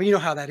show. I mean, you know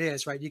how that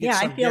is, right? You get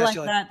I feel like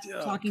that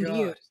oh, talking God. to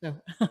you. So.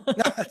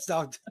 No,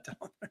 don't.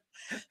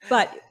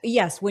 But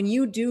yes, when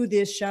you do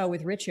this show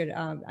with Richard,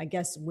 I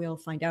guess we'll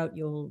find out.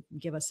 You'll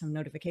give us some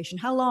notification.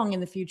 How long in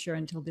the future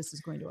until this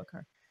is going to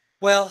occur?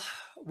 Well,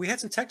 we had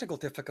some technical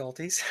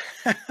difficulties.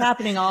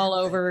 Happening all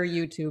over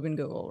YouTube and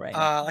Google right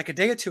now. Like a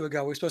day or two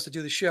ago, we were supposed to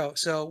do the show.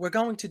 So we're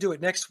going to do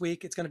it next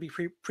week. It's going to be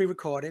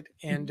pre-recorded,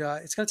 and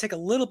it's going to take a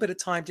little bit of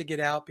time to get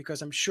out,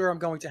 because I'm sure I'm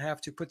going to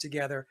have to put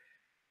together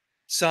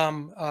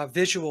some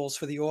visuals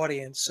for the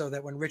audience, so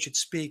that when Richard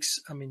speaks,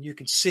 I mean, you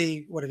can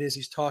see what it is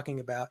he's talking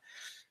about.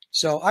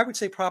 So I would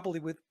say probably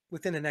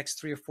within the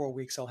next 3 or 4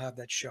 weeks, I'll have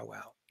that show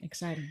out.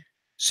 Exciting.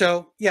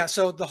 So yeah,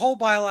 so the whole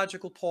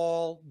biological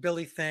Paul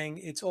Billy thing,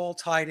 it's all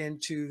tied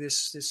into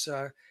this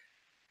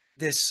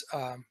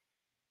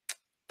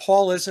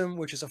Paulism,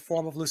 which is a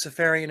form of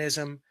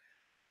Luciferianism,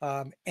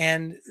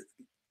 and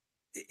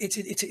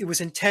it was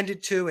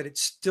intended to, and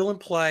it's still in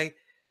play,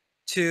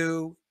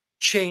 to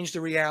change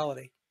the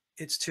reality.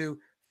 It's to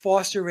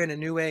foster in a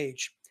new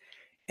age,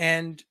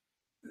 and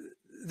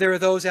there are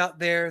those out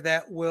there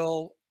that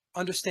will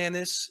understand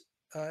this.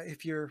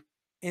 If you're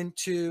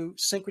into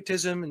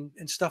syncretism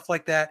and stuff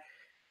like that,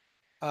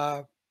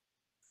 the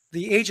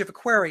age of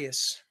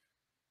Aquarius,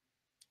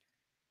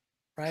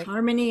 right?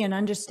 Harmony and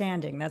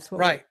understanding. That's what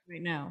right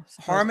now.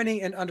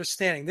 Harmony and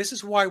understanding. This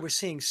is why we're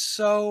seeing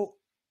so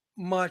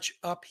much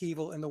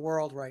upheaval in the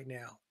world right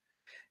now.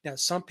 Now,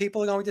 some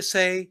people are going to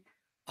say,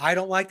 I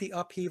don't like the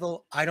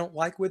upheaval. I don't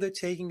like where they're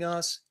taking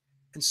us,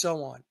 and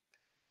so on.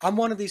 I'm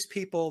one of these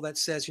people that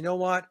says, you know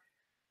what?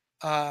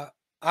 Uh,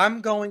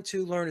 I'm going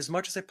to learn as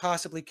much as I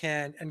possibly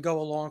can and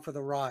go along for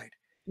the ride.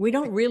 We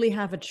don't really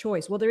have a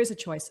choice. Well, there is a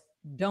choice.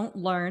 Don't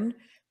learn,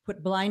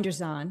 put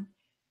blinders on,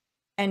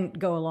 and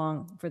go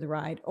along for the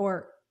ride,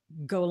 or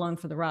go along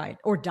for the ride,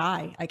 or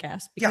die, I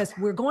guess, Yeah. because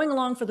we're going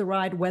along for the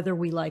ride whether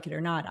we like it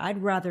or not.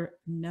 I'd rather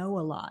know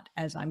a lot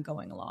as I'm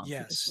going along for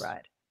this Yes.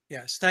 ride.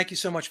 Yes. Thank you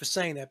so much for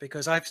saying that,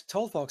 because I've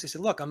told folks, I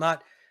said, look, I'm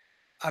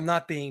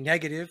not being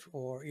negative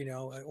or,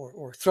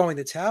 or throwing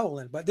the towel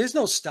in, but there's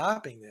no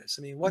stopping this.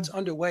 I mean, what's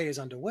underway is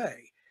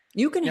underway.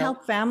 You can You know,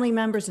 help family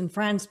members and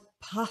friends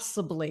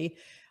possibly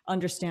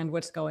understand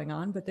what's going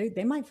on, but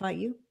they might fight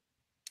you.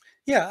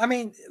 yeah, I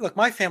mean, look,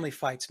 my family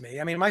fights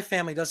me. I mean, my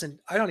family doesn't,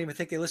 I don't even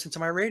think they listen to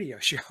my radio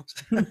shows.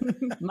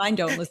 Mine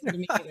don't listen to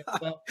me either.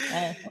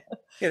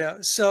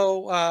 So,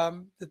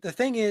 So the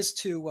thing is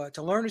to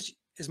learn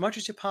as much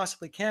as you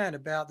possibly can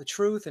about the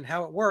truth and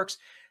how it works,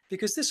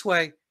 because this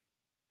way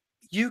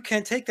you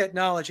can take that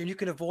knowledge and you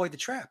can avoid the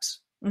traps.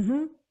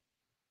 mhm.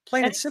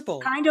 Plain And and it's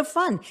simple. kind of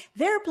fun.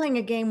 They're playing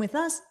a game with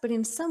us, but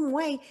in some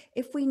way,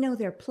 if we know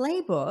their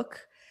playbook,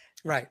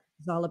 Right.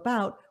 is all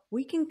about,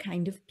 we can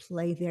kind of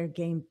play their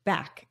game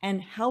back and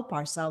help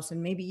ourselves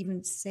and maybe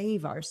even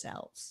save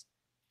ourselves.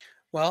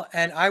 Well,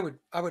 and I would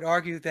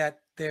argue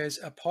that there's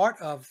a part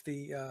um,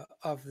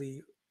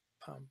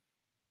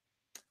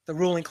 the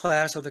ruling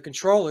class or the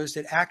controllers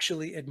that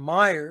actually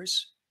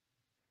admires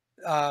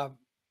uh,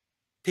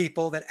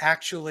 people that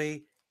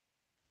actually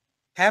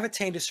have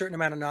attained a certain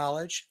amount of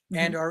knowledge Mhm.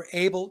 and are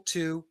able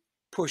to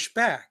push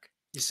back.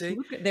 You see?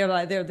 Look, they're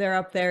like they're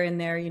up there in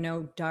their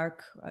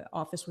dark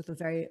office with a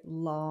very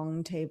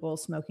long table,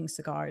 smoking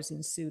cigars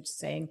in suits,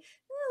 saying,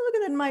 "Oh, look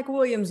at that Mike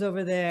Williams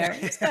over there.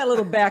 He's got a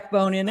little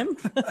backbone in him."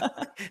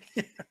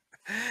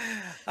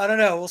 I don't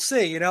know. We'll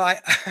see.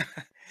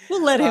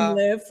 We'll let him uh,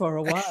 live for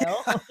a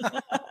while.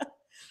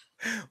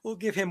 we'll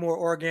give him more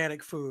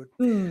organic food.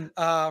 Mm.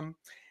 Um,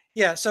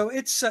 yeah. So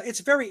it's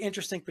very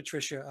interesting,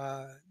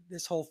 Patricia.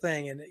 This whole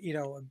thing, and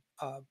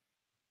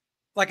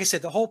like I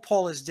said, the whole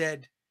Paul is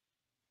dead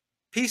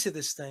piece of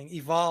this thing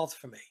evolved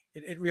for me.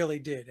 It really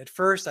did. At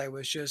first, I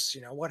was just,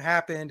 what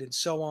happened and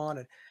so on.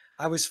 And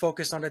I was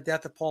focused on the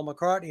death of Paul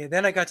McCartney. And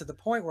then I got to the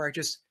point where I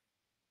just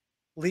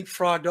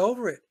leapfrogged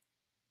over it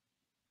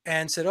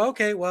and said,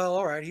 okay, well,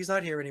 all right, he's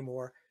not here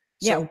anymore.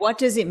 Yeah, So what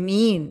does it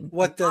mean?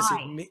 what does it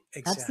Why? mean?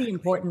 That's the Exactly.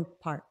 important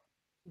part.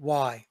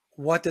 Why?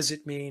 What does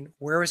it mean?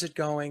 Where is it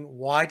going?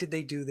 Why did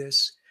they do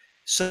this?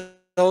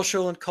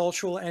 Social and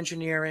cultural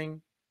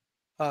engineering,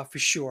 for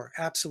sure.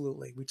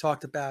 Absolutely. We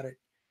talked about it.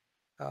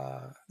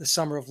 The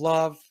Summer of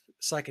Love,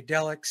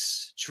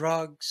 psychedelics,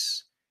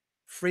 drugs,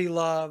 free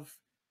love,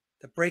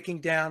 the breaking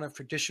down of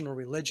traditional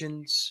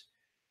religions.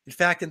 In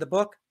fact, in the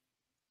book,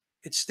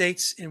 it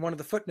states in one of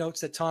the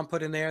footnotes that Tom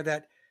put in there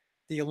that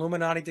the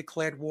Illuminati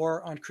declared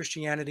war on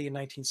Christianity in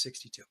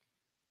 1962.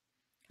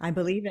 I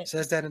believe It it.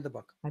 says that in the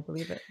book. I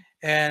believe it.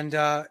 And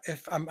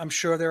if I'm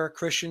sure there are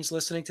Christians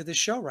listening to this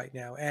show right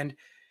now, and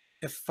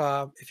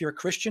if you're a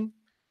Christian,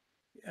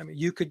 I mean,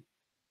 you could,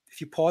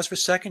 if you pause for a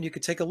second, you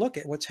could take a look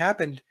at what's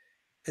happened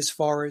as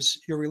far as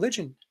your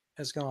religion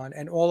has gone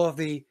and all of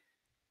the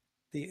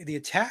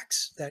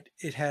attacks that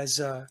it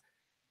has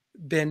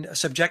been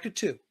subjected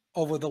to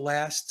over the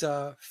last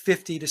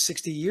 50 to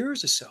 60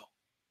 years or so,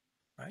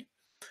 right?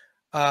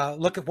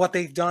 Look at what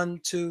they've done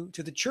to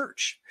the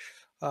church.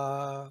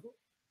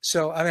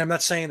 So, I mean, I'm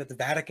not saying that the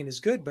Vatican is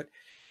good, but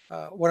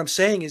what I'm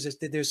saying is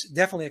that there's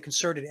definitely a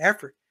concerted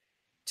effort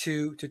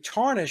to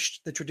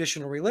tarnish the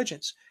traditional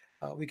religions.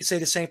 We could say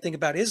the same thing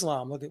about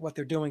Islam. Look at what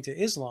they're doing to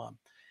Islam.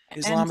 And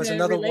Islam is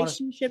another one of,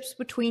 relationships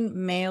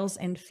between males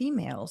and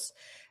females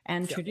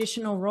and yeah,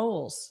 traditional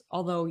roles.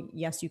 Although,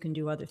 yes, you can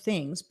do other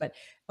things, but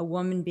a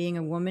woman being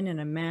a woman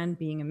and a man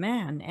being a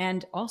man,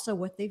 and also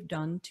what they've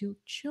done to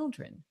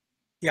children.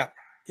 yeah,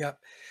 yeah.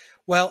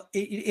 Well,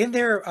 in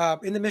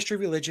the mystery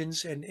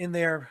religions and in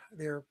their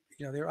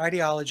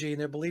ideology and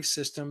their belief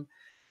system,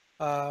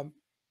 um,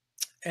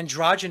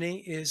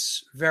 androgyny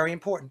is very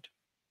important,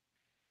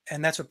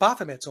 and that's what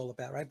Baphomet's all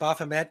about, right?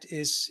 Baphomet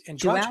is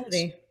androgynous,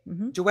 Duality.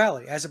 Hmm.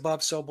 duality, as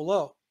above, so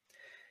below.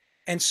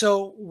 And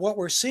so what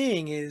we're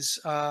seeing is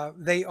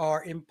they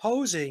are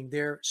imposing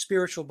their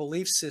spiritual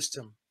belief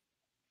system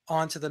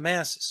onto the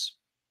masses,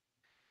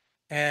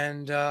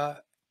 and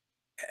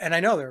and I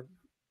know there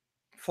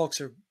folks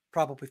are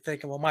probably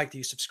thinking, well, Mike, do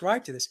you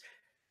subscribe to this?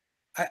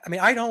 I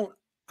mean, I don't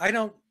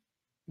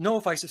know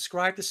if I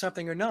subscribe to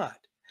something or not.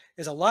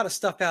 There's a lot of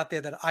stuff out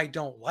there that I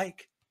don't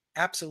like.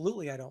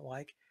 Absolutely, I don't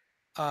like.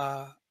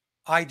 Uh,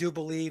 I do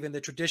believe in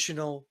the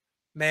traditional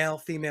male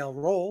female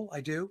role.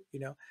 I do.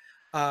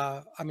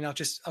 I mean, I'll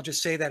just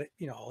say that.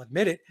 I'll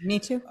admit it. Me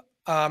too.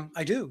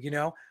 I do.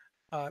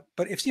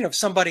 But if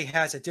somebody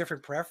has a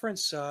different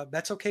preference,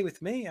 that's okay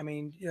with me. I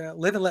mean,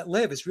 live and let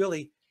live is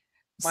really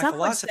my Some would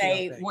philosophy on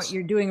say what things.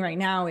 you're doing right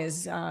now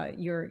is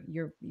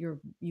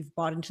you've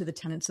bought into the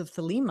tenets of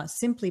Thelema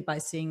simply by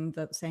saying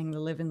the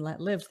live and let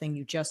live thing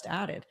you just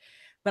added.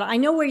 But I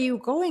know where you're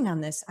going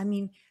on this. I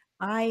mean,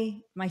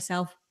 I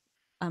myself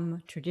am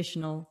a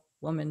traditional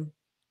woman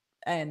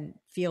and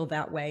feel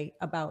that way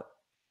about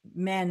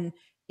men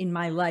in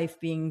my life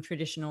being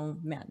traditional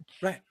men.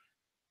 Right.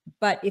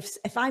 But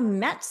if I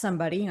met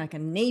somebody like a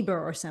neighbor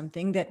or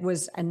something that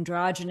was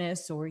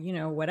androgynous or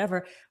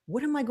whatever,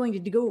 what am I going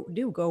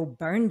to go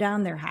burn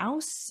down their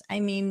house? I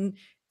mean,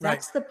 Right.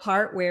 that's the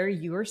part where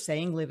you're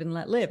saying live and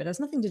let live. It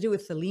has nothing to do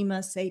with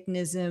Thelema,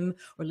 Satanism,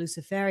 or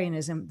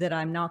Luciferianism, that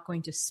I'm not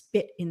going to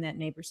spit in that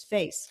neighbor's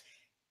face.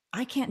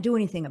 I can't do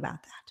anything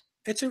about that.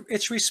 It's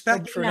So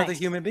respect be for another nice.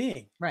 human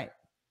being. Right.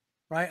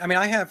 Right. I mean,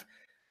 I have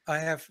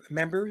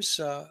members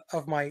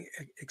of my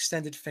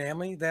extended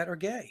family that are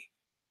gay.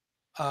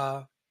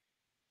 Uh,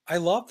 I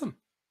love them.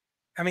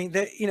 I mean,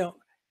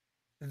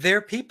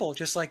 they're people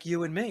just like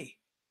you and me.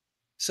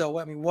 So,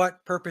 I mean,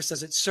 what purpose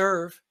does it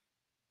serve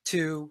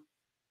to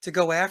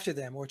go after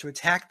them or to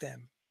attack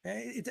them?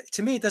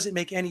 To me, it doesn't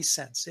make any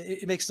sense.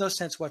 It makes no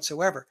sense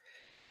whatsoever.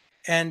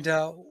 And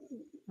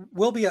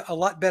we'll be a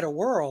lot better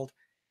world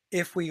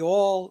if we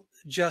all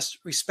just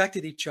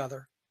respected each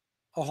other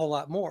a whole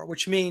lot more.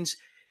 Which means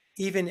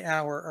even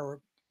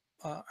our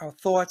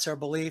thoughts, our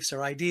beliefs,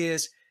 our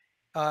ideas,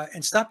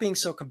 and stop being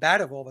so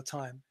combative all the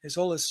time. There's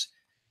all this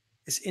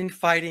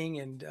infighting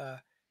and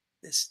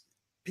this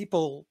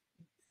people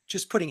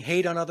just putting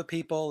hate on other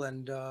people.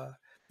 And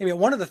I mean,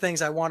 one of the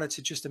things I wanted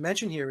to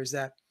mention here is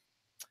that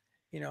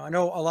I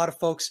know a lot of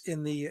folks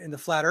in the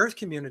flat Earth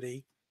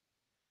community.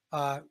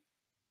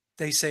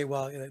 They say,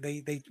 well,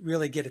 they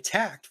really get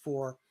attacked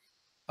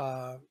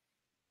uh,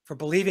 for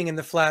believing in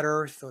the flat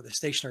Earth or the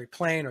stationary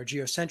plane or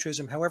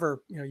geocentrism,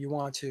 however you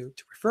want to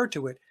refer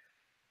to it,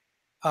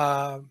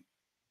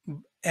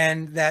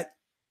 and that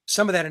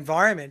some of that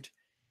environment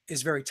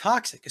is very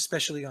toxic,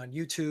 especially on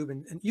YouTube.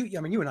 And you,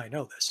 I mean, you and I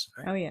know this,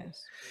 right? Oh,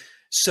 yes.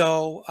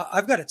 So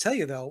I've got to tell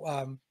you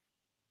though,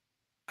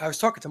 I was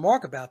talking to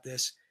Mark about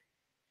this.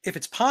 If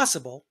it's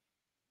possible,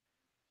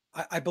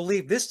 I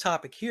believe this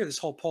topic here, this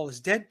whole Paul is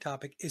dead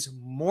topic, is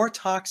more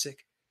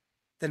toxic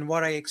than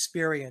what I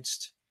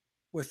experienced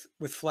with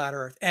flat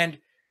Earth. And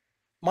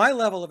my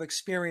level of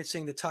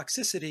experiencing the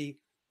toxicity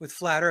with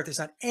flat Earth is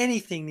not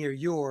anything near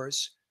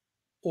yours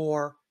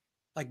or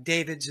like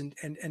David's and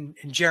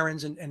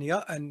Jaron's and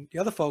the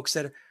other folks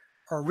that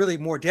are really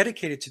more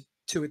dedicated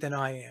to it than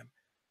I am.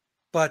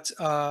 But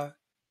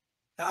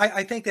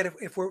I think that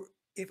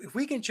if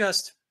we can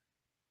just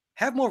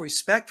have more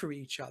respect for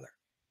each other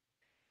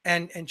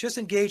and just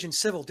engage in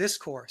civil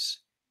discourse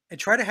and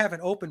try to have an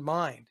open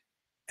mind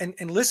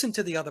and listen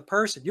to the other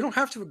person. You don't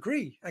have to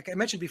agree. Like I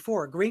mentioned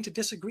before, agreeing to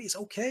disagree is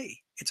okay.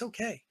 It's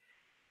okay.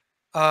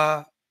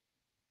 Uh,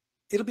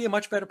 it'll be a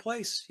much better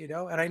place, and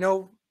I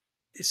know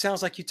it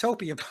sounds like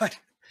utopia, but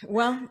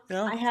Well, you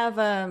know, I have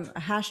a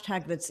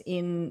hashtag that's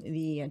in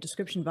the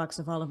description box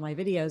of all of my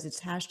videos. It's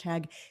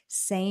hashtag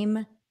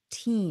same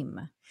team.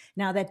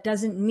 Now, that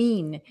doesn't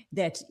mean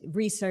that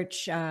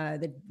research,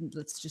 that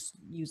let's just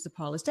use the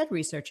Paul is dead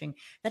researching.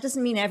 That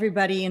doesn't mean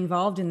everybody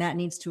involved in that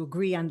needs to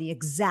agree on the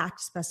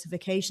exact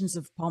specifications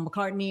of Paul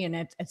McCartney and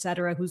et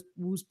cetera,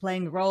 who's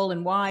playing the role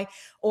and why,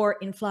 or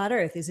in flat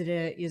Earth. Is it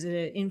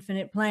an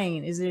infinite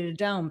plane? Is it a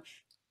dome?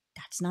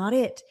 That's not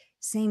it.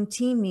 Same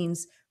team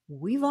means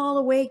we've all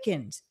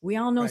awakened. We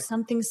all know right.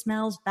 something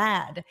smells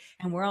bad,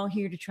 and we're all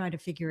here to try to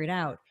figure it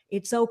out.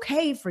 It's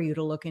okay for you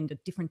to look into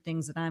different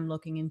things that I'm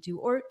looking into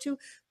or to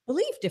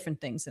believe different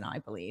things than I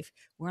believe.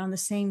 We're on the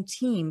same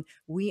team.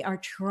 We are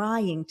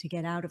trying to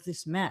get out of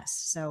this mess.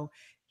 So,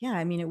 yeah,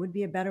 I mean, it would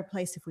be a better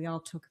place if we all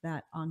took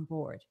that on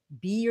board.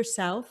 Be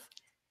yourself,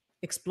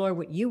 explore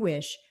what you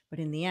wish, but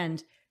in the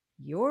end,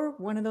 you're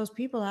one of those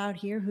people out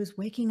here who's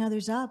waking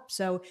others up.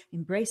 So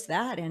embrace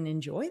that and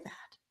enjoy that.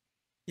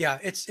 Yeah,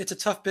 it's a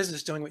tough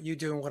business doing what you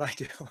do and what I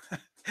do.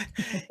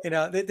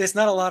 There's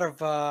not a lot of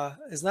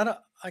there's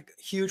not like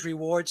huge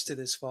rewards to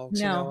this, folks.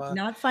 No,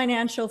 not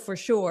financial for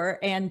sure.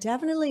 And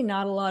definitely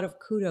not a lot of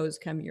kudos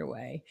come your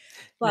way.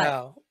 But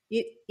No,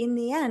 in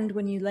the end,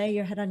 when you lay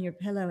your head on your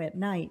pillow at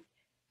night,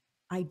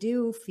 I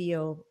do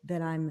feel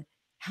that I'm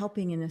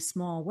helping in a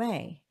small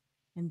way.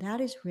 And that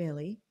is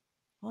really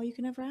all you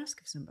can ever ask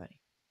of somebody.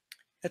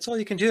 that's all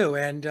you can do.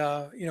 And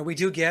we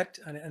do get,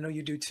 and I know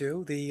you do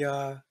too,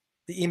 the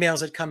emails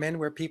that come in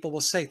where people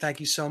will say, "Thank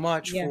you so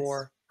much Yes.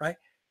 for," right,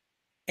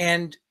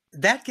 and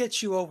that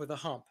gets you over the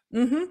hump,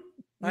 Mm-hmm.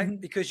 right? Mm-hmm.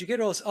 Because you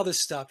get all this other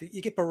stuff,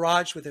 you get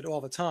barraged with it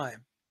all the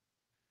time.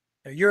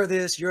 You're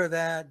this, you're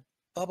that,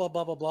 blah blah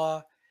blah blah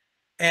blah,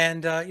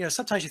 and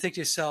sometimes you think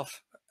to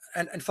yourself,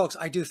 and folks,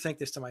 I do think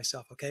this to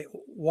myself. Okay,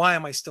 why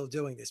am I still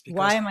doing this?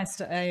 Why Because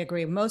am I I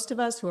agree. Most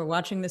of us who are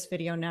watching this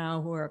video now,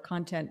 who are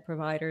content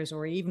providers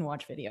or even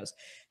watch videos,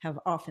 have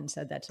often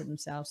said that to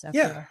themselves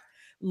yeah, after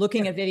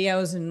looking yeah, at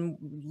videos and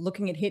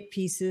looking at hit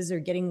pieces or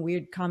getting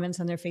weird comments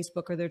on their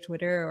Facebook or their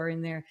Twitter or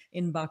in their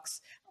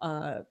inbox,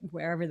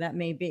 wherever that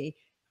may be.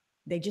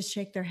 They just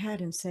shake their head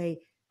and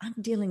say, I'm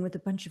dealing with a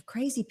bunch of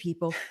crazy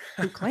people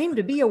who claim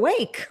to be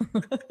awake.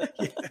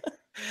 Yeah.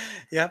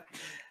 Yeah,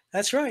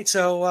 that's right.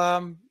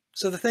 So,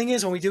 so the thing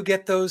is, when we do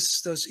get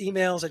those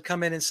emails that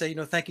come in and say,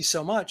 thank you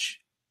so much,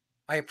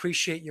 I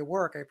appreciate your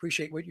work, I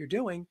appreciate what you're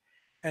doing,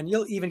 and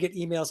you'll even get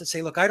emails that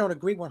say, look, I don't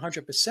agree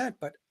 100%,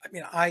 but I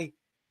mean, I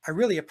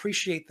really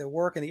appreciate the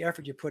work and the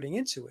effort you're putting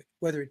into it,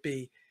 whether it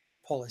be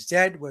Paul is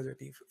dead, whether it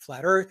be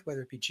flat Earth,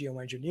 whether it be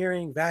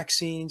geoengineering,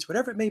 vaccines,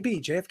 whatever it may be,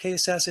 JFK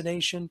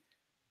assassination,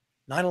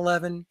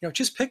 9/11,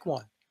 just pick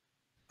one.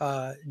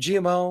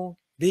 GMO,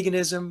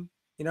 veganism,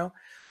 you know,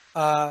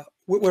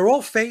 we're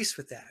all faced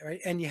with that, right?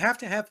 And you have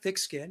to have thick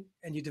skin,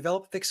 and you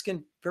develop thick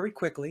skin very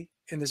quickly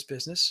in this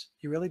business.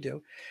 You really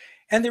do.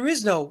 And there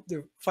is no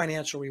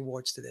financial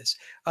rewards to this.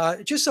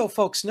 Just so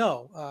folks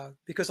know,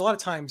 because a lot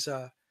of times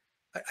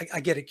I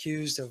get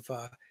accused of,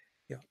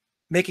 you know,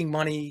 making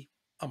money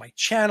on my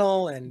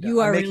channel, and You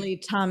I'm are making. really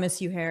Thomas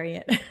Hugh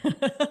Harriet.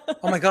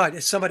 Oh my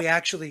God! Somebody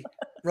actually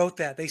wrote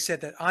that. They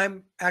said that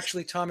I'm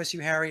actually Thomas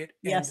Hugh Harriet,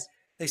 and Yes.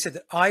 they said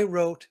that I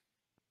wrote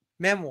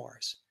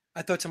memoirs.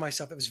 I thought to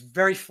myself, it was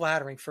very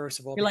flattering, first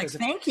of all, You're like, because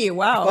thank you. if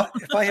Wow.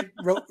 I had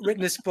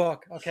written this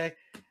book, okay,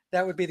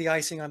 that would be the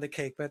icing on the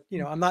cake. But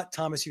I'm not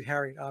Thomas Hugh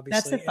Harriet, That's a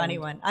obviously, funny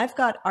and one. I've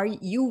got,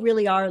 you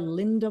really are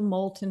Linda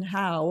Moulton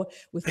Howe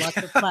with lots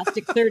of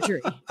plastic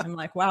surgery. I'm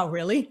like, wow,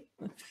 really?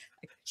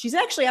 She's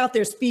actually out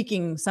there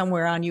speaking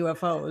somewhere on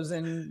UFOs,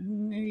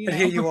 and but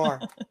here you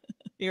are.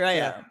 here I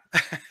Yeah,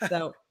 am.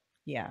 So,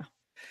 yeah.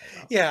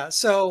 yeah.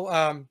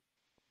 So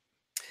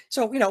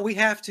we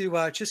have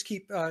to just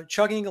keep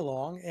chugging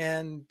along,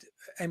 and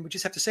we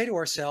just have to say to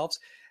ourselves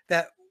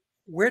that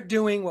we're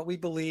doing what we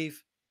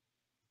believe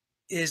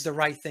is the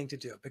right thing to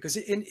do, because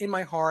in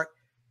my heart,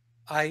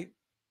 I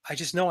I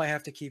just know I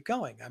have to keep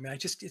going. I mean,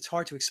 it's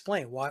hard to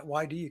explain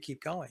why do you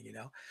keep going?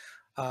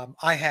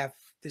 I have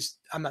this.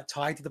 I'm not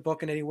tied to the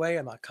book in any way.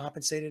 I'm not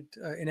compensated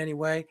in any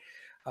way.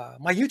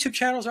 My YouTube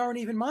channels aren't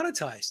even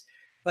monetized.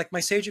 Like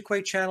my Sage of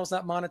Quay channel is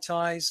not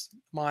monetized.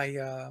 My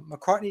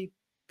McCartney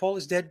Paul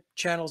is Dead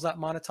channel is not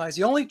monetized.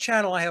 The only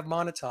channel I have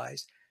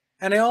monetized,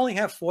 and I only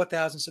have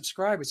 4,000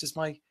 subscribers, is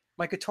my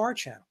guitar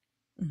channel.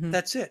 Mhm.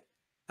 That's it.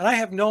 And I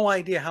have no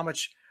idea how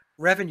much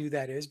revenue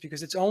that is,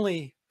 because it's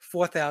only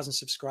 4,000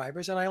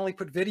 subscribers, and I only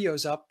put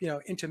videos up,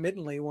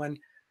 intermittently when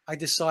I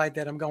decide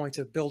that I'm going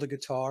to build a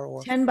guitar,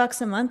 or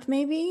 $10 a month,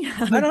 maybe.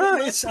 I don't know.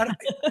 I this Woo,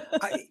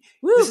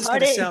 is going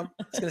to party. sound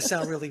it's going to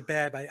sound really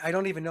bad, but I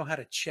don't even know how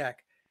to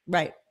check.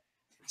 Right.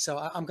 So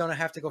I'm going to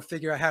have to go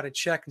figure out how to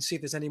check and see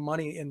if there's any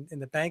money in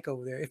the bank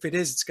over there. If it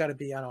is, it's got to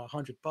be, I don't know,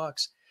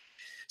 $100.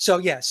 So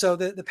yeah, so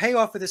the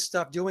payoff for this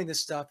stuff, doing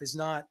this stuff, is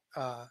not,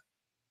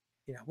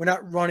 we're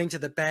not running to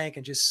the bank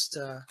and just,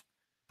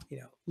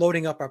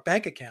 loading up our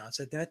bank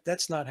accounts.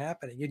 That's not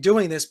happening. You're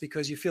doing this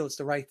because you feel it's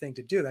the right thing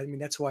to do. I mean,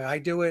 that's why I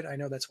do it. I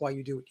know that's why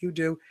you do what you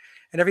do,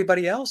 and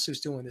everybody else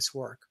who's doing this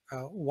work,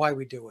 why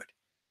we do it.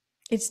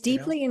 It's You know?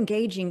 deeply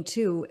engaging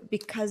too,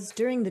 because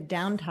during the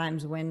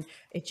downtimes when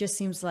it just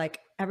seems like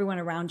everyone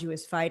around you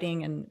is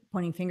fighting and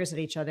pointing fingers at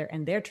each other,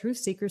 and they're truth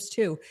seekers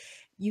too,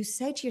 you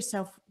say to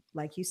yourself,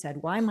 like you said,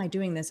 why am I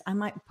doing this? I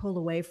might pull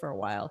away for a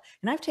while.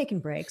 And I've taken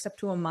breaks up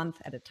to a month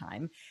at a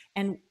time.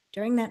 And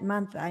during that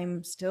month,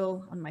 I'm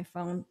still on my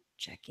phone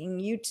checking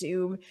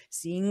YouTube,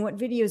 seeing what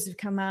videos have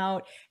come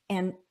out,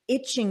 and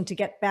itching to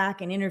get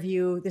back and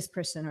interview this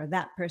person or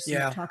that person, or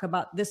Yeah. talk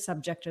about this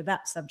subject or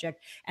that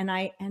subject. And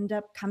I end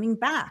up coming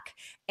back.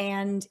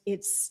 And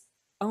it's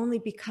only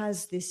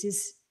because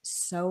this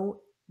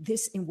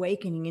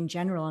awakening in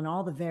general and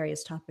all the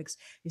various topics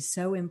is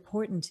so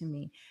important to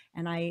me.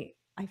 And I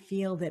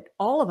feel that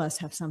all of us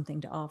have something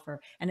to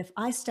offer. And if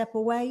I step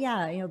away,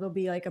 yeah, there'll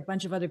be like a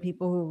bunch of other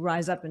people who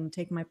rise up and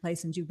take my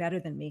place and do better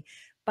than me.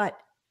 But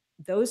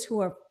those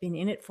who have been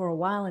in it for a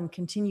while and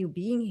continue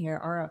being here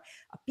are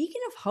a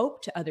beacon of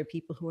hope to other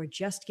people who are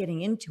just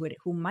getting into it,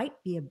 who might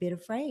be a bit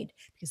afraid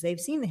because they've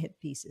seen the hit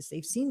pieces,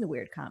 they've seen the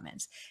weird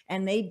comments,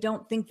 and they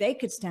don't think they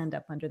could stand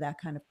up under that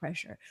kind of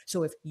pressure.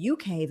 So if you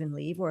cave and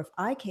leave, or if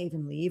I cave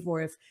and leave,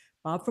 or if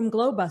Bob from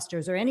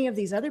Glowbusters or any of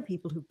these other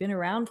people who've been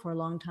around for a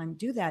long time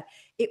do that,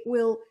 it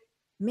will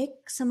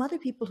make some other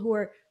people who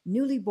are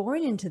newly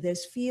born into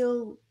this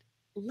feel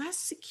less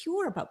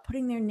secure about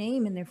putting their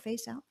name and their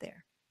face out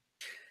there.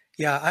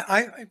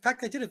 Yeah, in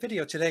fact, I did a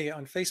video today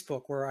on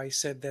Facebook where I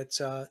said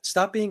that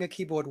stop being a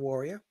keyboard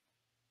warrior.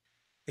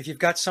 If you've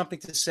got something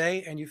to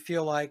say and you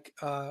feel like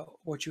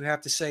what you have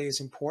to say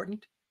is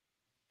important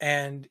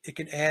and it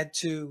can add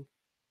to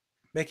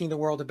making the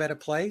world a better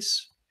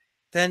place,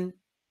 then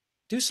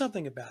do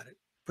something about it.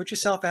 Put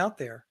yourself out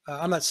there.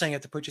 I'm not saying you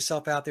have to put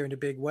yourself out there in a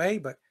big way,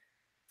 but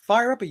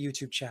fire up a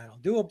YouTube channel,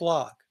 do a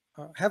blog,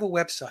 have a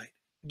website,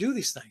 do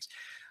these things.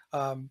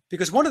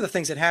 Because one of the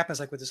things that happens,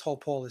 like with this whole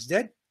Paul is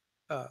Dead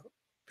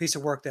piece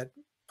of work that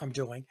I'm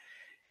doing,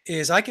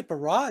 is I get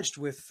barraged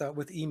with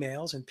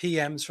emails and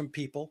PMs from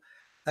people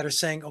that are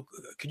saying, "Oh,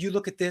 could you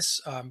look at this?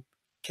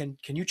 Can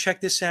you check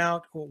this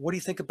out? What do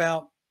you think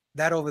about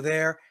that over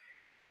there?"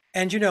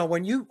 And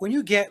when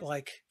you get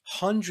like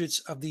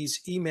hundreds of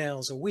these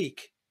emails a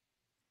week,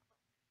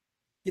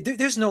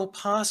 There's no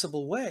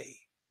possible way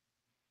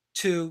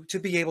to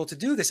be able to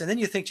do this. And then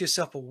you think to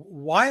yourself, well,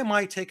 why am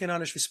I taking on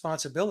this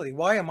responsibility?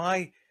 Why am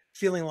I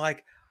feeling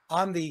like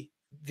I'm the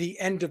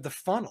end of the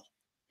funnel?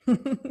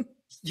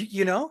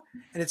 You know,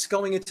 and it's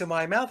going into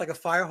my mouth like a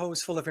fire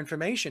hose full of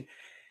information.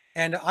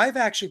 And I've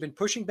actually been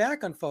pushing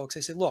back on folks. I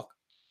said, look,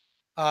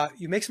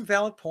 you make some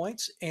valid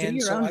points, Do and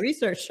your so own I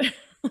research.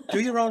 do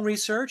your own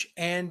research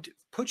and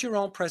put your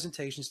own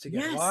presentations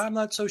together. Well, Yes. I'm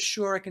not so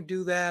sure I can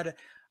do that.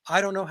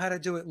 I don't know how to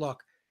do it.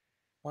 Look,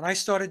 when I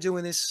started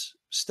doing this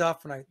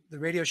stuff, the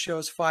radio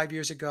shows 5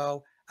 years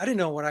ago, I didn't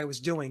know what I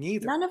was doing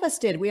either. None of us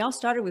did. We all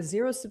started with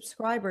 0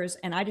 subscribers,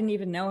 and I didn't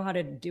even know how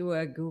to do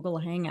a Google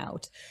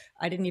Hangout.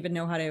 I didn't even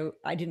know how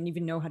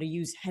to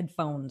use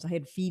headphones. I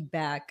had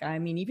feedback. I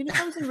mean, even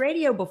if I was in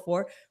radio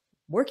before,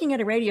 working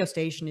at a radio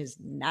station is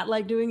not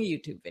like doing a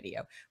YouTube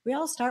video. We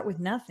all start with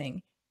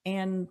nothing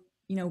and,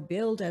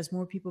 build as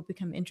more people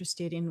become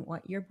interested in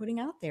what you're putting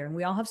out there. And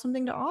we all have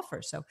something to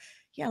offer. So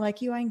yeah,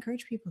 like you, I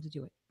encourage people to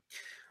do it.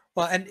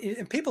 Well,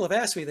 and people have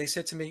asked me, they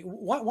said to me,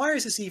 why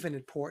is this even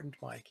important,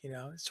 Mike?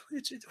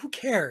 Who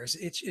cares?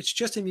 It's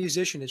just a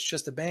musician. It's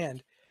just a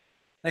band.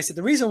 And I said,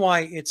 the reason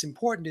why it's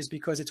important is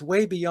because it's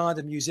way beyond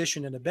a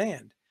musician and a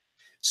band.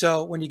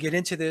 So when you get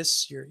into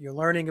this, you're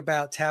learning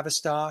about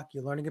Tavistock,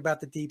 you're learning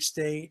about the deep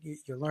state,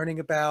 you're learning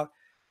about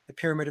the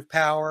pyramid of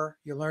power,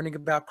 you're learning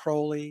about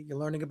Crowley, you're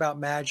learning about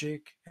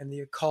magic and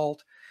the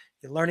occult,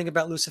 you're learning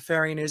about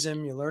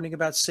Luciferianism, you're learning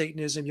about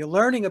Satanism, you're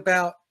learning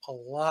about a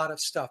lot of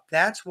stuff.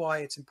 That's why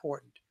it's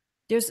important.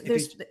 There's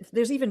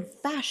even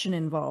fashion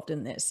involved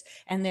in this,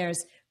 and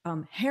there's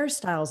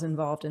hairstyles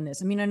involved in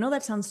this. I mean, I know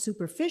that sounds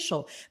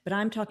superficial, but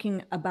I'm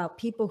talking about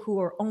people who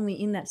are only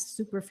in that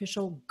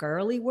superficial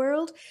girly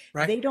world.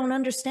 Right. They don't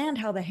understand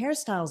how the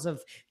hairstyles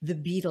of the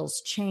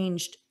Beatles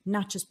changed,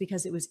 not just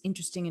because it was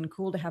interesting and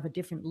cool to have a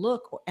different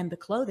look and the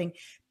clothing,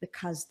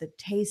 because the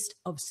taste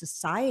of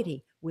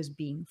society was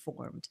being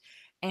formed.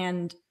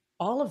 And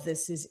all of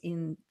this is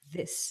in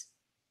this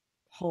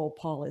whole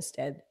Paul is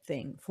dead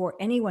thing for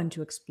anyone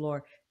to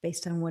explore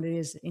based on what it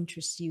is that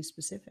interests you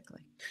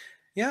specifically.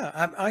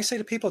 Yeah, I say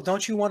to people,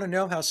 don't you want to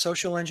know how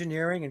social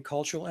engineering and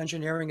cultural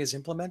engineering is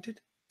implemented?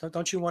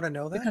 Don't you want to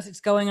know that? Because it's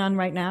going on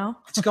right now.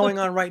 It's going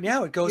on right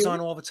now. It goes on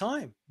all the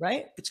time.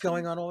 Right? It's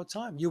going on all the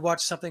time. You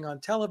watch something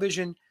on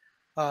television,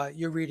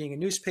 you're reading a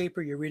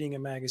newspaper, you're reading a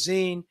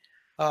magazine,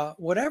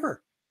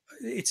 whatever.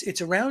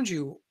 It's around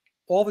you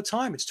all the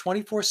time. It's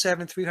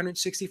 24/7,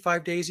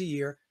 365 days a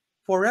year,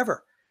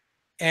 forever.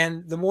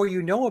 And the more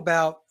you know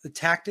about the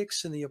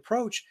tactics and the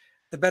approach,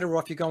 the better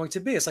off you're going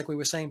to be. It's like we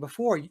were saying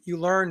before, you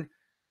learn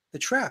the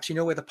traps, you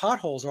know where the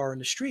potholes are in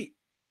the street,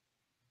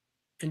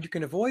 and you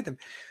can avoid them.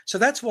 So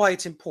that's why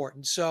it's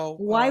important. So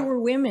why were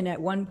women at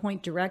one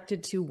point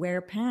directed to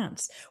wear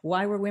pants?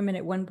 Why were women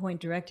at one point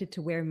directed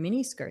to wear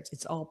miniskirts?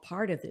 It's all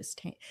part of this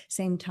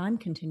same time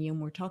continuum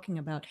we're talking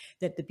about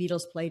that the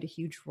Beatles played a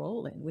huge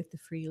role in, with the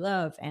free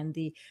love and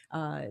the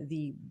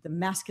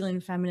masculine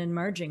feminine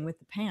merging with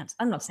the pants.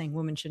 I'm not saying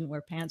women shouldn't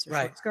wear pants or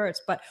short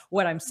skirts, but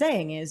what I'm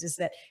saying is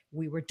that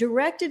we were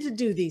directed to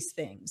do these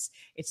things.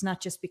 It's not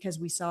just because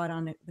we saw it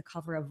on the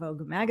cover of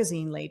Vogue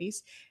magazine,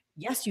 ladies.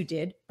 Yes, you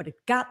did, but it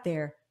got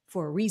there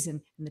for a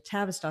reason in the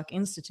Tavistock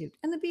Institute.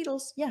 And the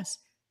Beatles, yes,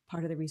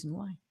 part of the reason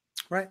why.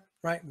 Right.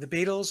 The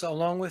Beatles,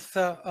 along with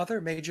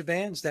other major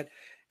bands that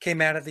came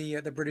out of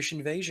the British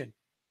invasion.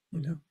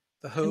 You know,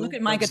 the Who. And look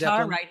at my guitar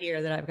Zeppelin. Right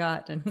here that I've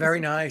got. Very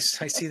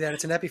nice. I see that.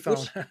 It's an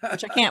Epiphone.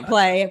 which I can't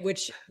play,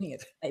 which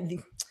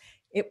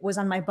it was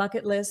on my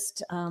bucket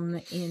list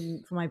for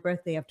my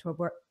birthday of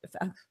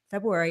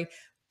February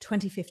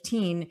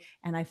 2015,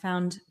 and I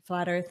found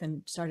Flat Earth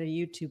and started a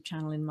YouTube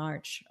channel in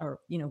March,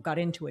 or got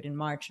into it in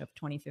March of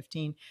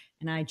 2015,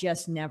 and I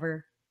just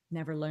never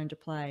learned to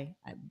play.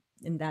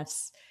 And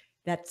that's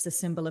a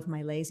symbol of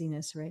my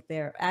laziness right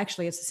there.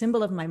 Actually, it's a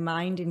symbol of my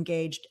mind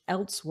engaged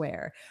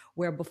elsewhere,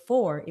 where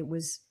before it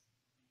was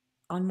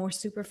on more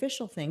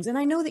superficial things. And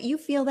I know that you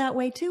feel that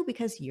way too,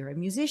 because you're a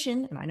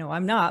musician, and I know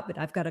I'm not, but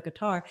I've got a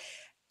guitar.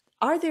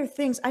 Are there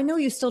things, I know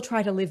you still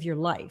try to live your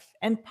life,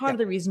 and part of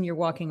the reason you're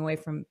walking away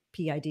from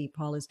PID,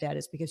 Paul is Dead,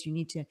 is because you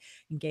need to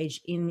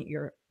engage in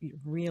your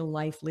real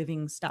life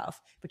living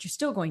stuff, but you're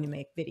still going to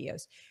make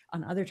videos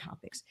on other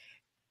topics.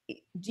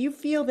 Do you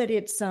feel that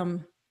it's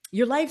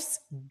your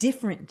life's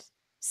different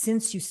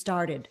since you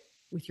started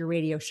with your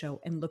radio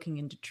show and looking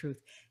into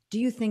truth? Do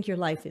you think your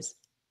life is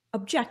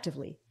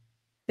objectively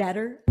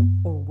better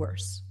or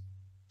worse?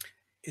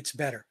 It's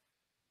better.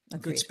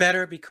 Agreed. It's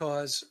better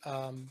because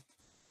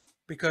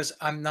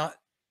I'm not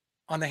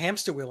on the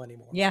hamster wheel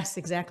anymore. Yes,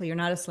 exactly. You're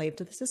not a slave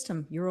to the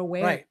system. You're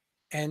aware. Right.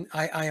 And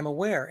I am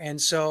aware. And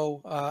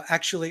so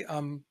actually,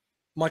 I'm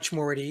much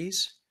more at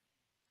ease.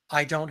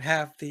 I don't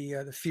have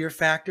the fear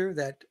factor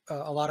that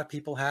a lot of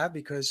people have,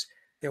 because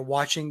they're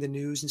watching the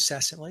news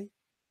incessantly.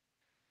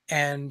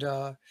 And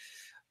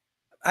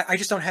I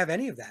just don't have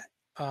any of that.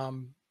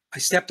 I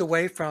stepped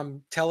away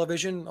from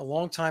television a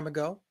long time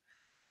ago.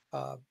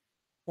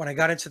 When I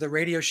got into the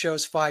radio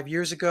shows 5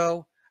 years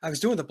ago, I was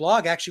doing the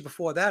blog actually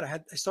before that.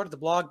 I started the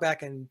blog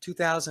back in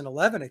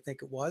 2011, I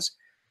think it was.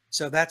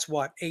 So that's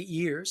what, 8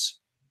 years.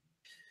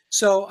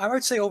 So I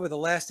would say over the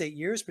last 8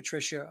 years,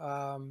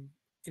 Patricia,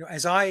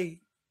 as I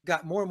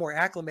got more and more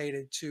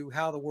acclimated to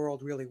how the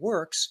world really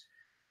works,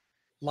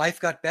 life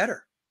got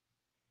better.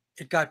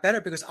 It got better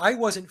because I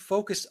wasn't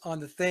focused on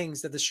the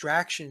things, the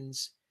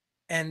distractions,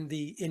 and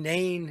the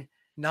inane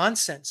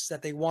nonsense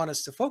that they want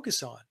us to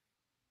focus on.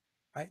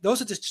 Right?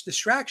 Those are just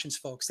distractions,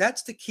 folks.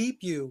 That's to keep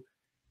you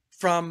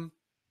from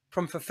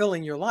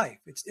fulfilling your life.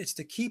 It's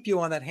to keep you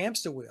on that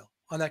hamster wheel,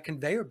 on that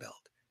conveyor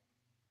belt.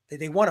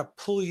 They want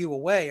to pull you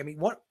away. I mean,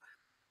 what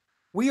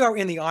we are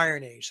in the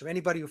Iron Age. So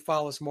anybody who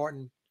follows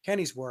Martin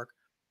Kenny's work,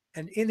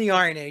 and in the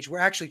Iron Age, we're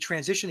actually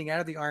transitioning out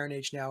of the Iron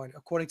Age now, and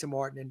according to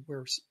Martin, and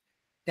we're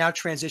now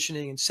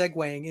transitioning and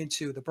segueing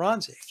into the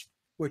Bronze Age,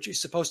 which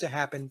is supposed to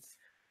happen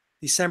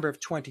December of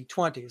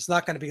 2020. It's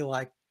not going to be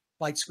like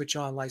light switch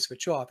on, light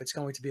switch off. It's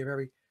going to be a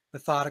very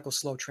methodical,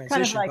 slow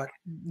transition. Kind of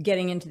like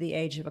getting into the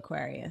age of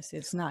Aquarius.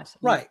 It's not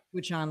right.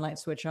 Switch on, light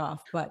switch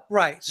off, but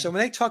right. So when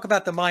they talk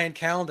about the Mayan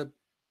calendar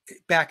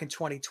back in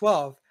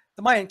 2012,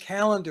 the Mayan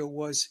calendar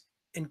was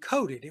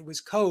encoded. It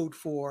was code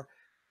for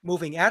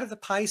moving out of the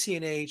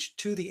Piscean age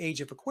to the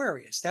age of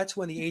Aquarius. That's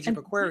when the age of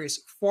Aquarius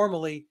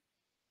formally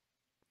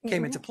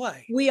came into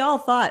play. We all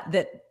thought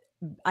that,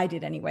 I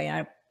did anyway,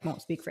 I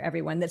won't speak for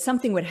everyone, that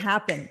something would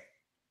happen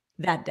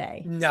that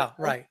day. No,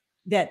 right.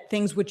 That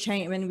things would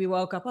change. When we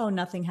woke up, oh,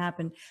 nothing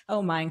happened.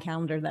 Oh, Mayan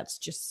calendar, that's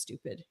just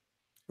stupid.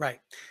 Right.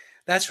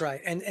 That's right.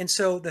 And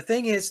so the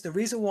thing is, the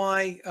reason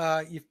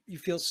why you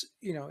feel,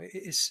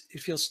 it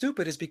feels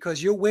stupid is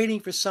because you're waiting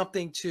for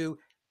something to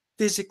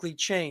physically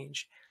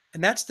change.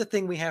 And that's the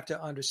thing we have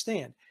to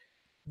understand.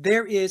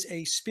 There is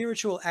a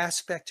spiritual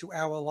aspect to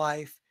our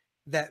life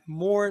that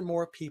more and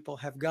more people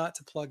have got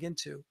to plug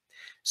into.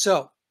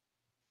 So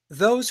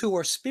those who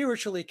are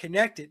spiritually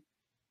connected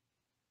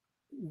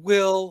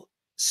will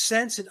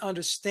sense and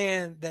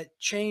understand that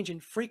change in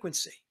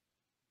frequency.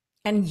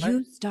 And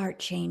you start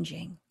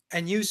changing.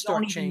 And you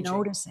start changing.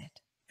 Notice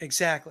it.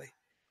 Exactly.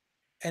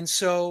 And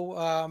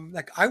so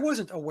like I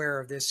wasn't aware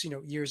of this,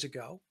 years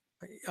ago.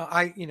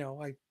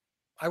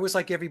 I was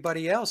like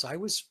everybody else. I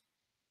was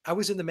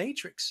in the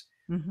matrix.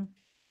 Mm-hmm.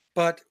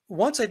 But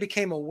once I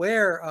became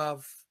aware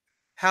of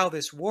how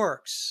this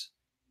works,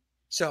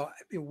 so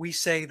we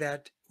say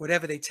that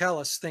whatever they tell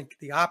us, think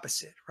the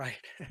opposite,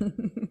 right?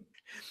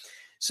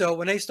 So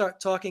when they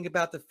start talking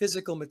about the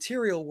physical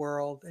material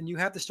world, and you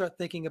have to start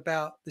thinking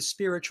about the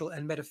spiritual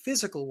and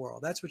metaphysical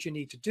world, that's what you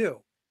need to do.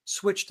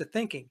 Switch to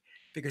thinking,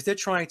 because they're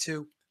trying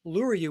to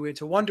lure you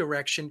into one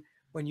direction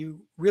when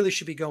you really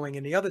should be going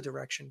in the other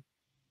direction.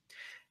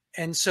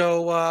 And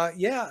so,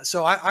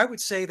 so I would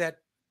say that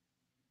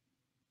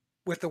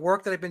with the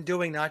work that I've been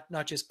doing,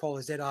 not just Paul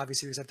is Dead,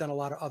 obviously, because I've done a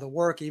lot of other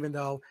work, even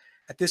though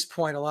at this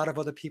point, a lot of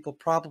other people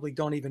probably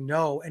don't even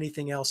know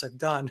anything else I've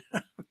done.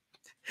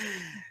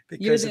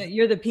 Because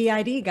you're the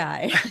PID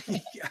guy.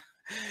 Yeah,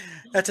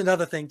 that's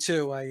another thing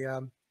too.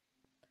 I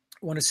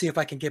want to see if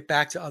I can get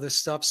back to other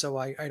stuff, so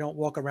I don't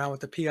walk around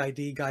with the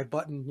PID guy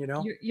button.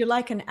 You're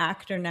like an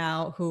actor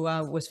now who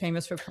was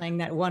famous for playing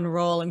that one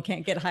role and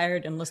can't get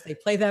hired unless they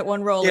play that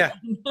one role. Yeah,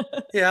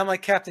 yeah, I'm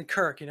like Captain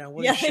Kirk,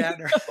 William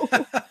Shatner.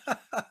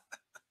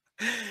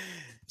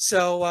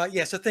 So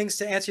so things,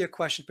 to answer your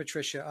question,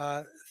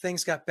 Patricia,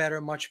 things got better,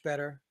 much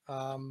better.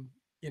 I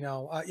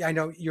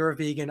know you're a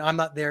vegan. I'm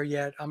not there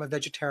yet. I'm a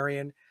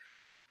vegetarian.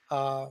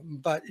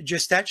 But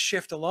just that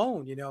shift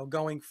alone,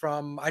 going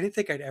from, I didn't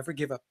think I'd ever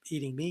give up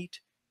eating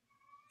meat.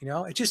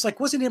 It just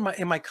wasn't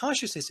in my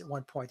consciousness at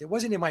one point. It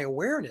wasn't in my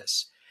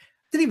awareness.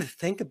 I didn't even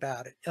think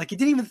about it. Like, you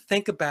didn't even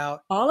think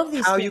about all of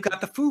these how things. You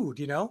got the food,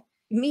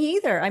 Me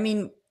either. I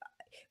mean,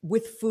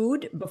 with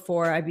food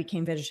before I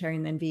became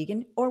vegetarian, then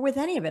vegan, or with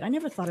any of it, I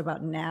never thought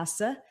about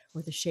NASA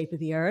or the shape of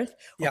the earth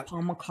or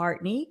Paul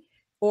McCartney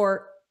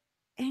or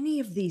any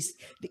of these.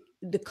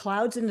 The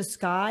clouds in the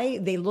sky,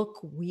 they look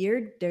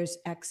weird. There's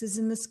X's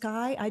in the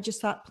sky. I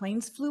just thought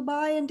planes flew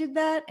by and did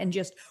that and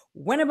just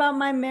went about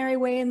my merry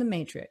way in the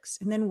matrix.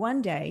 And then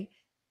one day,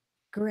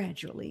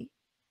 gradually,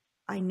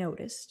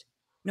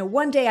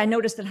 one day I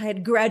noticed that I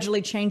had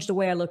gradually changed the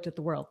way I looked at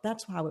the world.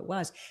 That's how it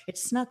was. It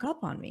snuck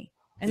up on me.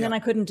 And then I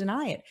couldn't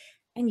deny it.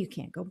 And you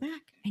can't go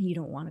back, and you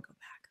don't want to go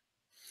back.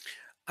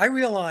 I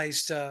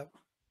realized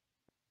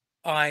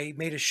I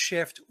made a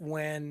shift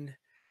when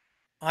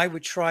I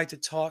would try to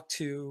talk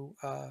to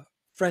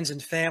friends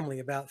and family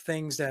about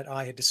things that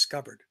I had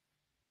discovered,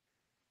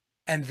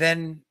 and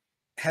then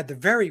had the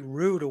very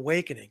rude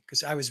awakening,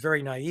 because I was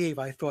very naive.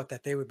 I thought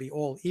that they would be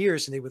all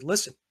ears and they would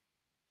listen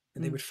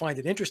and they would find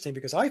it interesting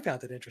because I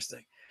found it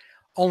interesting,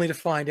 only to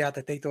find out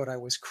that they thought I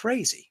was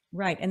crazy.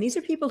 Right. And these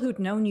are people who'd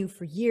known you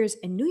for years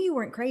and knew you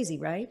weren't crazy,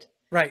 right?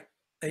 Right.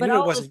 But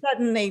all of a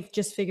sudden they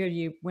just figured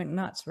you went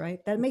nuts, right?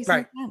 That makes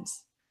no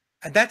sense.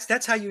 And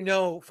that's how you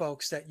know,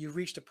 folks, that you've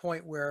reached a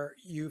point where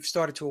you've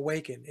started to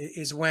awaken,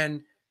 is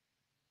when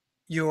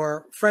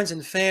your friends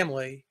and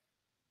family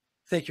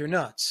think you're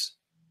nuts.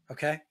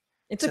 Okay.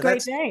 It's a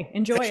great day.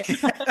 Enjoy it.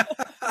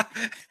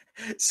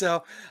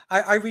 So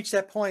I reached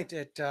that point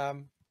at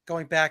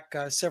going back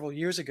several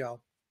years ago.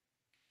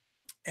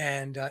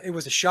 And it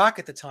was a shock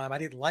at the time. I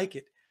didn't like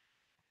it.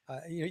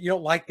 You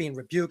don't like being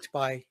rebuked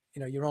by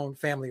your own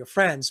family or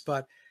friends,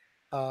 but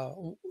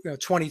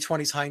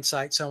 2020's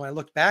hindsight. So when I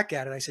looked back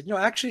at it, I said,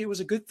 actually, it was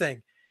a good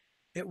thing.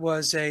 It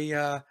was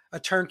a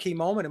turnkey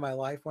moment in my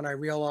life when I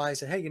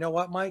realized that, hey, you know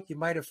what, Mike, you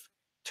might have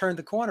turned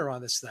the corner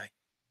on this thing.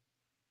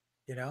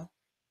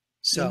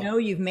 So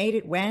You've made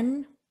it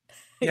when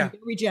yeah,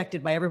 you're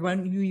rejected by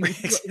everyone who you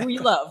exactly.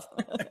 love.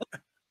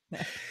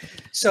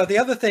 So the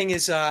other thing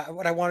is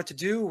what I wanted to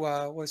do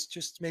was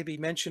just maybe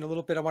mention a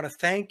little bit. I want to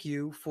thank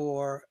you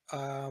for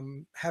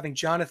having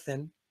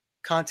Jonathan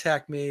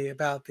contact me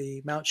about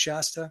the Mount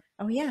Shasta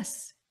Oh,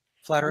 yes.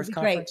 Flat That would Earth be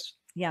great. Conference.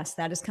 Yes,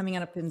 that is coming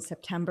up in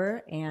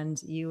September,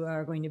 and you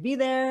are going to be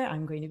there.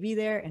 I'm going to be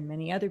there, and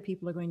many other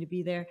people are going to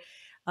be there.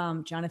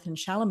 Jonathan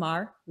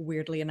Shalimar,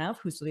 weirdly enough,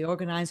 who's the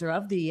organizer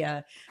of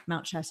the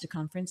Mount Shasta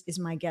Conference, is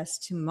my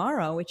guest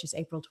tomorrow, which is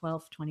April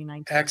 12th,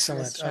 2019.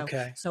 Excellent.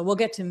 Okay. So we'll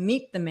get to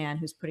meet the man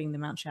who's putting the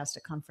Mount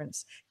Shasta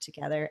Conference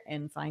together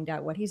and find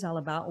out what he's all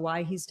about,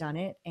 why he's done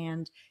it.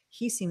 And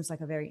he seems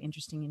like a very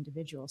interesting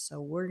individual. So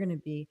we're going to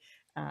be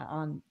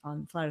on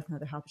Flat Earth and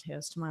Other Hot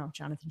Potatoes tomorrow,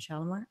 Jonathan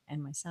Shalimar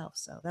and myself.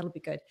 So that'll be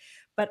good.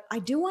 But I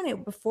do want to,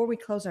 before we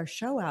close our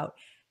show out,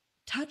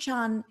 touch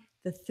on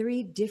the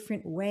 3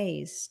 different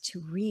ways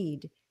to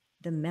read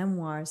the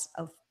memoirs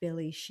of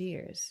Billy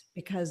Shears,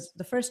 because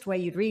the first way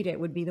you'd read it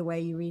would be the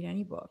way you read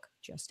any book,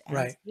 just as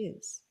Right. it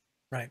is.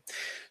 Right.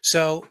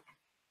 So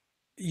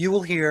you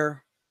will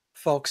hear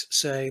folks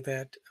say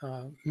that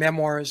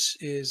memoirs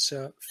is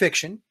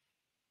fiction,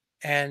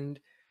 and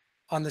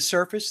on the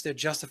surface, they're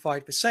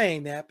justified for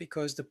saying that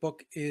because the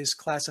book is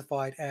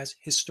classified as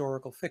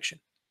historical fiction.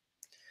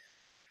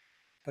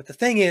 But the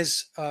thing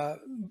is,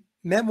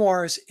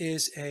 memoirs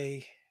is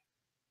a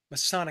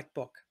Masonic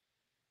book,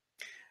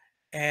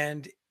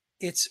 and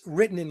it's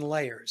written in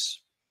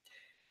layers.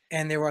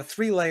 And there are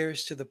 3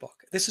 layers to the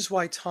book. This is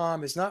why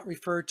Tom is not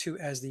referred to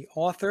as the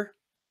author.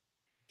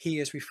 He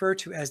is referred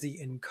to as the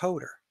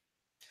encoder.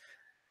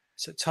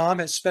 So Tom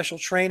has special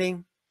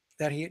training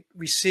that he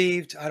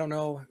received. I don't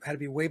know, had to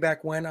be way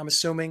back when, I'm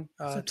assuming.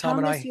 So Tom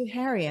and Thomas I. Hugh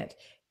Harriet,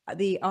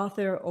 the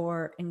author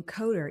or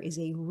encoder, is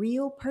a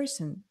real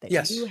person that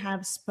Yes. you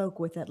have spoke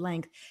with at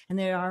length, and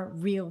there are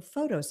real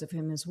photos of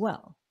him as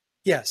well.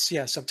 Yes.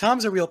 So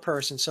Tom's a real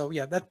person. So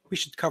yeah, that we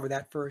should cover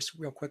that first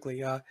real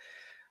quickly. A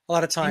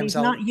lot of times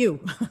and he's not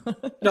you.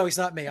 No, he's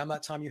not me. I'm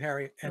not Tom Hugh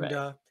Harriet. And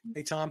Right.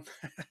 Hey, Tom,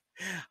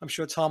 I'm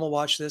sure Tom will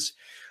watch this.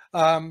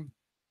 No,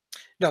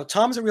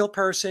 Tom's a real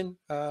person.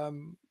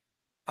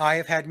 I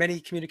have had many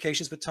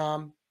communications with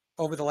Tom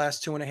over the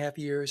last 2.5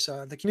 years.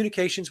 The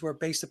communications were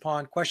based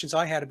upon questions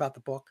I had about the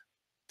book.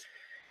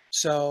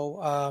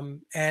 So,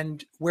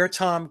 and where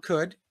Tom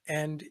could,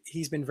 and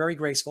he's been very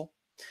graceful,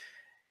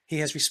 he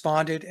has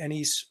responded and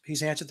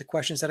he's answered the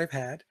questions that I've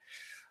had.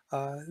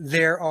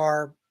 There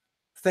are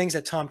things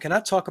that Tom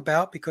cannot talk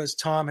about because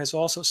Tom has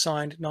also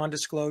signed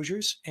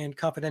non-disclosures and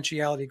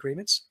confidentiality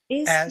agreements,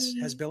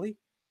 has Billy.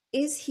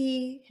 Is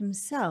he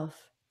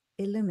himself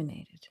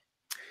illuminated?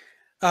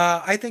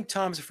 I think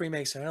Tom's a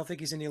Freemason. I don't think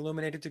he's in the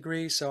illuminated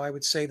degree. So I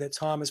would say that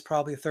Tom is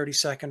probably a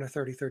 32nd or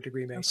 33rd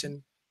degree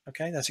Mason.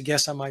 Okay. That's a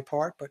guess on my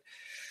part, but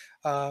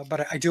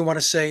I do want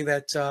to say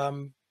that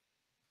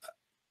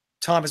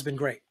Tom has been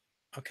great.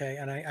 Okay.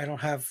 And I don't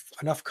have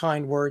enough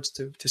kind words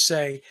to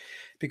say,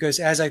 because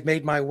as I've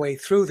made my way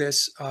through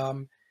this,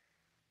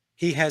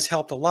 he has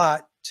helped a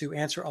lot to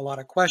answer a lot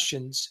of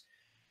questions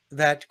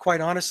that, quite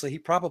honestly, he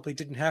probably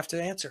didn't have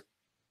to answer,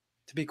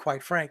 to be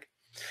quite frank.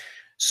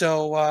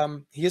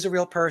 So he is a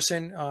real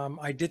person.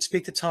 I did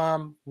speak to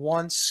Tom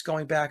once,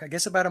 going back, I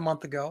guess, about a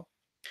month ago.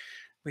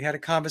 We had a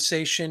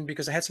conversation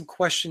because I had some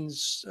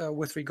questions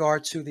with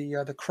regard to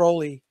the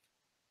Crowley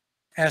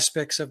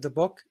aspects of the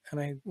book, and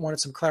I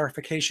wanted some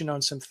clarification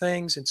on some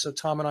things. And so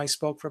Tom and I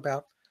spoke for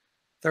about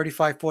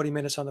 35, 40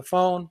 minutes on the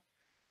phone.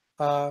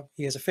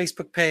 He has a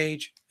Facebook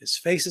page. His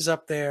face is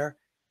up there.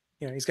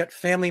 He's got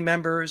family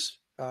members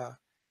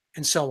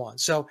and so on.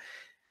 So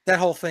that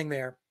whole thing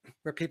there,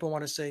 where people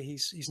want to say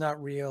he's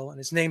not real and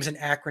his name's an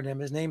acronym.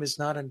 His name is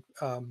not an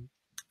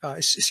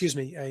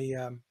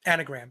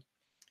anagram.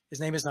 His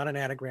name is not an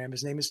anagram.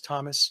 His name is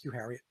Thomas Hugh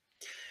Harriet.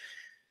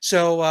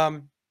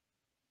 So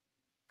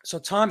so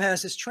Tom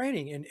has this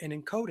training in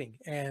encoding,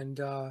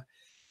 and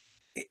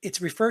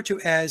it's referred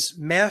to as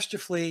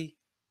masterfully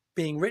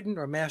being written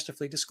or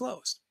masterfully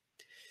disclosed.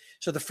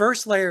 So the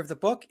first layer of the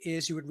book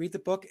is you would read the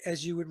book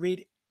as you would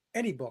read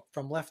any book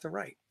from left to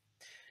right.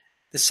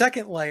 The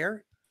second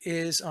layer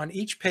is on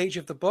each page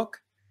of the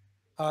book,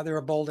 there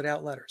are bolded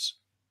out letters.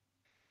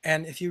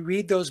 And if you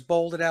read those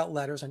bolded out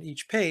letters on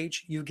each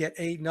page, you get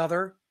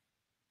another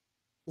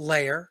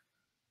layer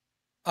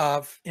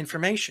of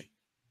information.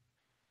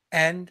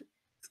 And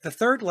the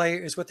third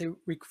layer is what they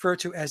refer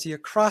to as the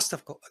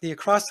acrostical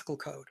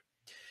code.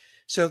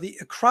 So the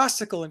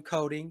acrostical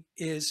encoding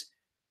is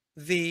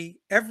the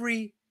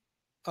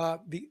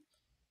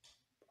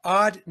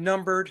odd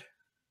numbered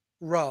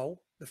row,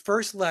 the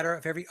first letter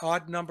of every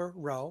odd number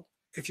row.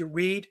 If you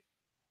read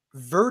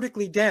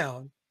vertically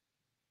down,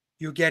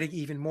 you're getting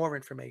even more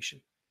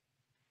information.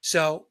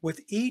 So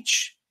with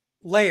each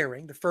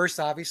layering, the first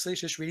obviously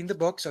is just reading the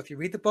book. So if you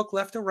read the book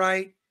left to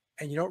right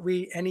and you don't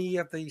read any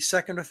of the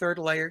second or third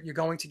layer, you're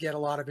going to get a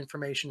lot of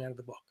information out of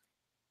the book.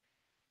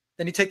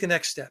 Then you take the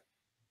next step,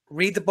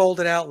 read the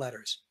bolded out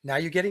letters. Now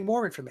you're getting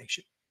more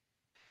information.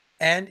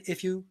 And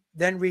if you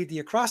then read the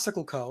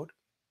acrostical code,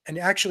 and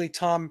actually,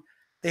 Tom,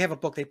 they have a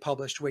book they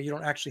published where you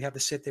don't actually have to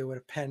sit there with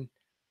a pen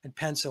and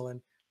pencil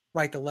and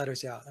write the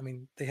letters out. I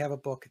mean, they have a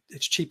book.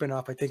 It's cheap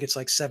enough. I think it's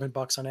like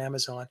 $7 on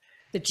Amazon.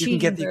 The You can cheating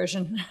get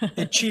version.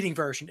 the cheating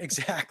version.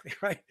 Exactly,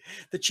 right?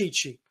 The cheat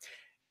sheet.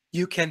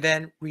 You can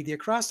then read the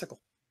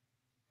acrostical.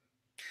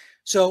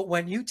 So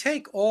when you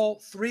take all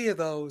three of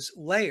those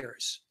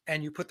layers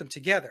and you put them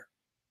together,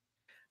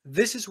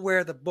 this is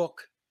where the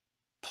book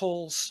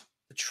pulls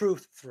the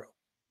truth through.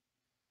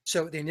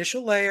 So the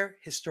initial layer,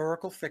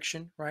 historical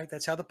fiction, right?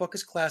 That's how the book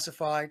is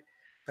classified.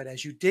 But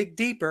as you dig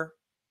deeper,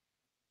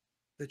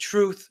 the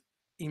truth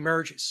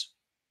emerges,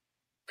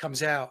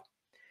 comes out.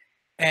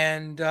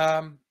 And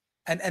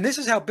this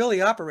is how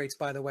Billy operates,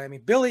 by the way. I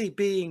mean, Billy,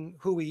 being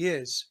who he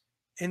is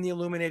in the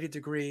illuminated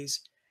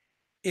degrees,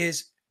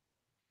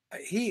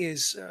 he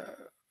is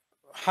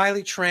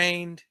highly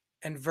trained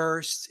and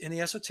versed in the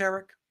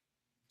esoteric,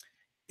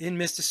 in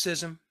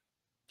mysticism.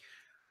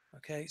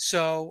 Okay,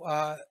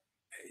 so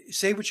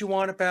say what you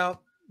want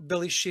about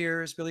Billy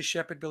Shears, Billy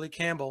Shepherd, Billy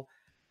Campbell.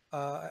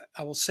 I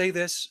will say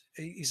this: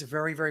 he's a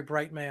very, very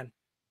bright man,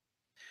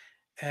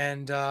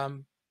 and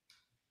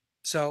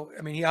so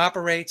I mean, he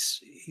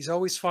operates. He's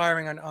always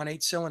firing on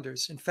 8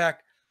 cylinders. In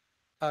fact,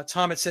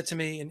 Tom had said to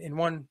me in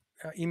one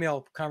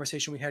email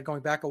conversation we had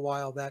going back a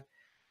while that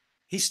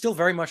he's still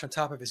very much on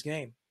top of his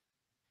game.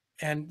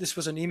 And this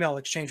was an email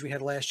exchange we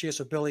had last year.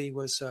 So Billy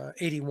was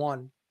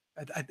 81.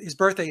 His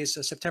birthday is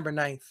September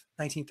 9th,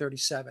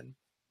 1937.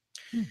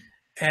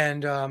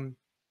 And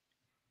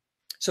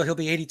so he'll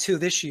be 82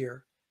 this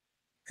year.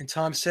 And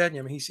Tom said,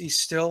 I mean, he's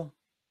still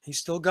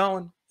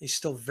going. He's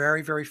still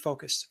very, very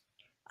focused.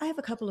 I have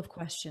a couple of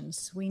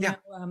questions. We Yeah.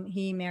 know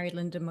he married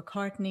Linda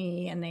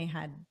McCartney and they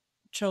had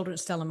children,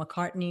 Stella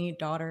McCartney,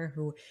 daughter,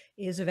 who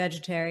is a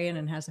vegetarian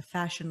and has a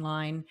fashion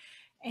line.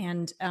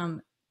 And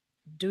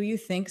do you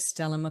think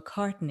Stella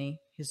McCartney,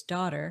 his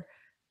daughter,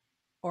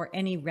 or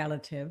any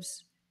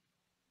relatives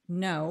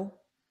know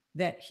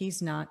that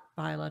he's not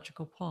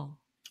biological Paul?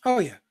 Oh,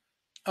 yeah.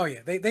 Oh,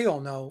 yeah. They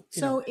all know.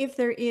 So if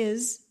there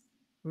is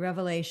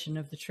revelation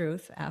of the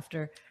truth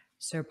after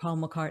Sir Paul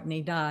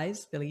McCartney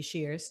dies, Billy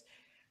Shears,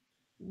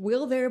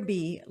 will there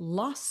be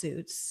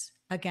lawsuits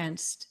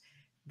against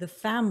the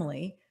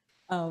family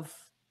of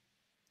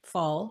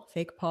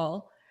fake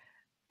Paul,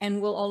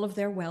 and will all of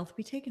their wealth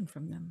be taken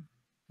from them?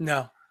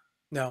 No.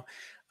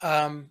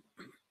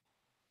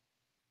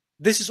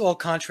 This is all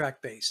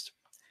contract based.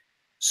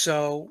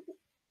 So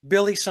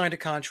Billy signed a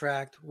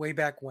contract way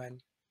back when,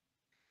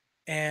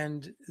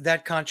 and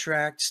that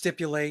contract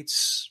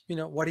stipulates,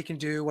 what he can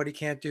do, what he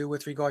can't do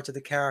with regard to the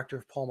character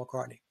of Paul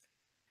McCartney.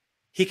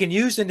 He can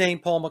use the name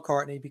Paul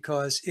McCartney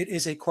because it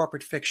is a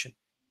corporate fiction.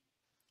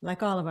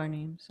 Like all of our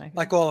names.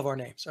 Like all of our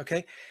names,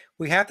 okay?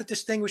 We have to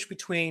distinguish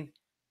between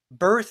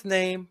birth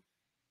name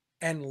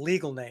and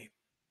legal name.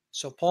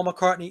 So Paul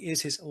McCartney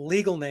is his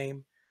legal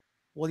name.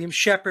 William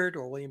Shepherd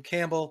or William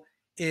Campbell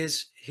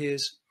is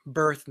his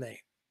birth name.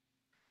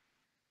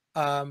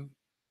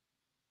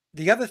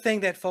 The other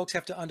thing that folks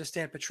have to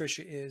understand,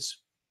 Patricia, is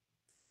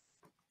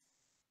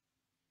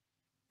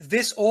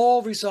this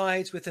all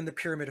resides within the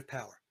pyramid of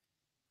power.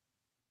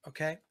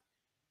 Okay?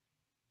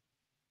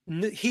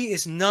 He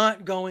is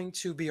not going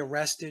to be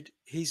arrested.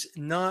 He's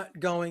not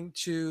going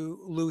to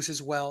lose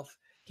his wealth.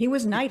 He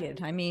was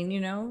knighted. I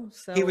mean,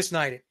 so he was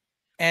knighted.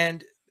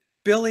 And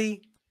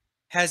Billy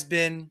has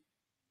done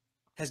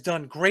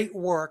great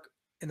work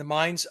in the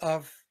minds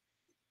of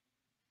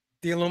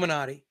the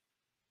Illuminati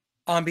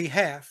on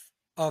behalf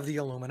of the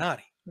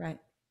Illuminati. Right.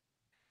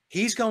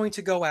 He's going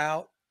to go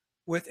out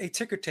with a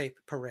ticker tape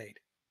parade.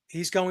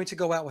 He's going to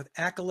go out with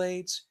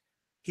accolades.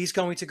 He's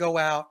going to go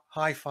out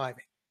high-fiving.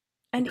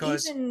 And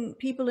even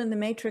people in the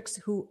Matrix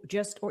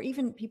or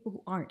even people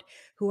who aren't,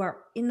 who are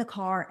in the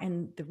car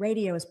and the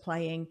radio is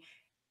playing,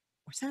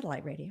 or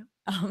satellite radio,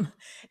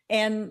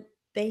 and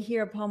they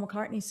hear a Paul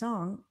McCartney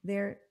song,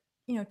 they're,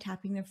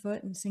 tapping their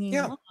foot and singing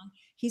along.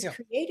 He's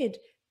created,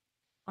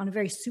 on a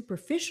very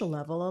superficial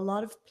level, a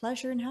lot of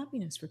pleasure and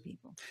happiness for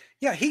people.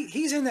 Yeah,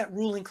 he's in that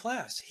ruling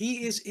class.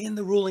 He is in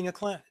the ruling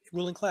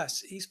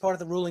class. He's part of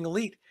the ruling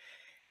elite.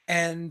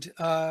 And,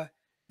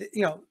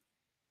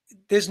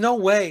 there's no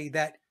way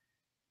that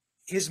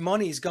his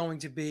money is going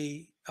to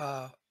be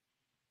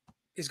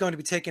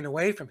taken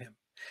away from him.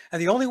 And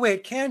the only way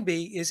it can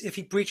be is if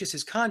he breaches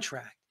his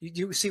contract.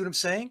 You see what I'm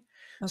saying?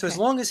 Okay. So as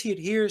long as he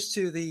adheres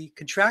to the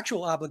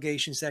contractual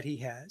obligations that he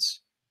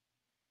has,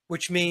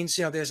 which means,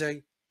 there's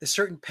a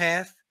certain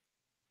path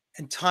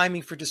and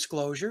timing for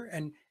disclosure.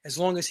 And as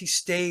long as he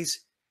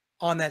stays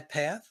on that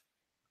path,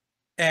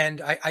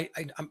 and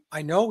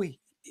I know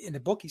in the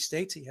book, he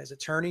states he has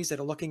attorneys that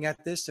are looking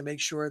at this to make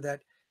sure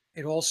that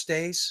it all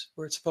stays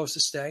where it's supposed to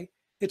stay.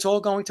 It's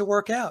all going to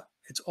work out.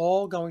 It's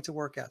all going to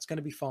work out. It's going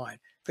to be fine.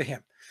 for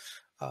him.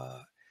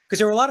 Because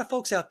there are a lot of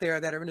folks out there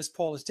that are in this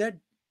Paul is dead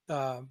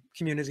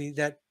community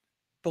that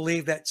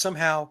believe that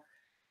somehow,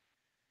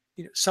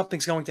 you know,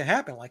 something's going to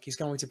happen, like he's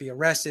going to be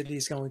arrested,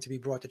 he's going to be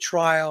brought to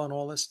trial, and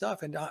all this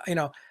stuff. And you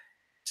know,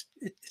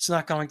 it's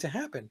not going to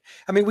happen.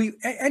 I mean,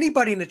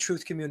 anybody in the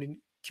truth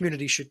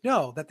community should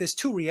know that there's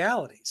two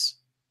realities.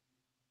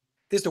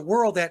 There's the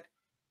world that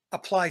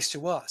applies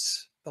to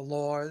us, the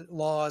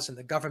laws and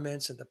the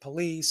governments and the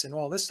police and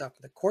all this stuff,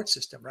 the court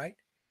system, right?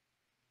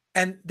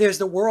 And there's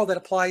the world that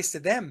applies to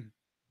them.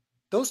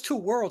 Those two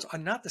worlds are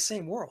not the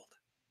same world.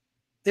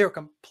 They're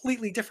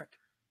completely different.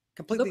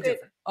 Completely Look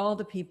different. at all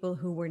the people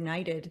who were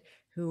knighted,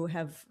 who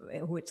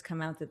it's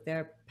come out that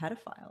they're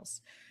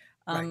pedophiles.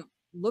 Right.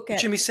 Look at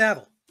Jimmy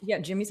Savile. Yeah,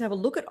 Jimmy Savile.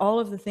 Look at all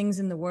of the things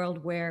in the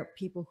world where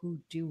people who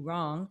do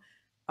wrong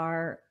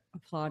are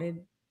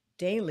applauded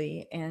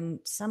daily, and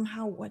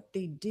somehow what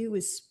they do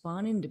is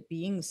spawn into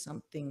being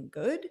something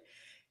good,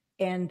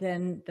 and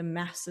then the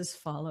masses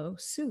follow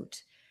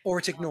suit. Or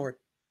it's ignored.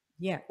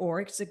 Yeah, or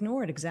it's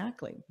ignored,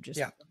 exactly. Just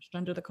pushed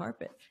under the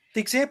carpet.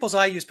 The examples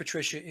I use,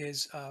 Patricia,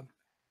 is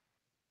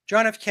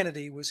John F.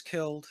 Kennedy was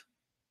killed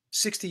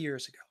 60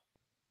 years ago.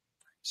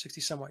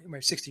 60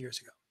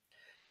 years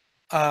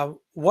ago.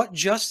 What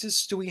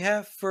justice do we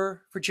have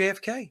for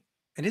JFK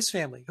and his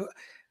family?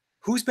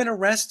 Who's been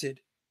arrested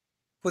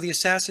for the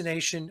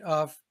assassination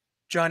of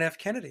John F.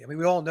 Kennedy? I mean,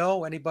 we all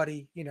know,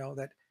 anybody, you know,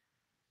 that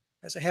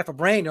has a half a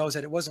brain knows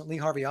that it wasn't Lee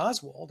Harvey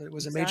Oswald. It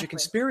was a major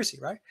conspiracy,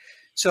 right?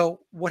 So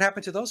what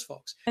happened to those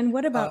folks? And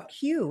what about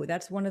Q?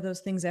 That's one of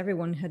those things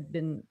everyone had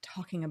been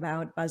talking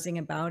about, buzzing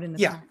about in the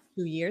past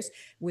 2 years.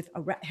 With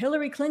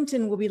Hillary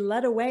Clinton will be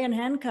led away in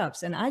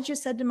handcuffs. And I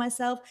just said to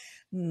myself,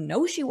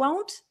 no, she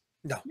won't.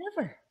 No.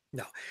 Never.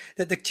 No.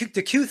 The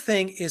Q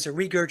thing is a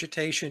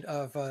regurgitation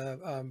of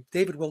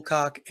David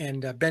Wilcock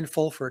and Ben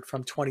Fulford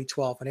from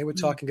 2012, and they were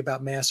talking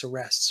about mass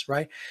arrests,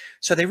 right?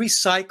 So they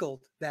recycled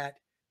that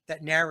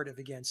narrative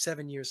again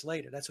 7 years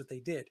later. That's what they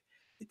did.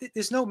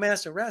 There's no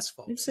mass arrest,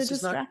 folks. It's a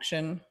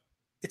distraction.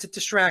 It's a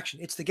distraction.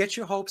 It's to get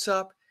your hopes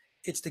up.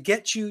 It's to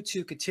get you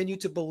to continue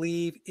to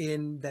believe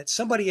in that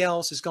somebody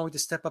else is going to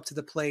step up to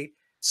the plate.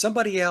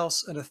 Somebody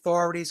else, an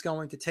authority, is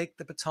going to take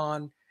the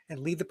baton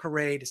and lead the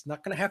parade. It's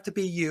not going to have to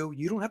be you.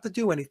 You don't have to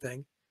do anything.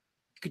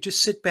 You could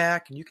just sit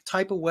back and you could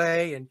type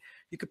away and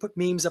you could put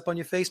memes up on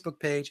your Facebook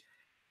page.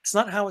 It's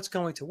not how it's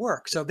going to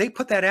work. So they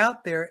put that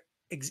out there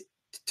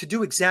to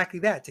do exactly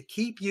that, to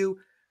keep you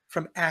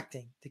from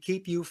acting, to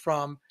keep you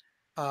from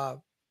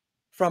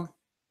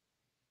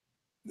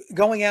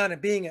going out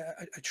and being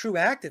a true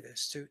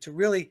activist, to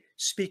really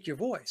speak your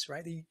voice,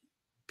 right?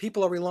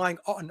 People are relying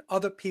on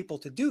other people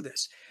to do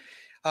this.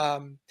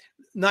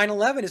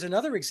 9/11 is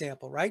another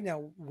example, right?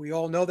 Now, we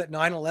all know that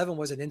 9/11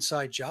 was an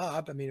inside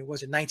job. I mean, it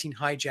wasn't 19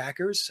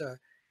 hijackers.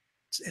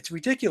 It's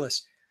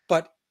ridiculous.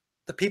 But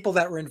the people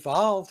that were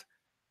involved,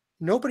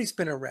 nobody's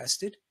been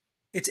arrested.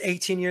 It's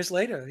 18 years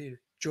later.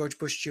 George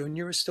Bush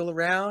Jr. is still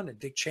around, and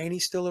Dick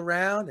Cheney's still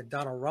around, and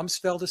Donald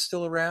Rumsfeld is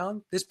still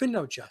around. There's been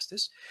no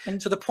justice.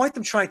 And so the point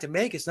I'm trying to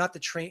make is not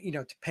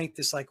to paint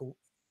this like,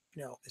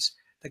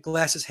 the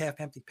glass is half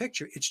empty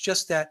picture. It's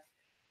just that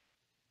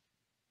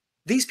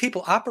these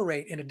people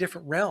operate in a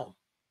different realm.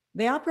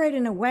 They operate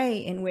in a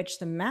way in which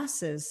the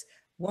masses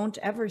won't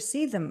ever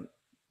see them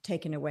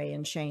taken away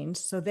in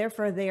chains. So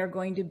therefore, they are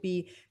going to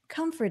be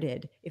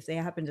comforted if they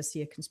happen to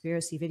see a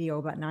conspiracy video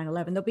about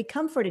 9/11. They'll be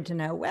comforted to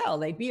know, well,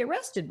 they'd be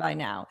arrested by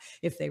now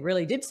if they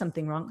really did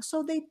something wrong.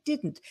 So they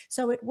didn't.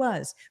 So it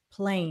was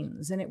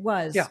planes and it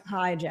was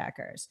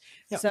hijackers.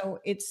 Yeah. So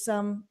it's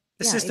the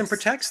system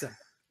protects them.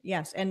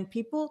 Yes. And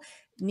people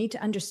need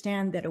to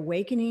understand that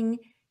awakening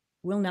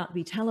will not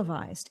be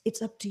televised.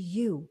 It's up to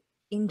you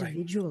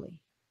individually.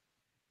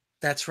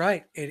 Right. That's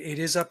right. It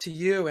is up to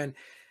you. And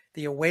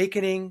the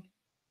awakening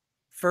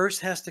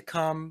first has to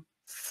come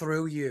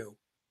through you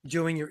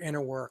doing your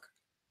inner work.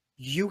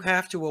 You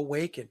have to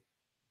awaken.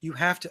 You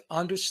have to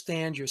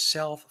understand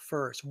yourself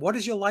first. What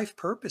is your life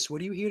purpose?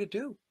 What are you here to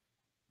do?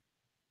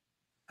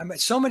 I mean,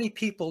 so many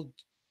people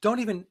don't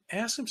even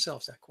ask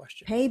themselves that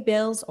question. Pay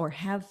bills or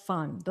have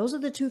fun. Those are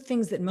the two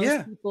things that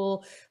most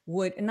people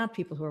would, and not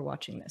people who are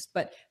watching this,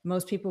 but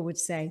most people would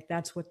say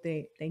that's what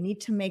they need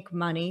to make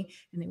money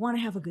and they want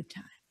to have a good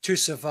time. To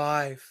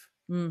survive.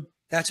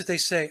 That's what they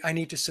say. I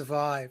need to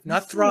survive,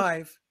 not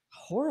thrive.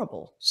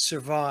 Horrible.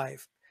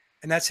 Survive.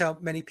 And that's how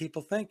many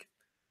people think.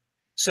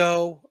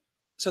 So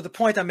the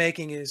point I'm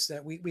making is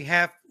that we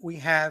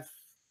have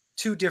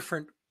two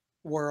different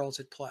worlds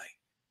at play.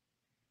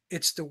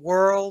 It's the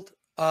world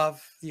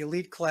of the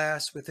elite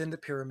class within the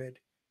pyramid,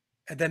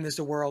 and then there's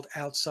the world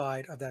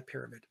outside of that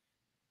pyramid.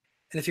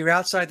 And if you're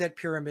outside that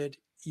pyramid,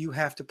 you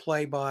have to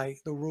play by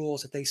the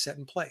rules that they set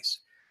in place.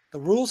 The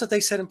rules that they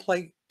set in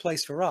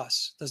place for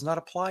us does not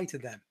apply to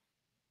them.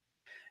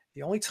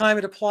 The only time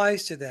it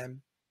applies to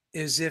them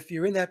is if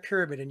you're in that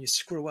pyramid and you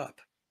screw up,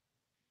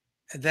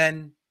 and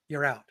then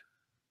you're out.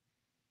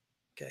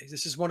 Okay,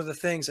 this is one of the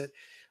things that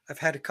I've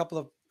had a couple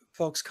of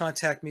folks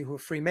contact me who are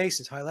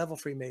Freemasons, high-level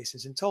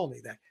Freemasons, and told me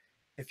that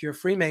if you're a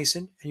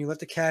Freemason and you let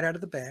the cat out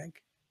of the bag,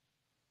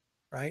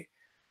 right,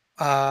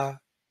 uh,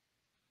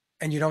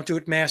 and you don't do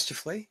it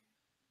masterfully,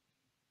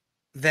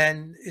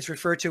 then it's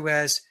referred to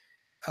as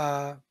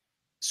uh,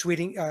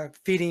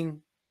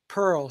 feeding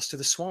pearls to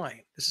the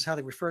swine. This is how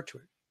they refer to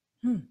it.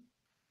 Hmm.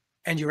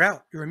 And you're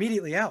out. You're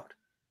immediately out.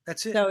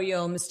 That's it. So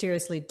you'll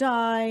mysteriously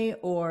die,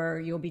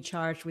 or you'll be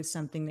charged with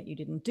something that you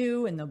didn't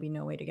do and there'll be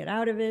no way to get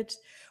out of it,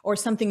 or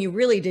something you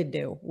really did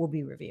do will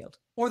be revealed.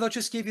 Or they'll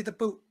just give you the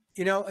boot.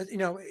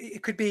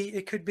 It could be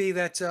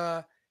that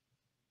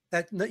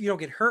that you don't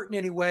get hurt in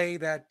any way,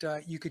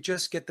 that you could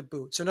just get the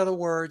boot. So in other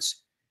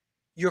words,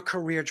 your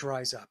career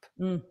dries up.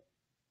 Mm.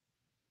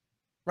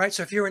 Right?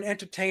 So if you're an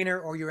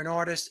entertainer or you're an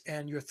artist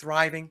and you're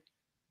thriving,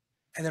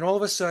 and then all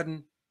of a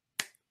sudden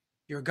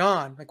you're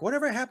gone, like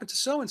whatever happened to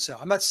so and so.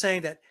 I'm not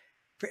saying that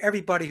for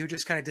everybody who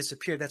just kind of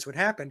disappeared, that's what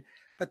happened,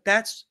 but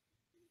that's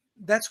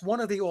one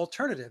of the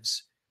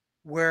alternatives,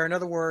 where, in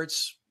other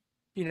words,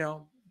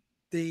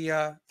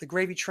 the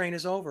gravy train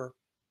is over.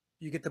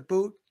 You get the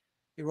boot,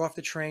 you're off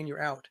the train,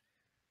 you're out.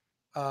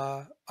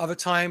 Other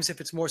times,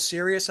 if it's more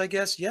serious, I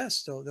guess,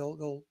 yes,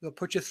 they'll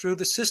put you through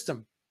the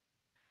system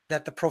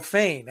that the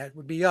profane, that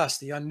would be us,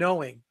 the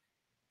unknowing,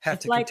 have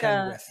to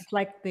contend with. It's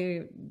like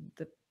the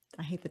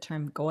I hate the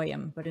term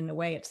goyim, but in a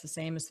way it's the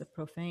same as the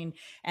profane.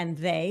 And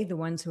they, the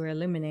ones who are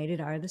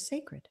illuminated, are the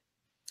sacred.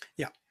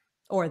 Yeah.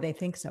 Or they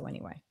think so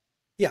anyway.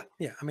 Yeah.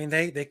 Yeah. I mean,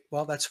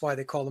 well, that's why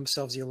they call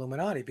themselves the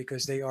Illuminati,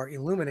 because they are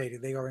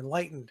illuminated. They are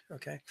enlightened.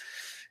 Okay.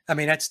 I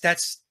mean,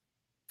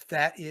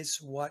 that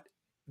is what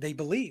they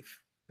believe,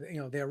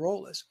 their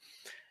role is.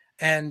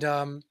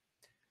 And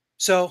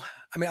so,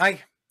 I mean,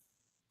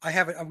 I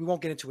have we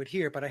won't get into it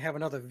here, but I have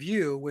another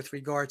view with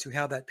regard to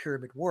how that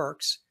pyramid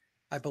works.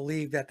 I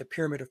believe that the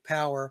pyramid of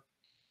power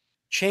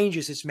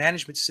changes its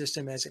management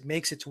system as it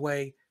makes its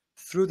way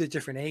through the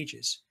different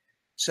ages.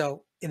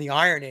 So in the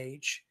Iron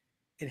Age,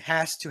 it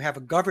has to have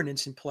a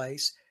governance in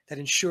place that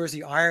ensures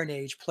the Iron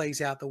Age plays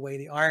out the way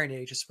the Iron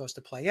Age is supposed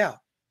to play out.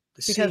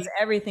 Because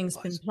everything's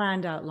been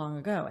planned out long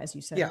ago, as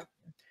you said. Yeah.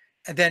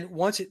 And then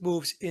once it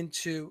moves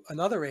into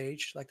another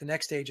age, like the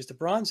next age is the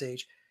Bronze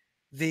Age,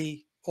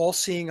 the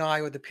all-seeing eye,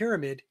 or the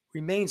pyramid,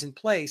 remains in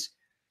place,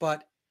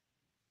 but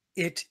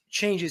it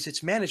changes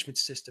its management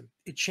system.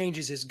 It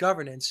changes its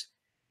governance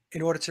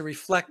in order to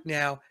reflect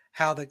now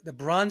how the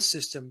bronze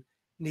system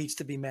needs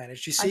to be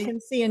managed. You see? I can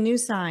see a new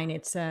sign.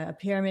 It's a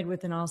pyramid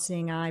with an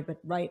all-seeing eye, but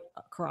right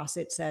across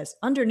it says,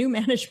 under new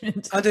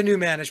management. Under new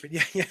management.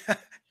 Yeah, yeah.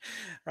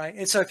 Right.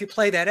 And so if you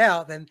play that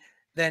out,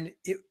 then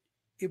it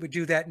would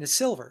do that in the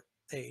Silver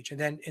Age and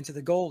then into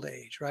the Gold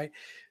Age, right?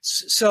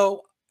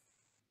 So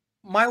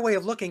my way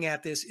of looking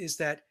at this is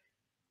that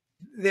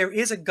there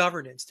is a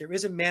governance, there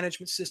is a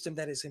management system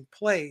that is in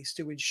place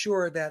to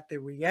ensure that the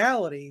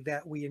reality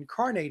that we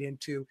incarnate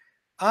into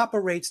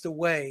operates the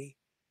way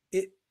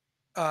it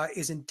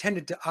is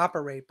intended to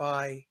operate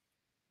by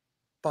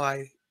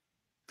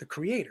the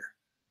Creator.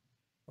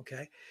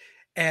 Okay.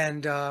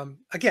 And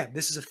again,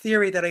 this is a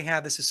theory that I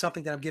have. This is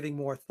something that I'm giving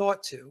more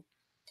thought to.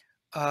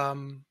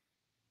 And,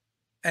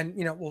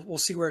 we'll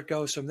see where it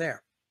goes from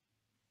there.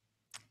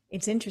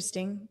 It's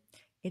interesting.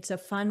 It's a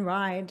fun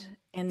ride.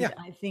 And Yeah.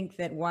 I think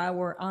that while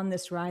we're on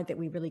this ride that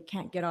we really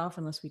can't get off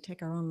unless we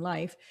take our own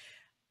life,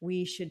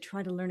 we should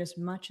try to learn as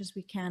much as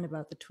we can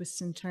about the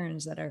twists and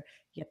turns that are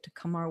yet to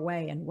come our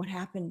way and what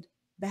happened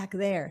back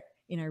there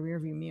in our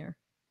rearview mirror.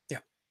 Yeah,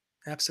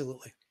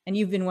 absolutely. And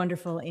you've been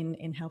wonderful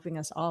in helping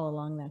us all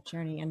along that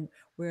journey. And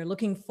we're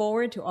looking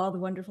forward to all the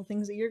wonderful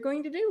things that you're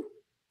going to do.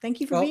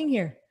 Thank you for being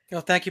here.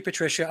 Thank you,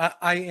 Patricia.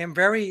 I am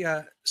very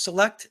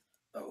select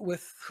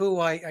with who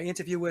I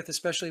interview with,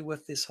 especially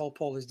with this whole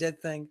Paul is dead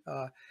thing.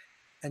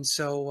 And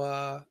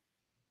so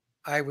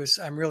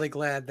I'm really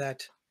glad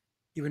that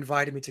you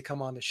invited me to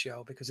come on the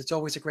show, because it's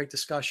always a great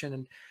discussion,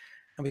 and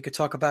we could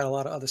talk about a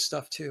lot of other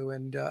stuff too.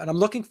 And I'm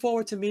looking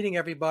forward to meeting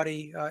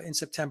everybody in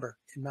September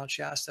in Mount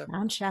Shasta.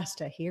 Mount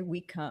Shasta, here we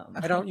come.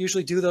 I don't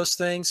usually do those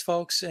things,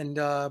 folks, and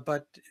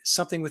but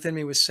something within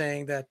me was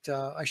saying that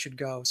I should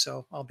go,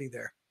 so I'll be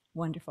there.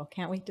 Wonderful.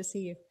 Can't wait to see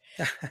you.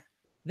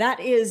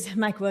 That is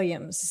Mike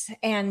Williams,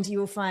 and you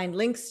will find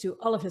links to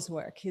all of his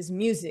work, his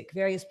music,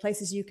 various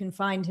places you can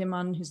find him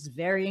on his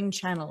varying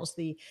channels,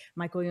 the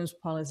Mike Williams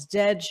Paul is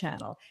Dead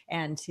channel,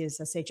 and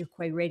his Sage of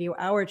Quay Radio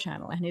Hour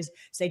channel, and his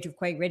Sage of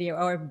Quay Radio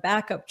Hour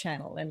backup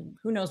channel, and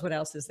who knows what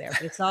else is there,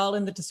 but it's all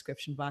in the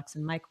description box.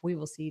 And Mike, we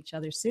will see each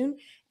other soon,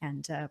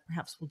 and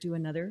perhaps we'll do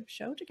another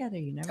show together.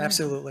 You never know.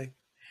 Absolutely.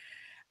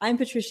 I'm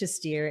Patricia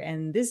Steere,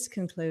 and this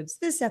concludes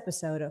this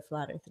episode of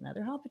Flat Earth and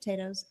Other Hot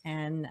Potatoes.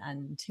 And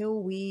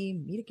until we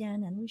meet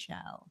again, and we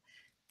shall,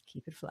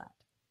 keep it flat.